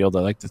the shield.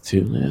 I like the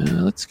two.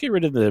 Let's get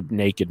rid of the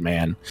naked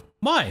man.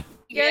 Why?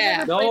 You guys Yeah.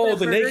 ever played No, that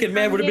the Burger naked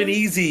man Time would have been game?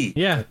 easy.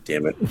 Yeah.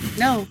 Damn it.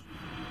 No.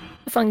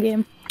 Fun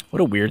game. What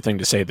a weird thing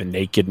to say. The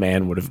naked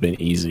man would have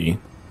been easy.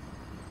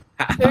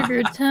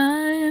 Burger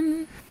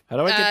time. How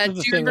do I get to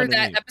the Do you thing remember that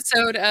underneath?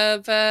 episode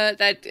of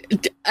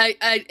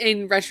that?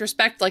 In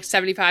retrospect, like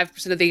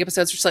 75% of the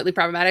episodes are slightly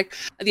problematic.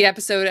 The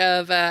episode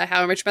of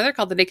How I Met Your Mother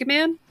called "The Naked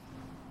Man."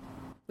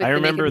 With I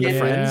remember naked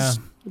the man. Friends.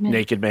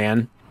 Naked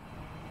man.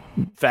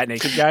 Fat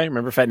naked guy.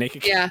 Remember fat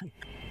naked guy? Yeah,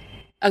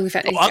 ugly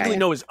fat naked Ugly. guy.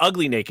 No, it's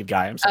ugly naked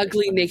guy. I'm sorry.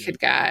 Ugly naked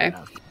guy.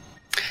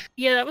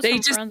 Yeah, that was They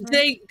from just Friends,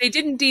 right? they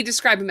did indeed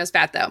describe him as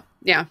fat though.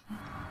 Yeah.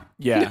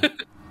 Yeah.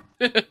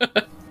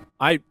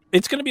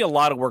 It's going to be a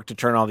lot of work to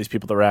turn all these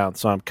people around,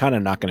 so I'm kind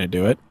of not going to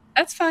do it.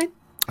 That's fine.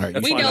 All right.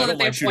 That's We fine. know I that don't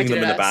they mind shooting them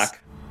in pointed the at us.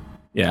 back.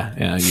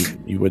 Yeah,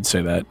 you would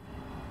say that.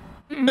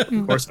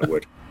 Of course I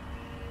would.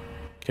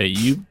 Okay,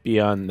 you be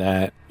on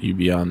that. You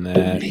be on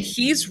that.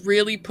 He's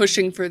really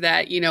pushing for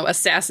that,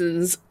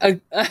 assassins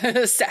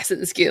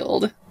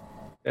guild.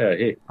 Yeah,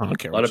 hey, I don't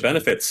care. a lot of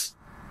benefits.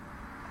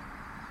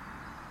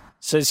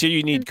 Says here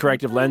you need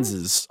corrective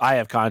lenses. I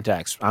have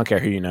contacts. I don't care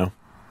who you know.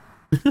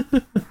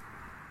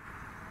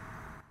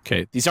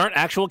 Okay, these aren't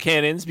actual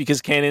cannons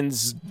because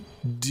cannons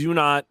do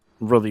not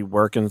really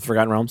work in the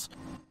Forgotten Realms.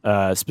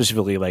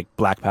 Specifically, like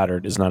black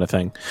powder is not a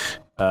thing.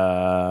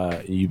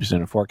 You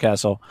in a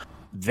forecastle.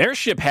 Their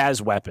ship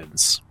has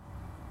weapons.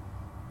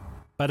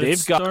 But They've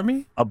it's got-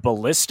 Stormy? A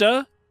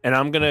ballista, and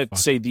I'm gonna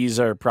say these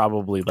are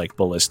probably like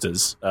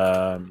ballistas.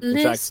 In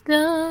fact,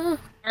 Lista.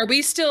 Are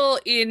we still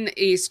in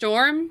a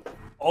storm?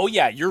 oh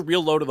yeah, you're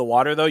real low to the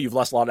water though. You've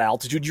lost a lot of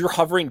altitude. You're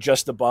hovering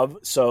just above,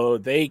 so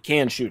they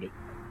can shoot it.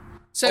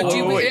 So Oh,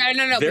 do we? wait. I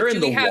don't know. They're but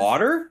in do we the have,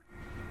 water?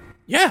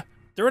 Yeah,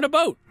 they're in a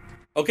boat.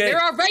 Okay.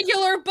 They're a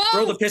regular boat.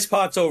 Throw the piss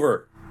pots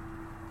over.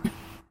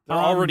 They're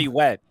already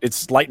wet.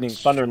 It's lightning,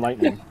 thunder, and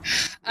lightning.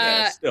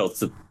 Yeah, still, it's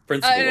the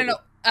principle. I don't know.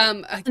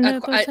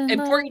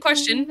 Important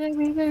question.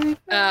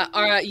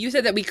 You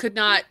said that we could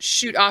not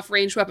shoot off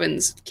ranged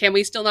weapons. Can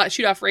we still not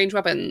shoot off ranged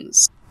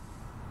weapons?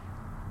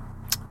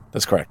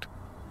 That's correct.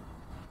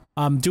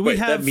 Do we Wait,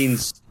 have? that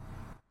means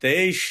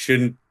they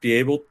shouldn't be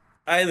able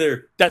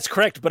either. That's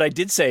correct. But I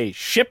did say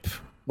ship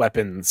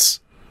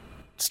weapons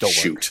still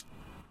work,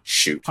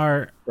 Shoot.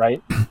 Are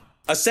right?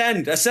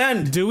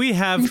 Ascend. Do we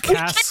have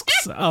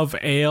casks of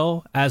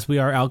ale as we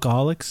are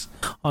alcoholics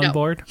on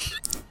board?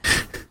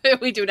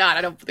 We do not.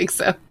 I don't think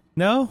so.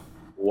 No?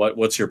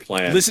 What's your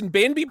plan? Listen,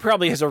 Banby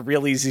probably has a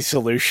real easy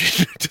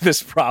solution to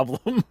this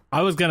problem.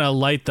 I was going to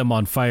light them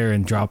on fire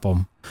and drop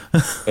them.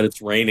 But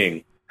it's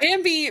raining.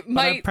 Bambi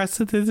might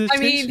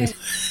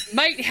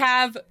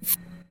have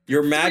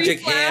your magic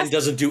hand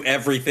doesn't do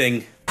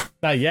everything.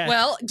 Not yet.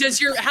 Well,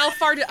 does your how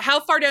far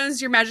down does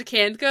your magic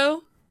hand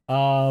go?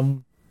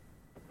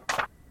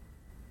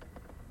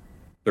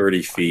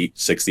 30 feet,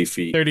 60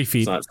 feet. 30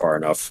 feet. It's not far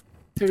enough.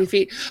 30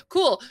 feet.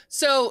 Cool.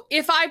 So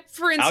if I,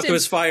 for instance,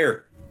 Alchemist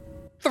fire.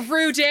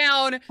 Threw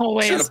down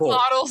Always. 2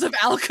 bottles of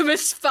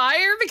Alchemist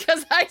fire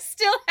because I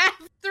still have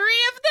 3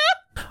 of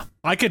them.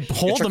 I could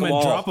hold them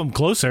and drop them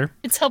closer.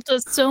 It's helped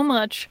us so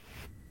much.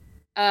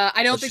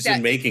 I don't think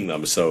that making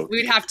them. So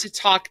we'd have to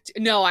talk.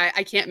 No,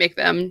 I can't make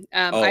them.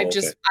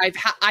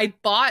 I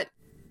bought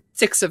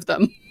 6 of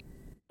them.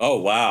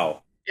 Oh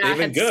wow, Yeah, they've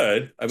been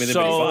good. I mean, they've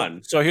been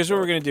fun. So here's what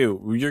we're gonna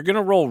do. You're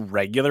gonna roll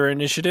regular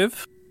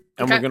initiative,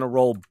 and we're gonna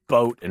roll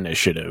boat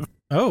initiative.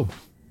 Oh.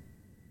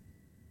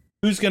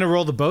 Who's going to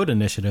roll the boat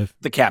initiative?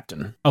 The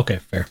captain. Okay,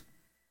 fair.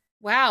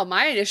 Wow,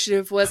 my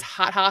initiative was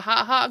hot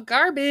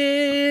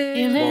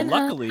garbage. Well,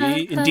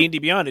 luckily, in D&D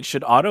Beyond, it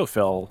should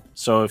autofill.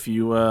 So if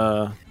you...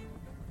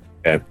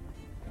 Okay.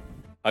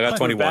 I got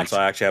 21, so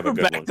I actually have a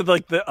good one. To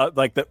the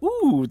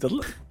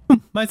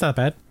Mine's not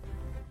bad.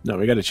 No,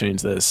 we got to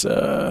change this.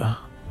 Sorry.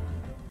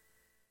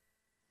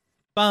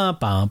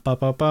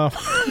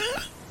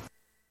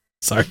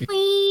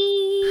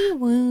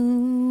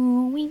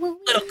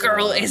 Little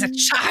girl is a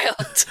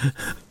child.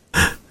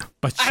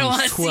 But I don't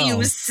want to she's see 12.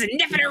 you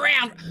sniffing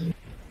around.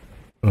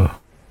 Ugh.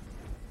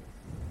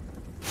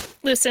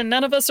 Listen,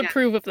 none of us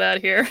approve of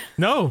that here.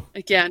 No.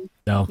 Again.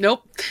 No.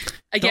 Nope.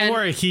 Again. Don't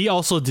worry, he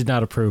also did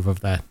not approve of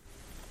that.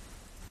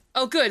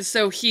 Oh, good.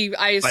 So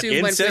I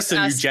assume, went with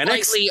a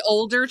slightly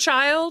older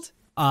child?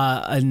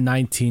 A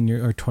 19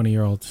 or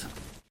 20-year-old.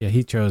 Yeah,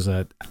 he chose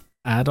an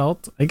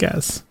adult, I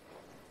guess.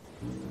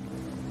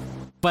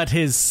 But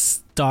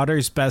his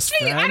daughter's best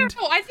friend. I don't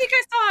know. I think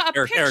I saw a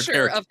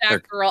picture of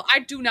that girl. I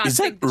do not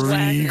think that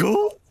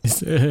regal?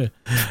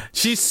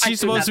 She's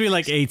supposed to be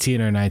like 18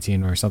 or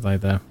 19 or something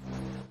like that.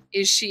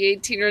 Is she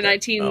 18 or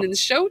 19 in the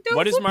show?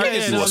 What is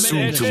Marcus? You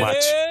assume too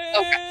much.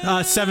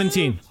 Okay.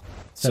 17.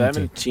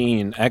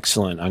 17.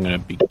 Excellent. I'm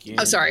going to begin.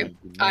 I'm sorry.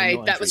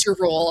 That was your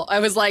roll. I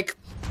was like,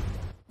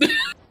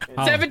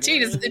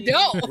 17 is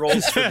no.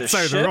 Rolls for the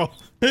Sorry, ship. the roll.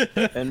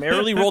 And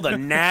Marilee rolled a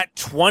nat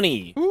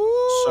 20.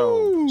 Ooh.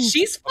 So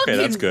she's fucking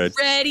that's good.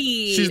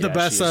 ready. She's the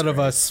best out of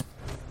us.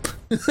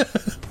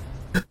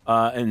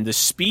 And the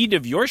speed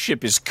of your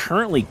ship is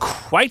currently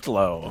quite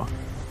low,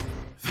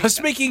 thus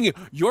making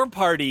your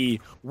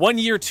party 1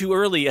 year too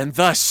early and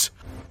thus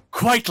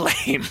quite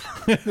lame.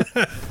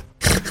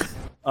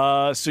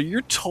 So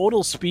your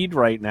total speed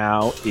right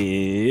now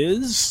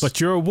is... But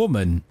you're a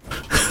woman.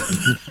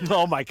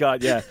 Oh my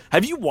god, yeah.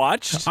 Have you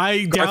watched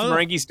Garth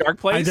Marenghi's Dark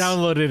Place? I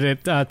downloaded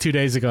it 2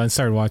 days ago and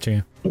started watching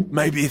it.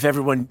 Maybe if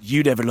everyone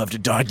you'd ever loved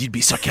had died, you'd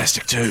be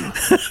sarcastic too.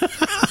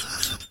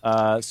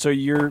 So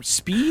your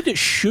speed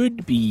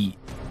should be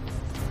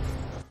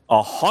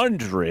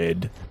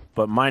 100,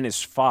 but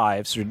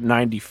 -5, so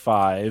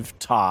 95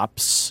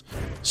 tops.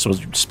 So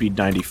speed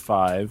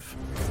 95.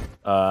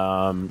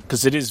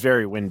 Because it is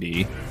very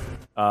windy.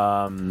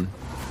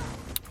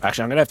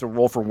 Actually, I'm going to have to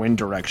roll for wind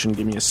direction.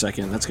 Give me a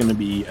second. That's going to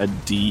be a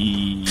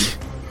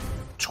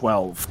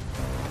D12.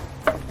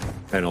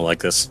 I don't like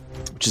this.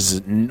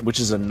 Which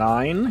is a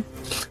 9.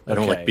 I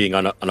don't like being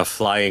on a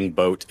flying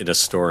boat in a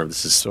storm.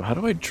 This is So how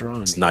do I draw?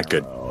 It's not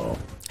good.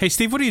 Hey,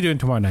 Steve, what are you doing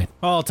tomorrow night?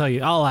 Oh, I'll tell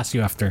you. I'll ask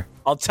you after.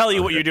 I'll tell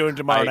you what you're doing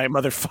tomorrow night,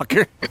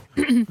 motherfucker.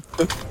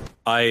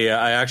 I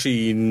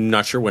actually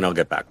not sure when I'll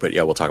get back, but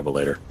yeah, we'll talk about it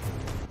later.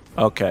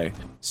 Okay,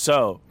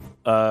 so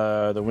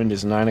the wind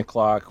is 9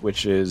 o'clock,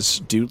 which is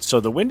due. So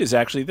the wind is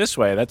actually this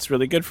way. That's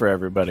really good for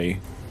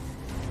everybody.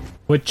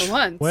 Which For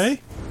once.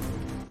 way?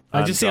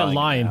 I just see a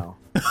line. Now.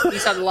 You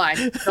saw the line.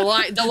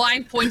 The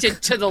line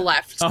pointed to the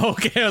left. Oh,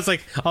 okay. I was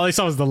like, all I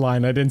saw was the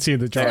line. I didn't see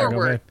the drawing.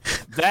 Forward.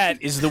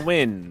 That is the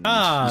wind.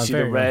 Ah, you see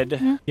there the you go.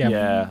 red?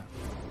 Yeah.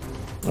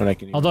 What I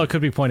can Although it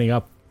could be pointing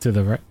up to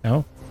the right.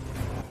 No?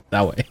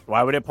 That way.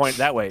 Why would it point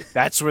that way?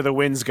 That's where the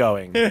wind's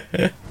going.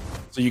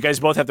 So you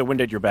guys both have the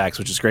wind at your backs,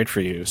 which is great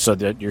for you, so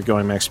that you're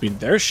going max speed.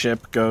 Their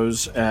ship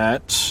goes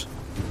at...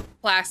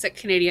 Classic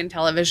Canadian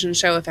television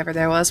show, if ever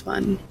there was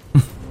one.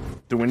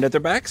 The wind at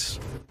their backs?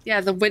 Yeah,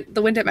 the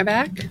wind at my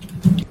back.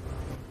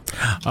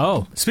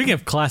 Oh, speaking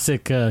of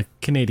classic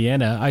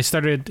Canadiana, I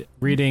started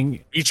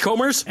reading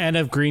Beachcombers? Anne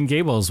of Green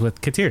Gables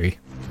with Kateri.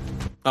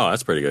 Oh,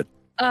 that's pretty good.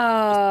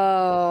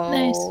 Oh.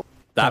 Nice.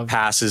 That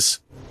passes.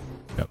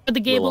 For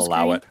the Gables We'll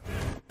allow Green.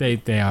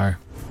 it. They are.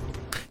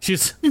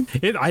 She's.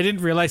 I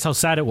didn't realize how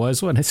sad it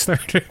was when I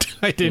started.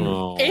 I didn't.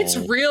 Oh. It's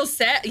real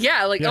sad.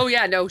 Yeah, like, oh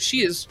yeah, no,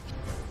 she is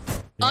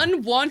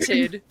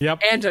unwanted Yep.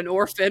 and an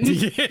orphan.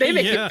 They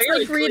make Yeah. it very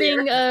Like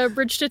reading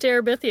Bridge to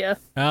Terabithia.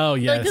 Oh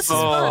yes. Like, this is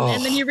fun.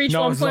 And then you reach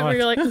No, one it's point not. where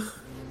you're like,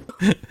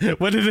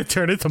 When did it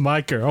turn into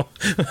My Girl?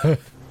 I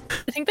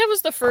think that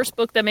was the first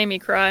book that made me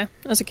cry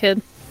as a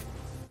kid.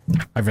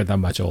 I've read that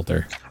much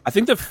older. I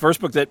think the first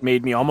book that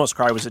made me almost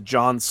cry was a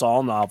John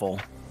Saul novel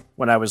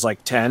when I was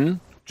like 10.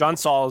 John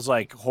Saul is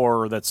like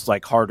horror that's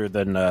like harder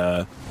than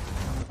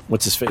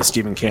what's his face,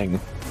 Stephen King.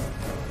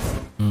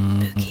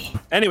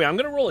 Anyway, I'm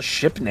gonna roll a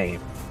ship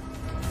name.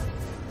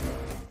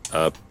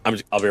 I'll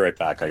be right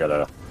back. I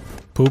gotta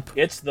poop.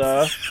 It's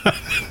the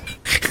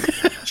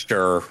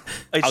sure.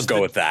 I'll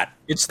go with that.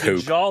 It's poop.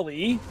 the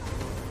Jolly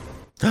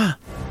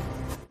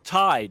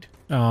Tide.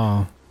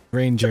 Oh,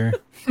 Ranger.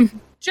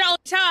 Jolly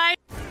Tide.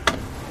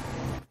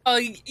 Oh,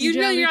 you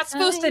know you're not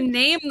supposed to Tide.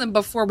 name them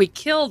before we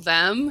kill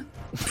them.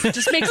 It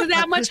just makes it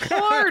that much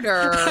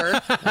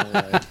harder.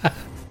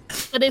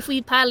 But if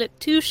we pilot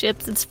 2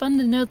 ships, it's fun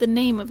to know the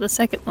name of the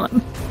second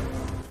one.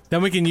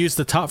 Then we can use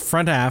the top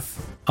front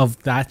half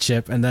of that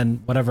ship, and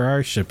then whatever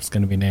our ship is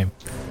going to be named.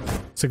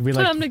 So it could be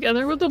Put like them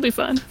together, it'll be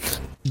fun.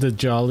 the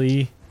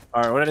Jolly.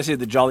 All right, what did I say?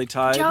 The Jolly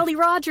Tide. Jolly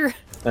Roger.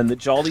 And the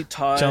Jolly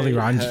Tide. Jolly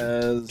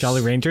has...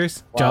 Jolly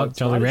Rangers? Wow, it's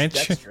Jolly not as Ranch?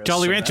 dexterous,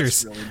 Jolly so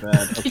Ranchers. that's really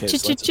bad. Okay, so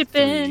that's a Chip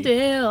 3. and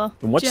Dale.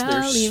 And what's their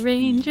Jolly speed?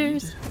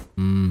 Rangers.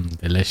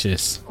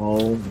 Delicious.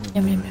 Oh,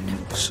 Yum, yum, yum,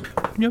 yum.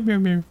 Meow, meow,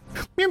 meow.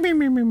 Meow, meow,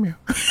 meow, meow, meow.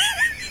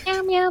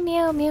 Meow, meow,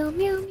 meow, meow,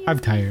 meow, meow. I'm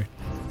tired.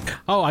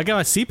 Oh, I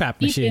got a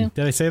CPAP Me machine. too.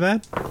 Did I say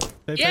that? Did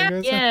I tell Yeah, you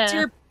guys that?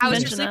 Yeah. How was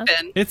mention your that.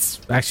 sleeping?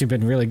 It's actually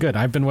been really good.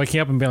 I've been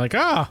waking up and being like,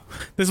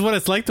 this is what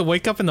it's like to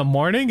wake up in the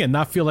morning and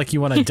not feel like you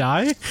want to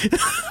die.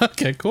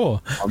 Okay,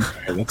 cool.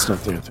 okay, that's not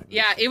the other thing.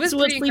 Yeah, it was So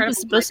what pretty sleep incredible.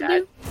 is supposed to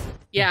do?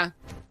 Yeah.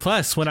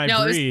 Plus, when I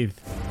No, it was- breathe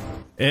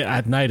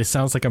at night, it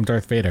sounds like I'm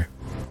Darth Vader,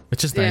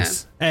 which is Yeah.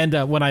 nice. And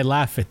when I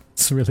laugh,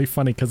 it's really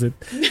funny because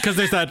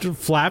there's that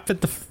flap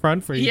at the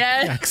front for you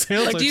Yeah.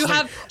 exhale. Like, so do you it's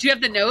like-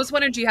 have the nose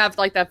one, or do you have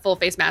like that full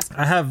face mask?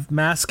 I have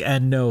mask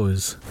and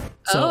nose.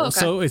 So Oh,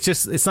 okay.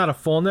 so it's not a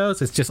full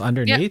nose, it's just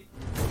underneath.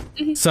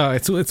 So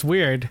it's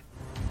weird.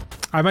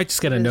 I might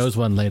just get a nose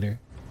one later.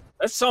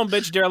 That son of a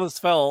bitch, Darylus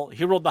fell.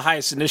 He rolled the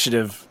highest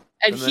initiative.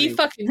 And then he he-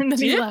 fucking And then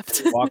he did.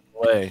 left. Walked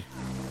away.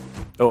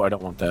 Oh, I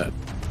don't want that.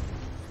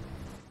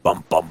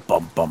 Bum bum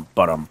bum bum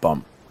bum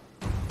bum.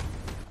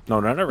 No,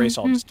 not erase.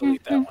 I'll just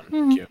delete that one.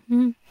 Thank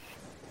you.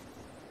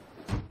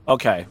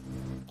 Okay,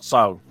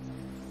 so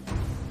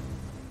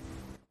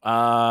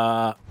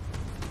I'm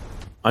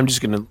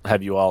just gonna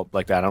have you all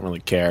like that. I don't really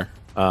care.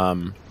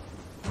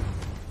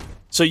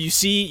 So you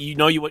see,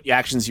 what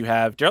actions you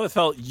have.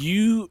 Darylithel,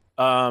 you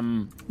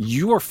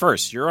are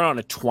first. You're on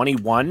a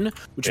 21,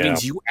 which Yeah.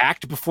 means you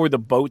act before the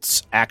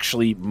boats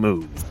actually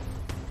move.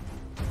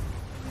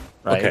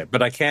 Right? Okay,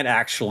 but I can't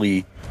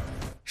actually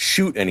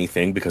shoot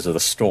anything because of the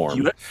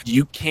storm.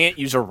 You can't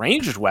use a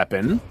ranged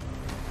weapon.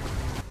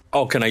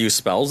 Oh, can I use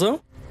spells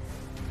though?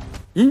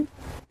 Well,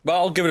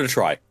 I'll give it a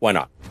try. Why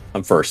not?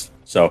 I'm first.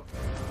 So,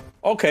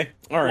 okay,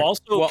 all right. You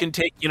also Well, can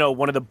take,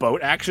 one of the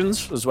boat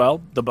actions as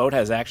well. The boat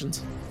has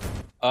actions.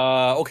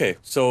 okay.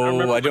 So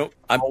remember I don't.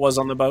 I'm was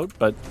on the boat,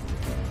 but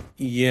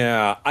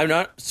Yeah, I'm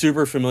not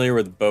super familiar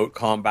with boat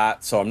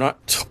combat, so I'm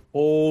not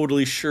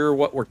totally sure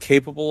what we're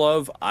capable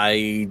of.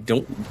 I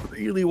don't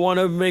really want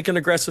to make an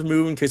aggressive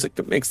move in case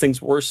it makes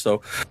things worse.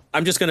 So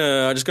I'm just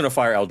gonna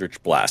fire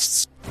Eldritch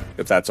Blasts,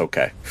 if that's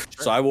okay.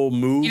 Sure. So I will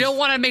move. You don't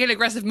want to make an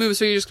aggressive move,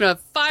 so you're just gonna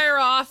fire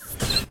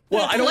off.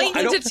 Well, I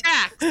don't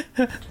attack.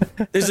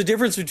 There's a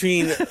difference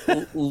between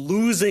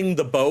losing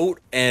the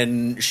boat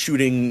and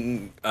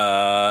shooting,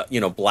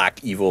 black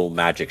evil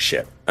magic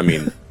shit. I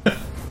mean,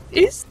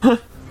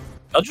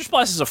 Eldritch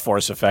Blast is a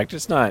force effect.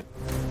 It's not.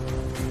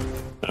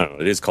 I don't know.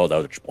 It is called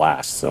Eldritch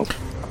Blast. So,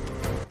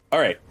 all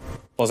right.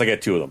 Plus, I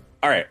get 2 of them.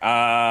 All right.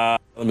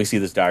 Let me see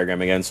this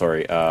diagram again.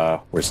 Sorry.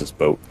 Where's this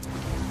boat?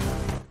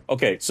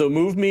 Okay. So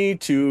move me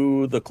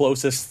to the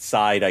closest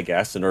side, I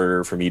guess, in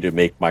order for me to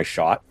make my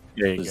shot.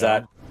 There you Is go.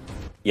 that?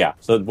 Yeah.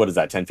 So what is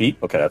that? 10 feet?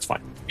 Okay, that's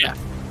fine. Yeah.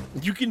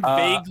 You can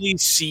vaguely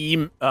see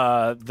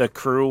the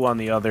crew on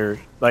the other.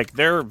 Like,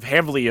 they're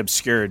heavily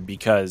obscured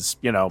because,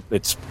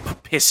 it's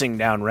pissing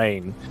down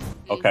rain.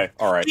 Okay.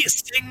 All right.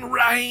 Pissing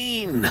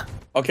rain!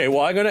 Okay. Well,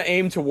 I'm going to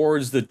aim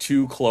towards the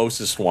 2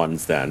 closest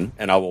ones then,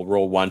 and I will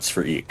roll once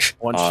for each.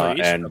 Once for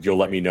each? And Okay. you'll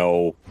let me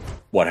know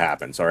what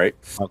happens. All right.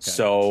 Okay.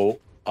 So,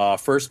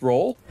 first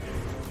roll.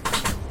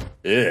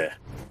 Okay,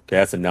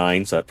 that's a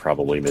 9, so that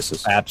probably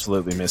misses.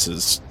 Absolutely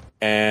misses.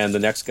 And the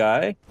next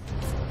guy,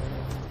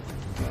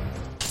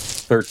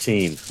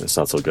 13. That's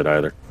not so good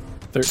either.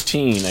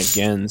 13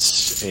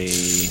 against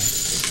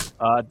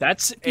a...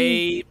 that's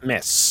a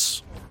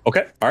miss.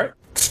 Okay, all right.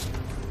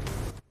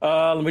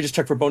 Let me just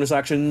check for bonus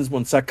actions.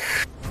 1 sec.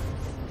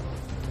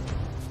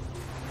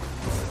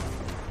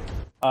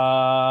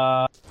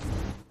 Oh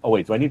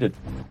wait, do I need to?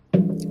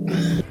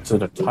 Is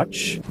it a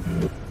touch?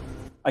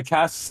 I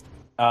cast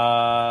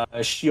a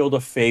Shield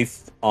of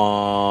Faith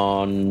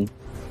on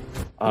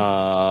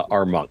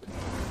our monk.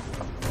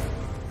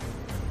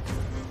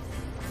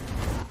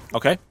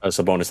 Okay. That's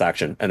a bonus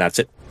action, and that's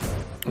it.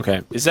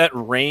 Okay. Is that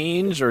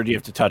range, or do you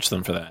have to touch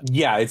them for that?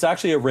 Yeah, it's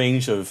actually a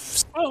range of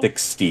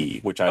 60,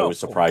 which I was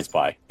cool. surprised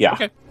by. Yeah.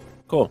 Okay.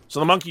 Cool. So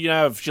the monkey, you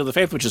have Shield of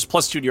Faith, which is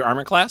 +2 to your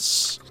armor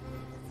class.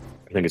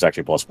 I think it's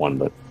actually +1,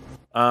 but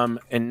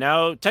and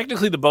now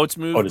technically the boats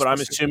move, but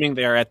I'm assuming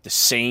they are at the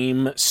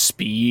same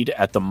speed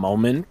at the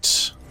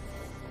moment.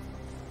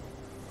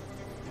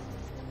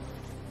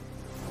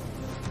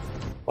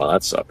 Well,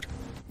 that sucked.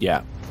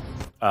 Yeah.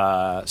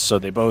 So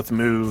they both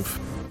move,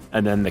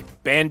 and then the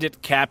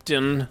bandit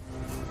captain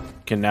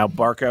can now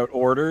bark out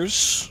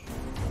orders.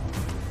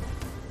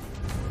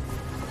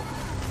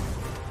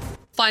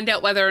 Find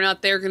out whether or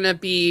not they're going to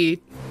be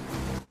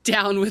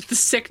down with the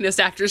sickness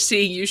after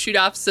seeing you shoot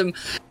off some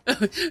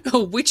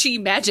witchy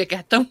magic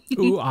at them.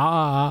 Ooh,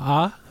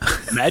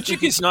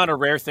 Magic is not a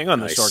rare thing on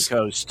the Sword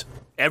Coast.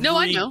 No,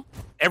 I know.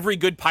 Every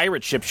good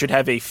pirate ship should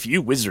have a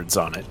few wizards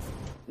on it.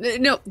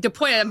 No, the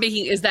point I'm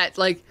making is that,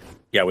 like...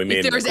 Yeah, we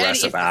made an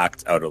aggressive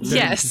act out of them.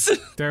 Yes,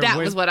 that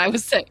was what I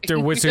was saying. They're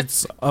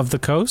wizards of the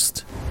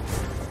coast?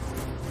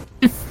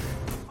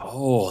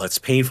 Oh, that's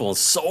painful on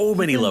so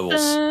many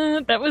levels.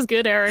 That was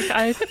good, Eric.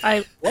 I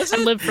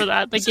lived for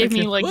that. That gave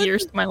me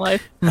years to my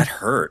life. That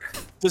hurt.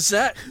 Does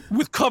that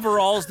with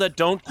coveralls that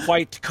don't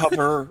quite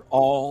cover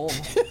all?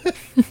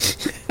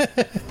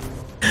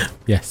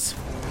 Yes.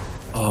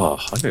 Oh,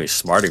 I'm gonna be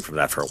smarting from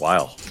that for a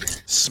while.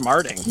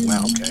 Smarting.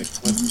 Wow. Okay.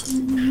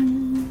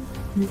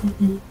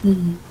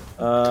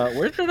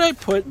 Where did I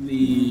put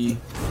the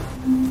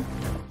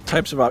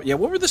types of? Yeah,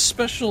 what were the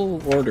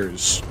special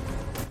orders?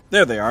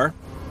 There they are.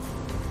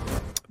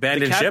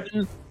 Abandoned ship?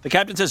 The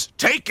captain says,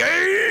 "Take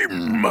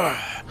aim!"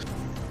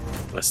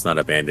 That's not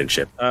abandoned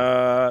ship.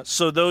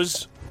 So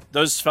those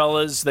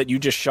fellas that you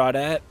just shot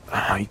at,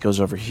 he goes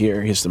over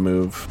here. Here's the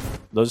move.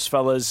 Those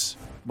fellas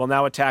will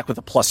now attack with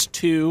a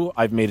 +2.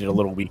 I've made it a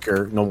little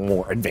weaker. No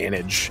more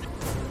advantage.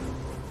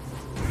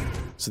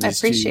 So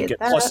these two get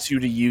 +2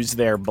 to use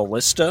their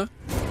ballista.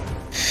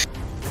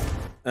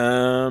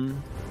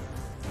 And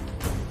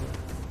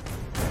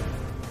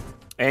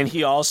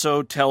he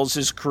also tells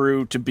his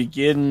crew to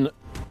begin.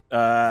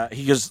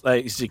 He goes,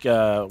 he's like,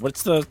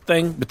 what's the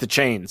thing with the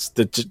chains?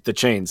 The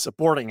chains, a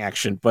boarding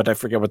action, but I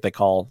forget what they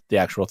call the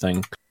actual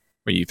thing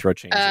where you throw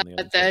chains. On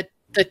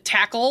the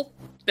tackle.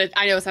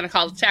 I know it's not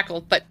called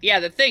tackle, but yeah,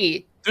 the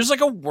thingy. There's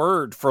like a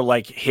word for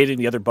like hitting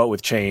the other boat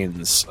with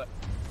chains,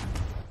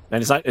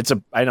 and it's not.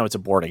 I know it's a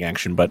boarding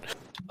action, but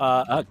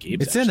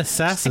it's in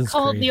Assassin's Creed.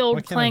 Called the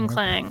old clang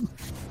clang.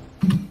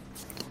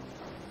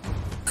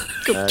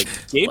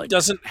 Gabe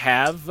doesn't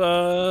have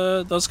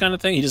those kind of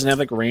things. He doesn't have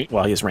like range.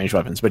 Well, he has ranged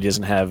weapons, but he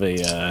doesn't have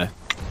a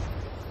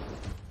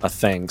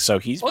thing. So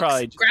he's hooks?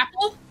 Probably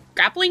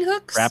grappling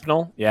hooks.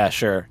 Grapnel? Yeah,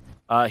 sure.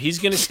 He's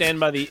gonna stand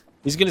by the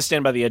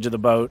edge of the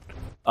boat,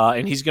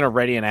 and he's gonna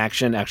ready an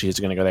action. Actually, he's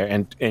gonna go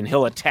there and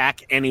he'll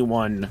attack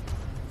anyone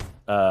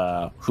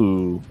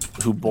who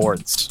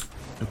boards,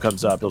 who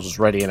comes up. He'll just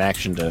ready an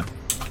action to,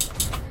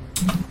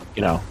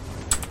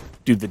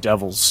 do the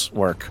devil's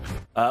work.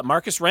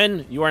 Marcus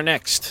Wren, you are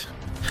next.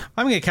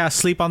 I'm going to cast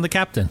Sleep on the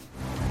Captain.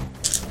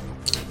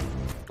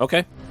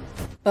 Okay.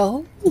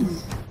 Oh.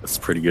 That's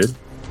pretty good.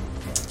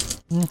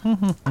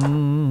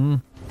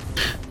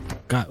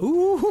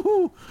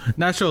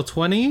 Natural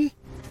 20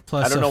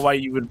 plus. I don't know why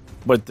you would.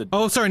 What the?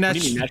 Oh, sorry.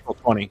 Natural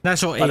 20.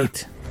 Natural 8.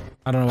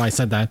 I don't know why I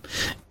said that.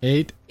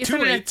 8. It's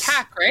an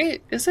attack,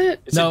 right? Is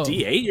it? Is it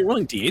D8? You're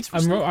rolling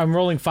D8s? I'm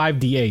rolling 5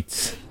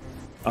 D8s.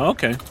 Oh,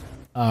 okay.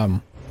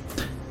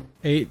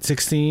 8,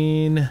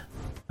 16,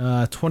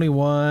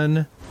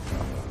 21,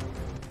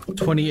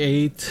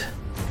 28,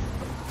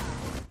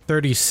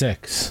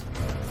 36.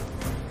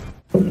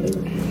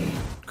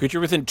 Creature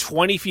within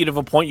 20 feet of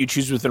a point you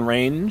choose within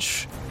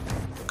range.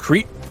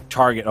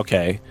 Target,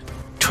 okay.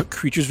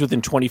 Creatures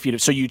within 20 feet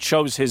of... So you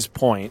chose his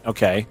point,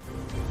 okay.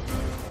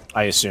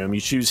 I assume. You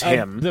choose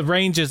him. The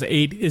range is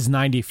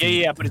 90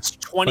 feet. Yeah, but it's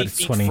 20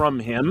 feet from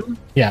him.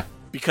 Yeah.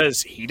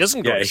 Because he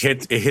doesn't go. Yeah,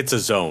 it hits a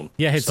zone.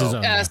 Yeah, it hits a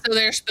zone. So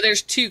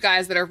there's two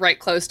guys that are right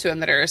close to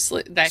him that are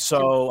asleep.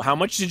 How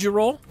much did you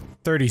roll?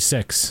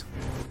 36.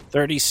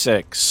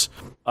 36.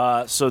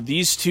 So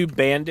these two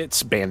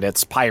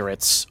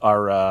pirates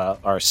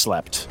are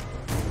slept.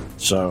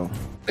 So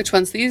which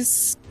one's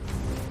these?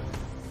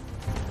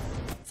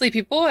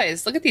 Sleepy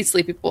boys. Look at these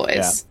sleepy boys.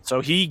 Yeah.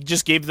 So he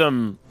just gave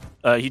them.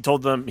 He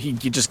told them he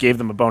just gave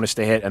them a bonus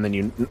to hit, and then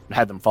you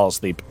had them fall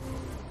asleep.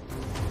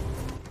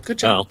 Good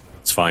job. Oh,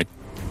 it's fine.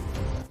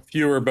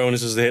 Fewer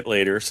bonuses to hit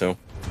later, so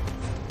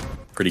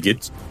pretty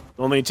good.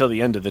 Only until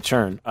the end of the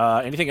turn.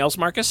 Anything else,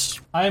 Marcus?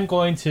 I am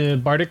going to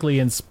bardically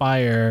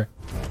inspire.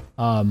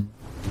 Let's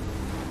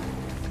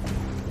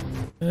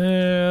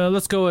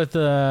go with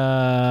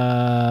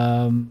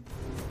Xanon.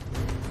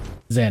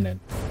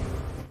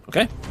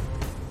 Okay.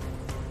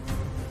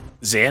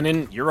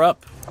 Xanon, you're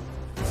up.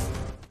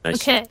 Nice.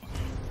 Okay.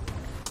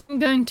 I'm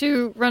going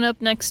to run up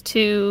next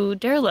to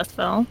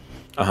Darelethfell.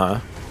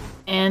 Uh-huh.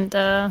 And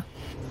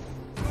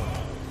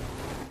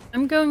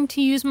I'm going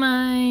to use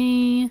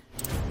my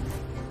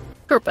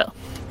short bow.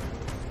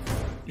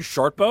 Your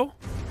short bow?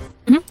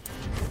 Mm-hmm.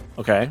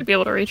 Okay. To be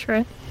able to reach,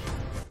 right?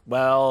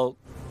 Well,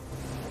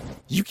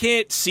 you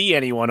can't see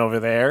anyone over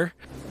there,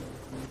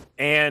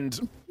 and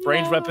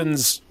ranged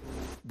weapons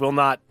will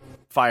not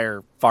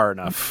fire far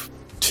enough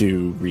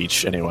to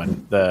reach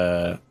anyone.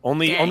 The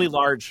only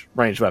large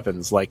range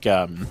weapons like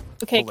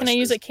Okay, can I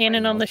use a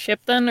cannon on the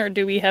ship then, or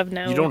do we have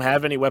no? You don't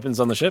have any weapons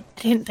on the ship?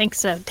 I didn't think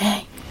so.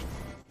 Dang.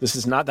 This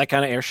is not that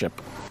kind of airship.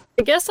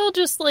 I guess I'll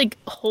just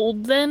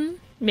hold then.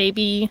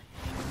 Maybe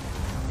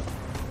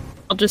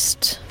I'll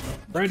just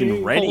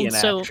ready in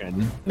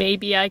action.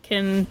 Maybe I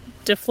can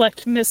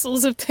deflect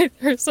missiles or something.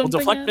 Well,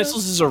 deflect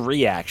missiles is a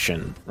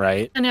reaction,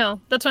 right? I know.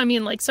 That's what I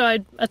mean. So I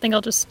think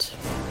I'll just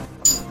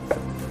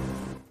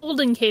hold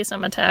in case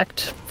I'm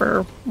attacked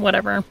for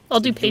whatever. I'll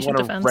do patient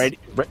defense.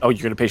 You're going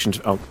to patient.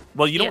 Oh,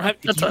 well, you don't have.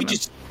 That's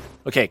what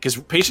okay, because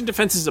patient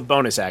defense is a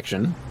bonus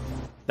action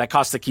that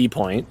costs a key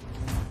point.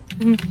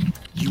 Mm-hmm.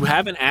 You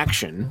have an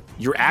action.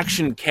 Your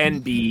action can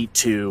be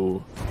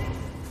to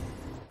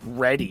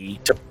ready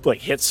to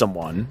hit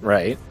someone,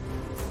 right?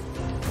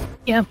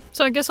 Yeah.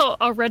 So I guess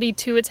I'll ready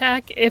to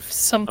attack if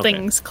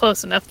something's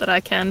close enough that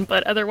I can.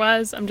 But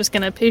otherwise, I'm just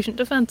going to patient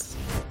defense.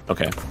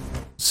 Okay.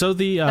 So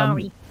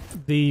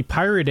the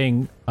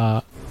pirating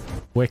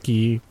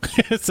wiki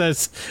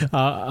says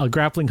a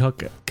grappling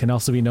hook can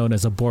also be known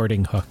as a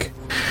boarding hook.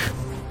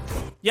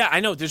 Yeah, I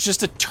know. There's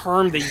just a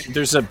term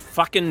there's a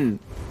fucking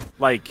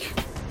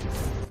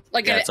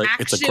it's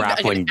a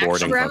grappling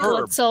boarding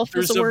hook. Itself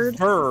There's is a word.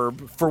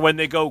 Verb for when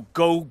they go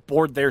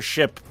board their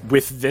ship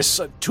with this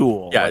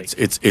tool. Yeah,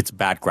 it's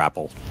bat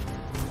grapple.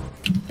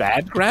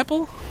 Bad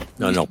grapple?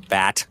 No,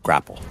 bat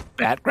grapple.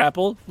 Bat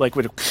grapple? Like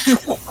with the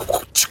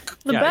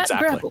bat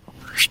grapple.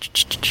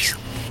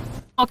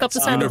 Walk up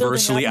the side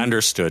universally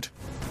understood.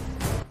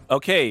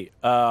 Okay,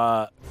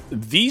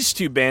 these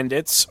two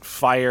bandits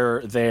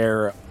fire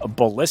their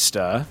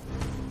ballista,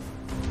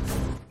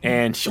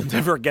 and you'll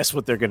never guess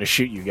what they're going to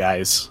shoot you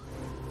guys.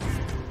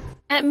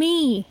 At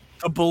me.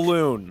 A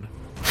balloon.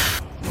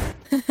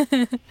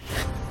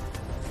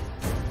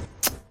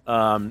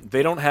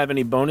 They don't have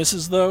any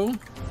bonuses, though.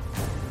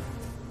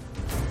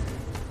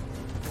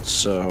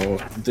 So,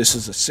 this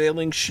is a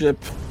sailing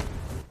ship.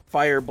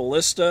 Fire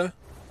ballista.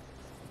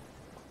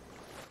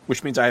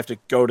 Which means I have to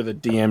go to the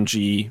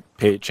DMG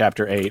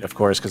chapter 8, of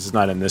course, because it's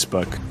not in this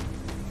book.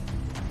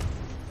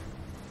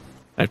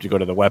 I have to go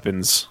to the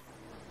weapons.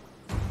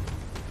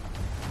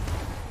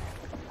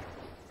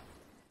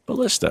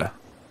 Ballista.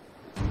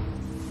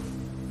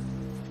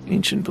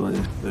 Ancient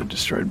ballista,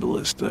 destroyed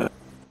ballista.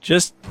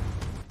 Just,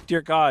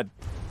 dear God.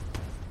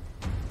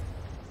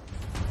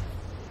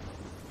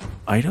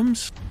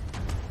 Items?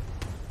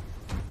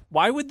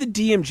 Why would the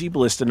DMG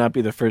ballista not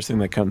be the first thing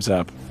that comes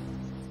up?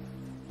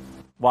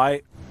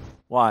 Why?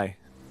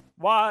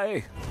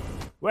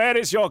 Where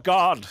is your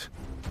god?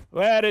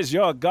 Where is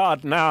your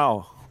god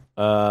now?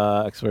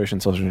 Exploration,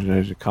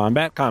 social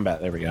combat.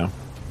 There we go.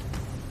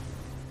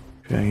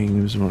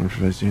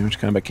 Damage.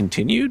 Combat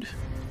continued.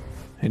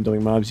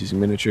 Handling mobs using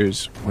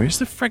miniatures. Where's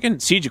the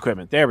friggin' siege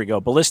equipment? There we go.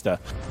 Ballista.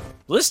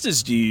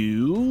 Ballista's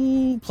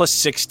do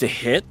 +6 to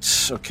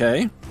hit.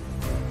 Okay.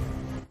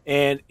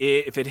 And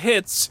if it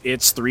hits,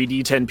 it's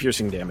 3d10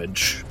 piercing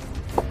damage.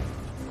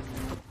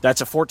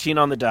 That's a 14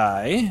 on the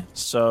die,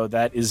 so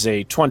that is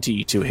a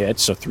 20 to hit,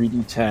 so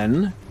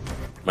 3d10.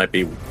 Might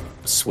be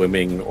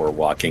swimming or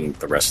walking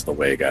the rest of the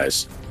way,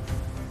 guys.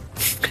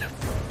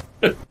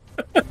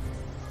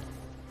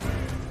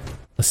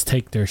 Let's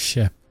take their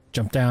ship.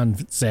 Jump down,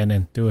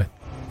 Xanon. Do it.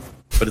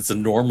 But it's a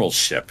normal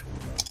ship.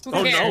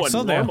 Oh no,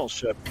 a normal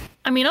ship.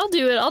 I mean, I'll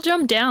do it. I'll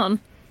jump down.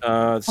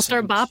 I'll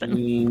start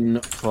bopping.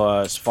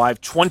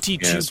 +5,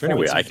 22 points.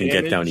 Anyway, I can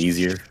get down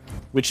easier.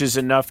 Which is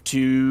enough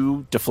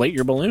to deflate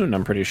your balloon,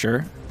 I'm pretty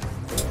sure.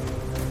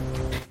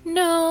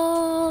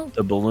 No.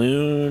 The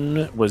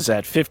balloon was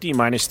at 50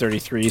 minus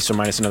 33, so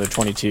minus another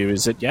 22.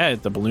 Is it? Yeah,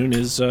 the balloon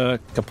is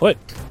kaput.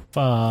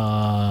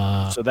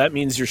 So that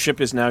means your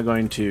ship is now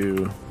going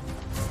to...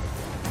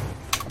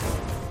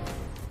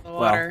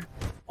 Water.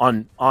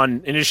 Well,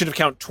 on initiative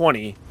count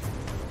 20,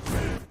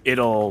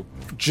 it'll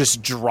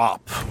just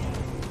drop.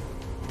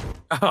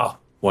 Oh,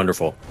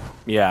 wonderful.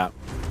 Yeah.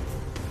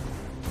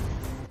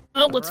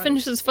 Well, let's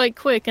finish this fight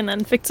quick and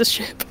then fix the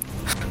ship.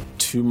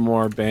 2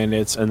 more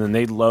bandits, and then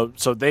they load.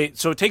 So it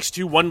takes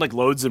 2. One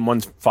loads and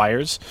one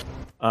fires.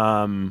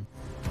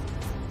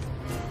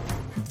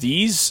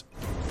 These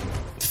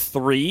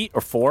 3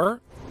 or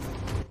 4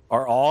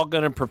 are all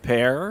going to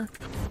prepare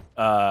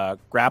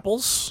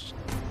grapples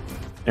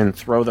and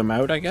throw them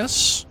out, I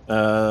guess.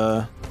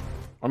 Or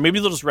maybe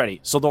they'll just ready.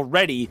 So they'll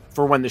ready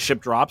for when the ship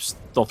drops.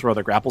 They'll throw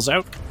their grapples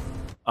out.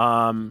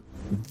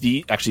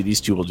 Actually, these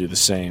 2 will do the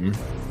same.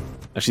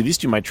 Actually, these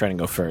 2 might try and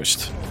go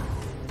first.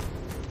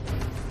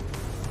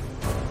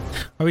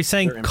 Are we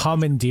saying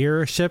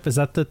commandeer a ship? Is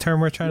that the term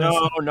we're trying to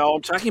say? No.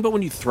 I'm talking about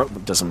when you throw...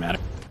 It doesn't matter.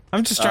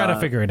 I'm just trying to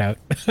figure it out.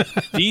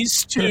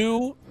 These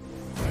 2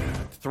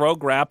 throw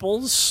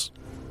grapples,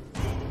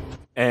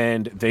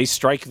 and they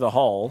strike the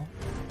hull.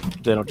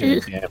 They don't do any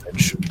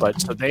damage.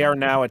 But so they are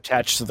now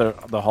attached to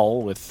the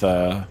hull with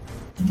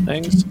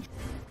things.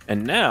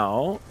 And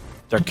now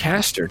their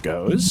caster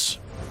goes...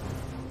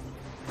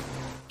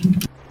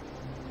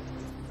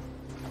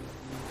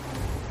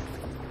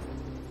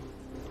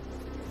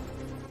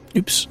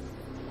 Oops.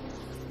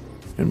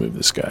 And move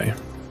this guy.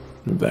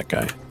 Move that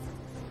guy.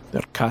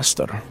 Their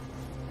caster.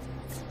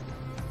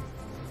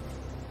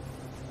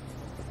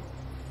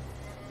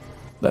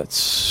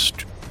 That's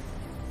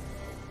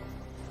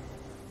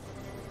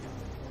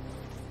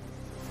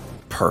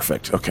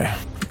perfect. Okay.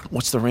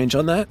 What's the range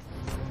on that?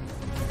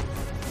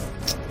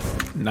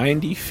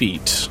 90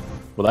 feet.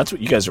 Well, that's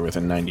what you guys are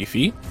within 90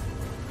 feet.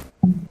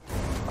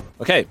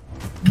 Okay.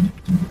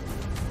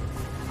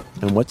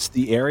 And what's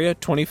the area?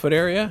 20-foot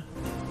area?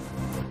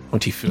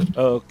 20 foot.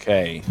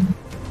 Okay.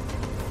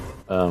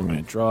 I'm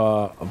going to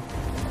draw a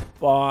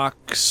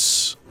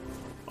box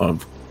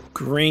of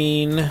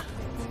green.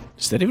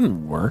 Does that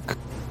even work?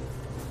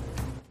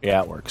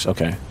 Yeah, it works.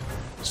 Okay.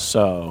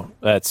 So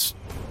that's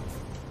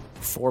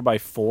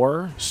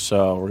 4x4.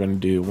 So we're going to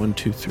do 1,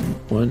 2, 3.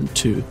 1,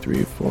 2,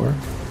 3, 4.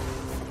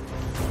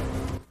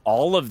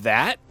 All of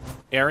that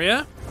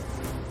area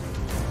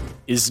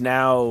is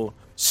now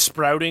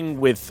sprouting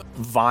with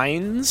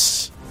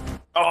vines.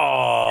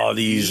 Oh,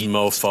 these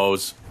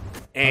mofos.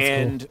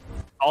 And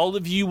all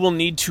of you will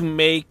need to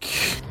make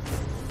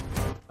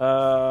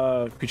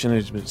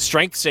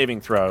strength saving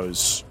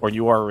throws, or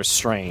you are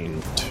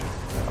restrained.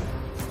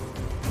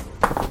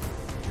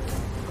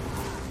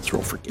 Let's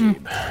roll for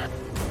Gabe.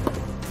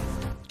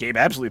 Gabe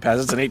absolutely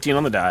passes. It's an 18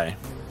 on the die.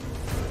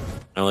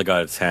 I only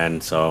got a 10,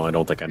 so I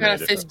don't think I Got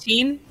made a it.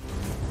 15.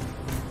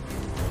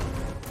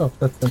 Oh,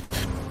 that's it.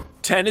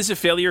 10 is a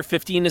failure,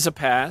 15 is a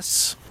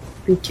pass.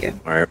 Thank you.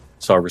 All right,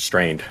 so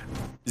restrained.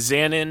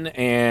 Xanon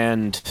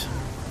and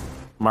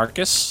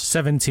Marcus.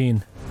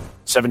 17.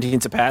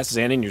 17's a pass.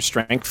 Xanon, your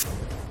strength.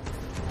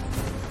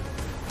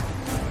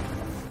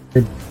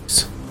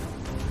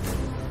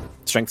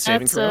 Strength saving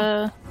That's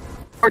throw.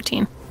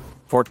 14.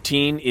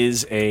 14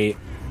 is a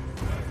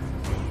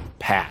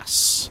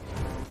pass.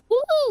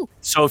 Woo!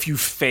 So if you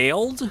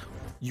failed,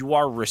 you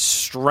are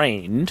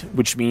restrained,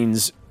 which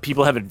means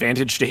people have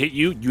advantage to hit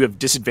you. You have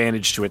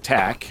disadvantage to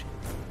attack.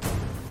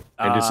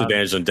 And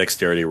disadvantage on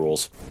dexterity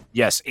rules.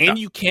 Yes, and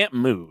you can't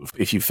move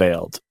if you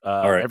failed.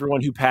 All right.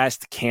 Everyone who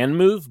passed can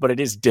move, but it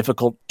is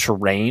difficult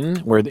terrain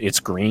where it's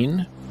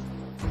green.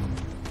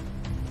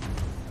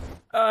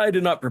 I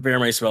did not prepare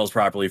my spells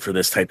properly for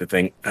this type of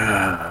thing.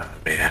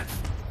 Man.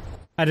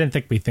 I didn't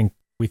think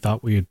we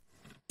thought we'd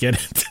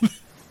get into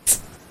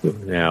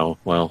Yeah,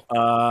 well.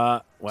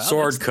 Well,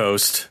 Sword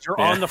Coast. You're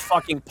Yeah. on the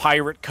fucking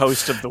pirate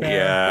coast of the world.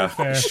 Yeah,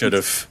 Fair. should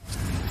have.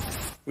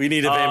 We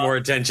need to pay more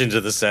attention to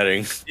the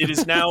setting. It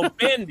is now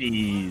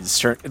Bandy's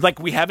turn. Like,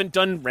 we haven't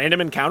done random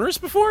encounters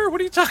before?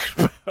 What are you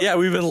talking about? Yeah,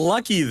 we've been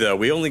lucky, though.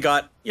 We only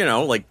got,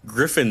 like,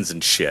 griffins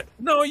and shit.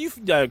 No, you've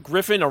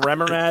Griffin, a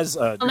Remoraz,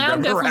 Well, now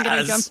I'm definitely going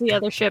to jump to the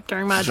other ship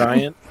during my turn.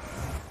 giant.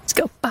 Let's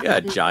go. Yeah,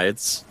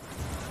 giants.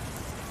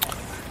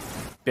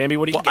 Bambi,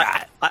 what do you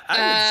got? I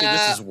would say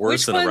this is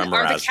worse Which than a one are the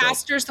Remoraz, though.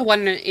 casters? The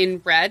one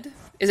in red?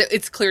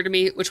 It's clear to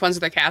me which ones are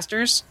the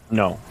casters.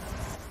 No,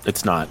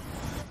 it's not.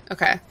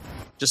 Okay.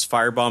 Just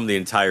firebomb the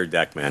entire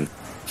deck, man.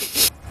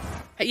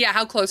 Yeah,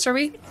 how close are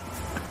we?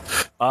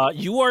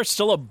 You are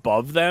still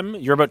above them.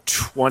 You're about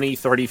 20,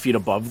 30 feet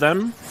above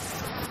them.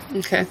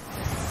 Okay.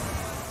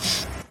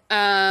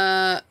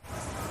 And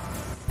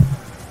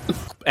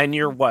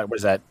you're, what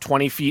was that,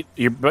 20 feet?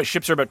 Your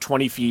ships are about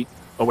 20 feet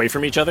away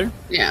from each other?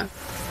 Yeah.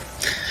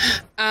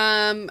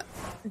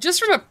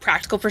 Just from a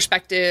practical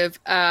perspective,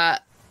 a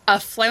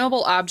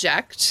flammable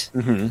object,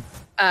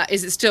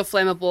 is it still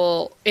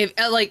flammable? If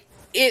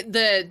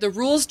the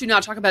rules do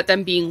not talk about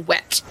them being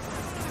wet.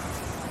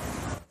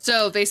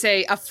 So they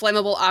say a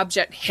flammable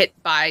object hit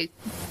by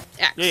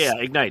X. Yeah,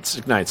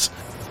 ignites.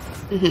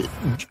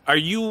 Are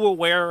you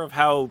aware of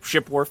how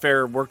ship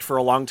warfare worked for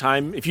a long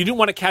time? If you didn't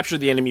want to capture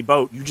the enemy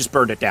boat, you just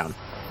burned it down.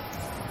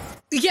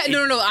 Yeah,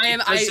 no.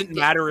 It doesn't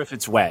matter if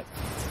it's wet.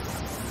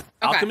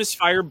 Okay. Alchemist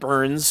fire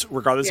burns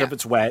regardless if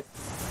it's wet.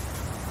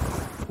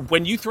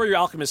 When you throw your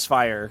alchemist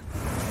fire,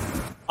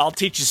 I'll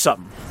teach you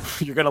something.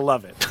 You're gonna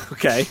love it.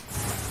 Okay.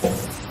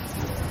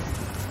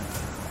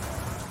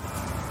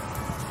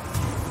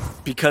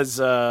 Because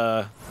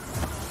I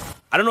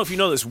don't know if you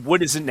know this,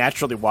 wood isn't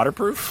naturally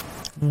waterproof.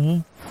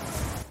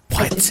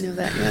 I didn't know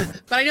that, yeah.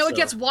 But I know it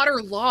gets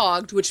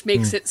waterlogged, which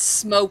makes it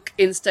smoke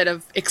instead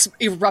of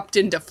erupt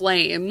into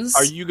flames.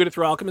 Are you going to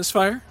throw alchemist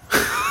fire?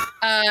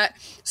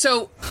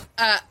 So,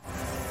 I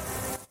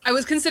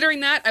was considering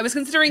that. I was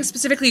considering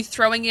specifically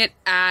throwing it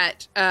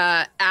at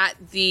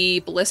the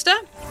ballista.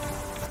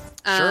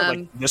 Sure,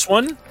 like this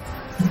one?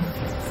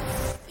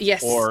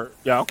 Yes. Or,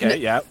 yeah, okay,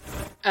 yeah.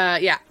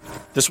 Yeah.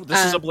 This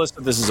is a ballista,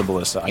 this is a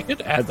ballista. I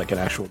could add like an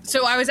actual...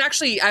 So I was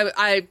actually,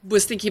 I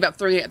was thinking about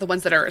throwing it at the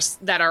ones that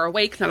are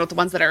awake, not at the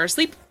ones that are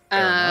asleep.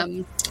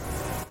 But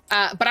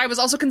I was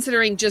also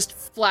considering just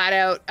flat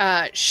out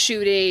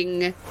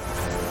shooting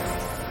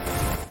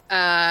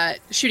a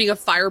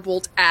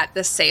firebolt at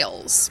the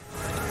sails.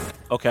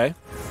 Okay.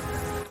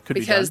 Could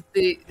Because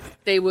be done.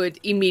 they would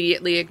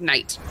immediately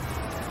ignite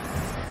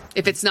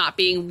if it's not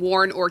being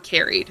worn or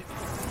carried.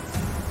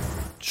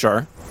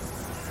 Sure.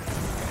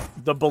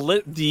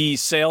 The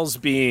sails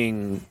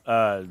being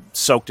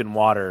soaked in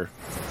water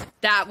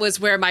that was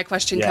where my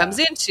question Yeah. comes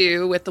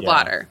into with the Yeah.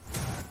 water.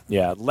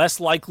 Yeah, less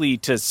likely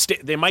to stay.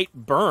 They might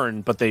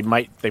burn, but they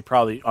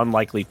probably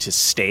unlikely to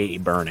stay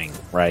burning,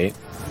 right?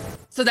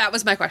 So that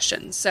was my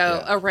question.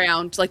 So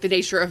around like the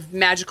nature of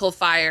magical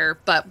fire,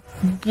 but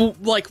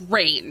like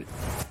rain.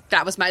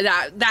 That was my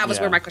that was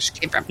Yeah. where my question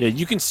came from. Yeah,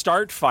 you can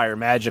start fire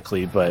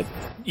magically, but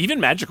even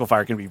magical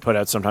fire can be put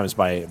out sometimes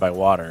by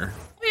water.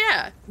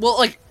 Yeah. Well,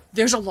 like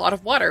there's a lot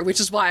of water,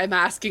 which is why I'm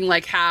asking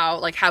like how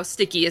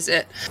is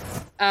it?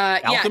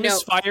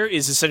 Alchemist fire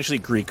is essentially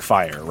Greek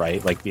fire,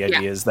 right? Like the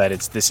idea is that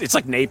it's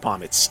like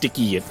napalm. It's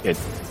sticky.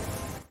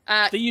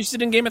 They used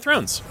it in Game of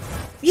Thrones.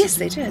 Yes,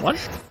 they did. What?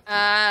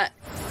 I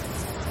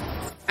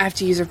have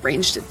to use a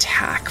ranged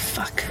attack.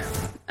 Fuck.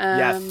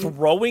 Yeah,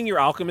 throwing your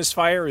alchemist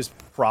fire is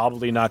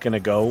probably not going to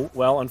go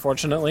well,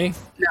 unfortunately.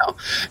 No.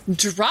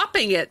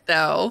 Dropping it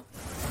though.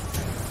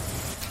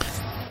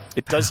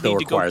 It does Still need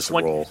to go requires a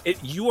 20. roll.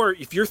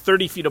 If you're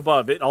 30 feet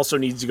above, it also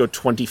needs to go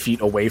 20 feet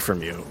away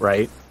from you,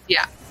 right?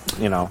 Yeah.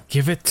 You know.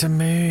 Give it to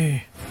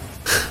me.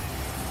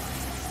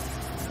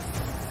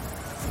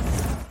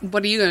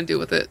 What are you gonna do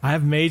with it? I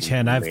have mage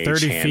hand. I have 30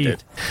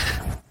 Mage-handed.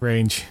 feet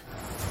range.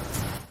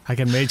 I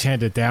can mage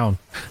hand it down.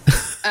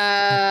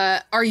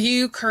 Are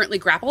you currently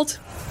grappled?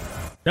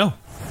 No.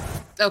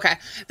 Okay.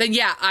 Then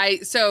yeah,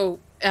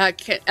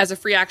 as a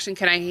free action,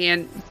 can I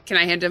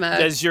hand him a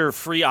As your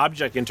free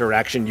object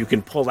interaction, you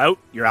can pull out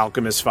your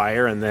alchemist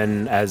fire, and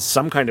then as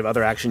some kind of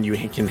other action, you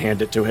can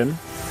hand it to him.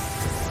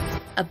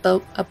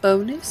 a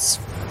bonus?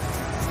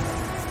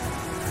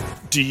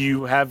 Do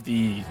you have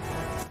the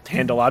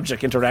handle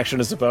object interaction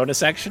as a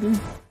bonus action?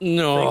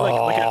 No.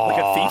 Like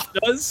a thief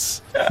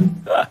does?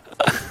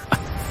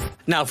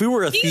 Now, if we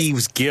were a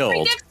thieves Right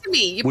guild, next to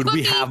me. You would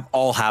we puppy.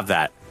 all have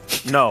that?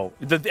 No,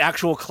 the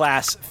actual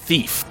class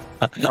thief.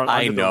 I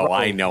Under the know.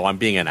 robe. I'm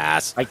being an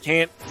ass. I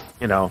can't,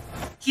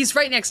 He's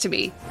right next to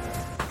me.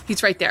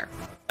 He's right there.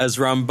 As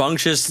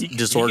rambunctious,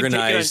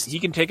 disorganized, He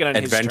can take it on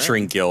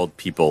adventuring his guild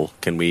people,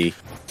 can we?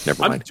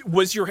 Never turn. mind.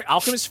 Was your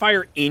alchemist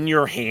fire in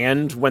your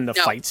hand when the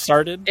No. fight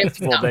started? It's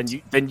Well, not.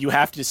 then you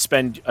have to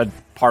spend a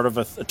part of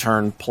a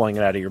turn pulling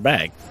it out of your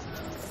bag.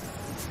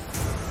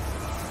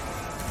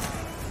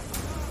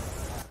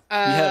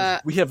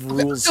 We have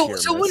rules So here.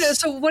 so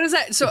Miss. what is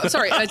that? So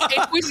sorry,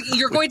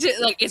 you're going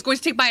to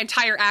take my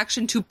entire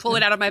action to pull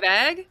it out of my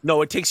bag?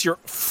 No, it takes your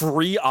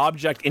free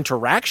object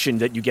interaction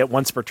that you get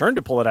once per turn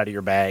to pull it out of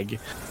your bag,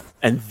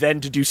 and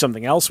then to do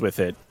something else with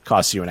it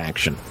costs you an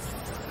action.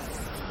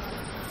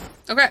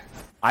 Okay.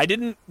 I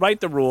didn't write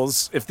the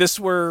rules. If this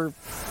were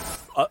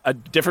a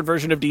different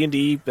version of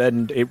D&D,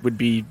 then it would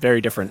be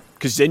very different.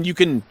 Because then you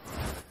can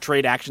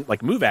trade action,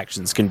 like move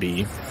actions can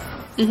be.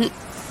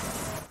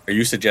 Are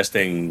you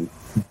suggesting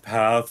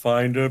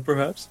Pathfinder,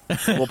 perhaps?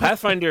 Well,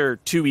 Pathfinder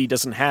 2e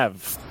doesn't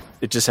have,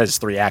 it just has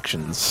 3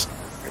 actions.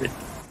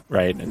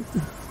 Right? And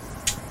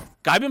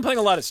I've been playing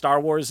a lot of Star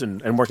Wars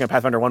and working on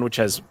Pathfinder 1, which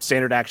has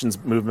standard actions,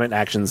 movement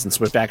actions, and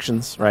swift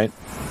actions, right?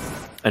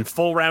 And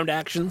full round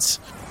actions.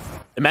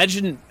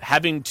 Imagine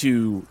having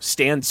to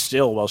stand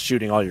still while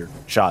shooting all your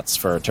shots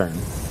for a turn.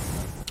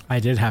 I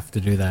did have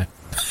to do that.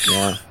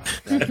 Yeah.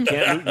 You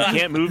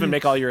can't move and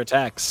make all your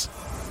attacks.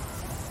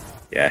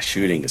 Yeah,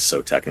 shooting is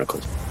so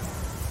technical.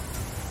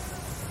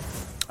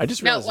 I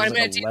just No, realized what I'm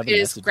there's going to like do 11 is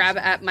messages. grab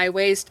at my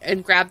waist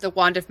and grab the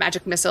wand of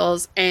magic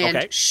missiles and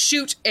Okay.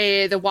 shoot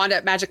the wand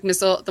of magic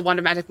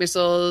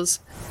missiles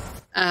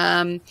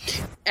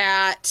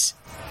at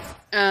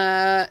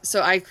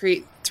so I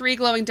create 3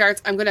 glowing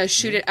darts. I'm going to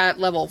shoot it at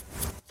level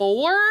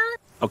 4,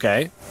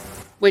 Okay.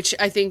 which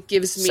I think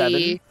gives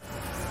me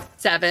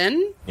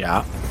 7.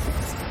 Yeah.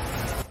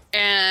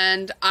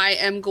 And I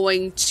am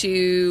going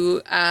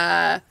to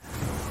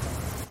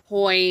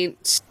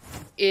point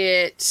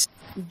it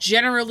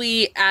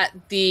generally at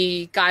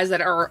the guys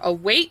that are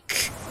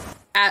awake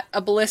at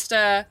a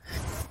ballista,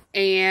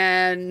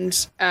 and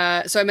so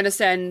I'm going to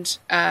send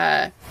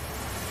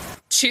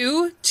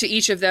 2 to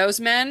each of those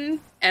men,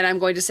 and I'm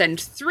going to send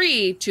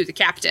 3 to the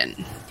captain.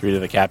 3 to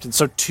the captain.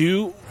 So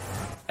 2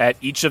 at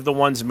each of the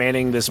ones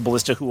manning this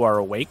ballista who are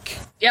awake,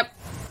 Yep.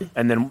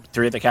 and then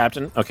 3 at the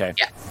captain? Okay.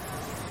 Yeah.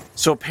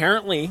 So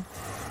apparently,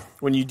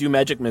 when you do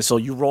magic missile,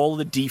 you roll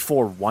the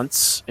d4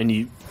 once,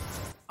 and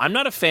I'm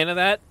not a fan of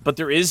that, but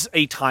there is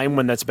a time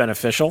when that's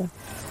beneficial,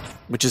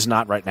 which is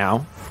not right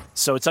now.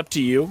 So it's up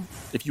to you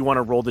if you want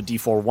to roll the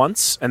d4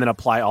 once and then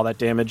apply all that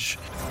damage.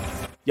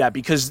 Yeah,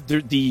 because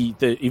the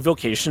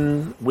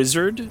evocation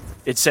wizard,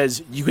 it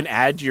says you can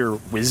add your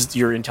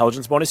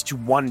intelligence bonus to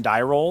 1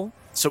 die roll.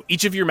 So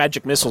each of your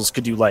magic missiles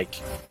could do like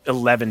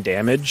 11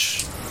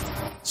 damage.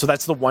 So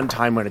that's the one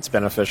time when it's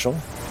beneficial.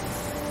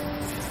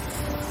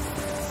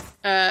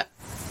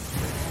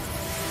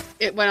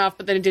 It went off,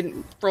 but then it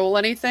didn't roll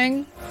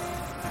anything.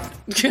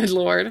 Good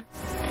lord.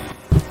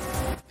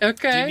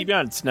 Okay. D&D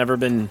Beyond, it's never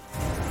been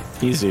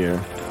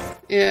easier.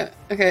 Yeah.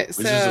 Okay.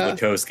 So Wizards of the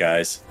Coast,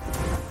 guys.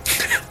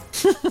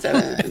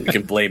 7. We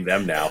can blame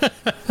them now.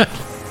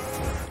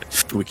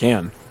 We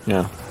can,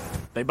 yeah.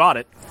 They bought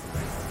it.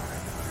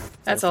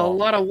 That's a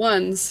lot of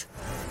ones.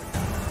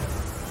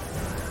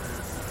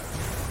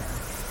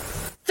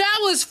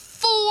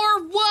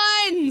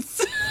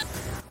 points.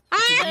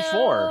 It's a D4.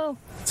 Oh.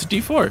 It's a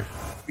D4.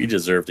 We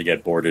deserve to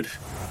get boarded.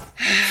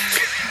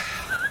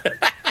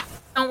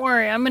 Don't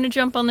worry, I'm gonna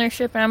jump on their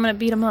ship and I'm gonna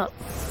beat them up.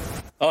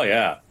 Oh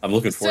yeah, I'm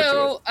looking forward to it.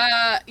 So,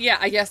 yeah,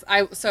 I guess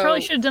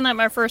Probably should have done that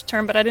my first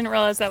turn, but I didn't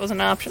realize that was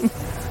an option.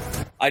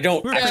 I'm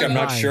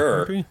not high, sure.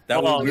 weren't we?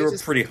 That Well, was, we were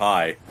pretty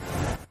high.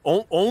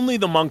 Only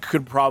the monk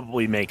could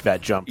probably make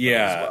that jump. as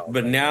Yeah, well.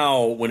 but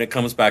now when it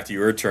comes back to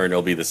your turn,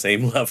 it'll be the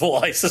same level,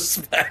 I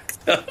suspect.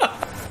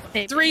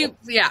 Maybe.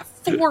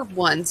 4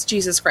 ones.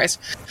 Jesus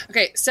Christ.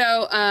 Okay,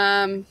 so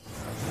I'm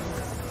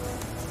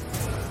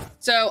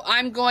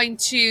going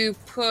to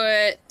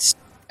put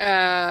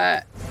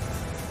I'm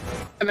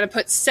going to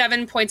put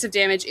 7 points of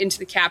damage into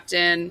the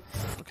captain,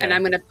 and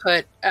I'm going to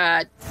put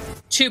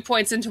 2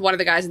 points into one of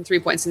the guys and 3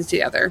 points into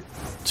the other.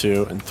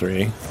 2 and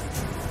 3.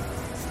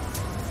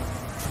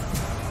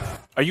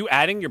 Are you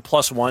adding your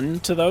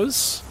 +1 to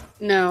those?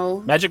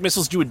 No. Magic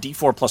missiles do a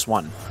D4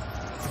 +1.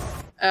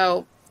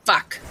 Oh,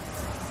 fuck.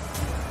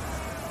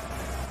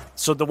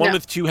 So the one No.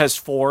 with 2 has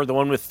 4, the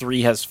one with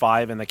 3 has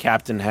 5, and the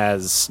captain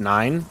has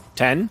 9,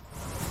 10.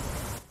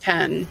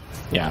 10.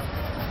 Yeah.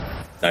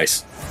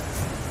 Nice.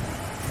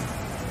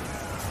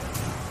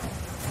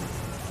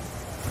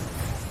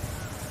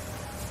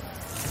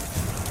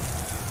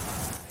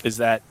 Is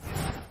that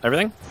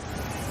everything?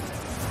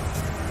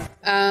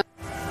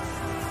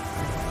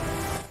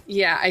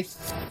 Yeah,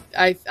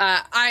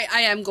 I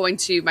am going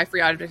to my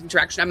free object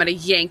interaction. I'm going to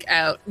yank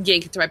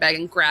it to my bag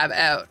and grab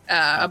out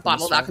a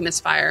bottle of Fire?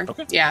 Alchemist Fire.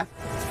 Okay. Yeah,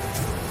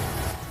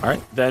 All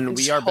right. Then and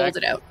we just are hold back.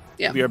 it out.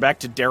 Yeah. We are back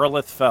to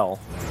Derelith Fell.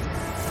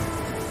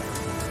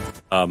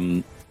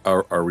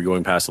 Are we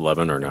going past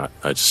 11 or not?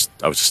 I was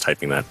just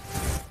typing that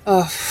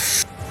Oh,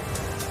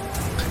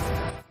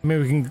 I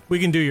mean, we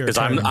can do your because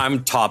turn.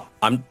 I'm top.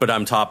 I'm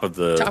top of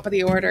the top of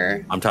the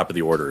order. I'm top of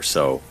the order,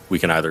 so we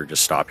can either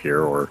just stop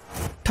here or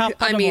top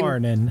of I the mean-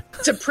 morning.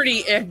 It's a pretty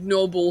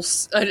ignoble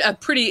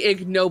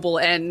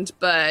end,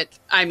 but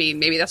I mean,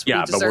 maybe that's what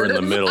yeah. we But we're in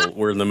deserve. the middle.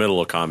 We're in the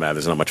middle of combat.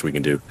 There's not much we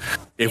can do.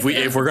 If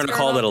we're gonna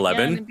call it Turn off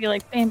again 11, and be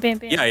like, bam, bam,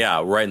 bam.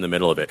 yeah, right in the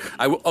middle of it.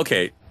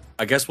 Okay.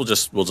 I guess we'll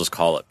just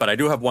call it. But I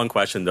do have one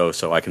question though,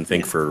 so I can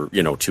think for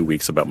 2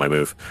 weeks about my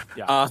move.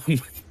 Yeah.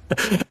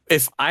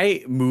 If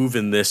I move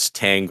in this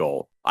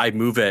tangle, I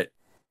move at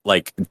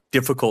like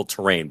difficult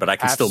terrain, but I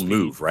can Half still speed.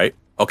 move, right?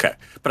 Okay,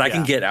 but I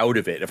can Yeah. get out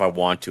of it if I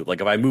want to.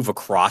 Like if I move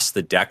across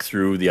the deck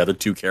through the other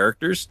two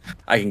characters,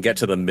 I can get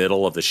to the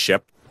middle of the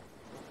ship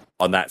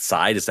on that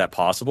side. Is that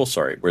possible?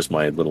 Sorry, where's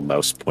my little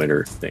mouse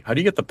pointer thing? How do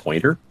you get the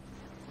pointer?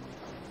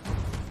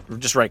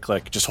 Just right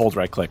click. Just hold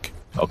right click.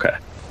 Okay.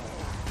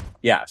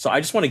 Yeah, so I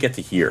just want to get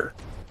to here.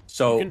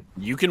 So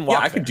You can walk.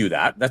 yeah, I could do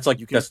that. That's like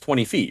that's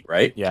 20 feet,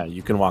 right? Yeah,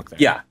 you can walk there.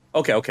 Yeah.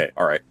 Okay.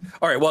 All right.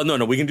 Well,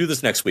 no, we can do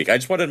this next week. I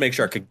just wanted to make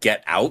sure I could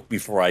get out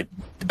before I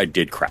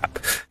did crap.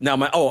 Now,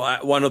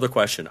 one other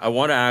question. I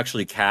want to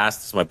actually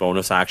cast as my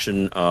bonus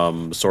action,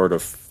 Sword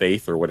of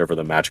Faith or whatever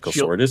the magical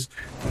Shield. sword is.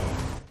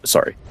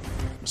 Sorry,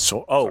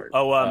 So you're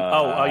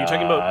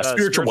talking about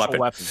spiritual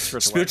weapon.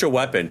 Spiritual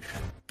weapon.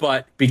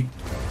 But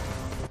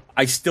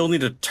I still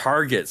need to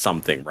target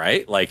something,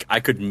 right? Like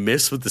I could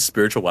miss with the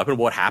spiritual weapon.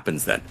 What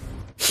happens then?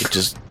 It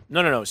just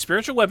no.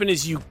 Spiritual weapon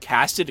is you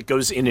cast it. It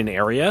goes in an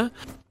area.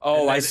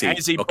 Oh, and I then see.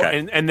 as a-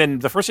 Okay. and then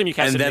the first time you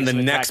cast And it, then makes the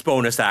an next attack.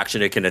 bonus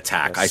action, it can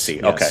attack. I Yes, see.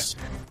 yes. Okay.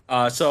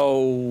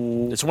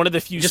 So It's one of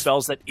the few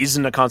spells that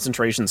isn't a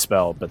concentration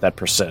spell, but that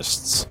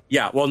persists.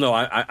 yeah, well, no,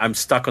 I'm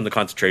stuck on the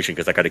concentration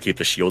because I got to keep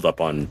the shield up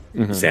on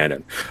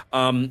Xandon.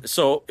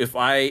 So if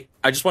I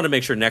just want to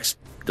make sure let's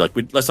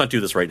not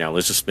do this right now.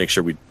 Let's just make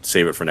sure we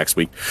save it for next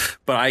week.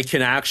 But I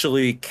can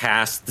actually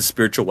cast the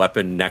spiritual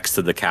weapon next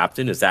to the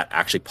captain. Is that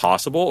actually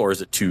possible, or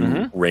is it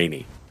too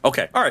rainy?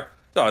 Okay, all right.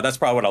 So that's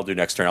probably what I'll do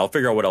next turn. I'll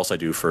figure out what else I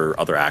do for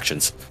other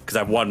actions because I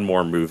have one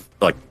more move,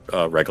 like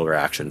regular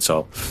action.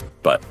 So,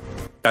 but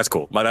that's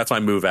cool. That's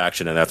my move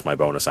action, and that's my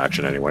bonus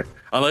action anyway.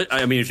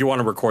 I mean, if you want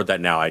to record that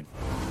now, I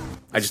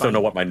just don't know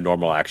what my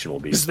normal action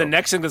will be. Because the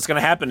next thing that's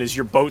going to happen is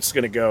your boat's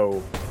going to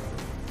go.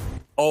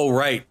 Oh,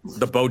 right.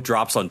 The boat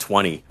drops on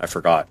 20. I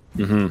forgot.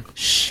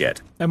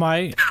 Shit. Am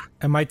I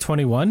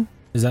 21?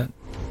 Is that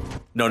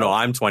No,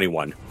 I'm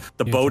 21.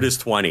 The boat is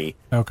 20.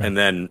 Okay. And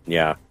then,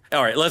 yeah.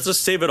 All right, let's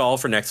just save it all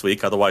for next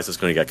week. Otherwise, it's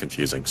going to get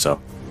confusing.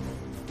 So,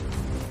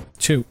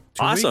 two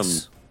Awesome.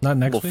 weeks? Not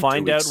next We'll week?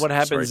 find 2 out weeks. what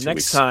happens Sorry, 2 next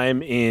weeks.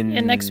 time in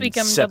And next week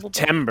I'm double booked.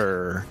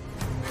 September.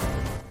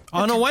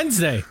 On a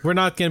Wednesday. We're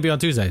not going to be on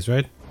Tuesdays,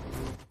 right?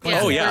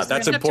 oh, yeah, we're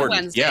that's switching up to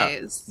important. Yeah.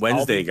 Wednesdays.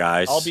 Wednesday,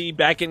 guys. I'll be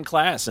back in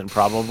class and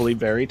probably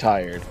very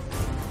tired.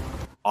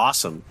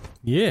 awesome.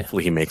 Yeah.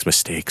 Hopefully, he makes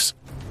mistakes.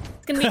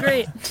 It's gonna be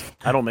great.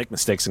 I don't make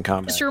mistakes in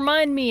combat. Just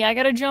remind me, I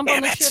gotta jump on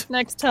Damn the it. ship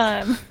next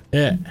time.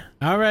 Yeah.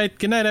 All right.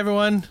 Good night,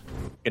 everyone.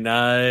 Good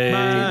night.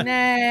 Bye.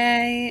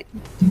 Night.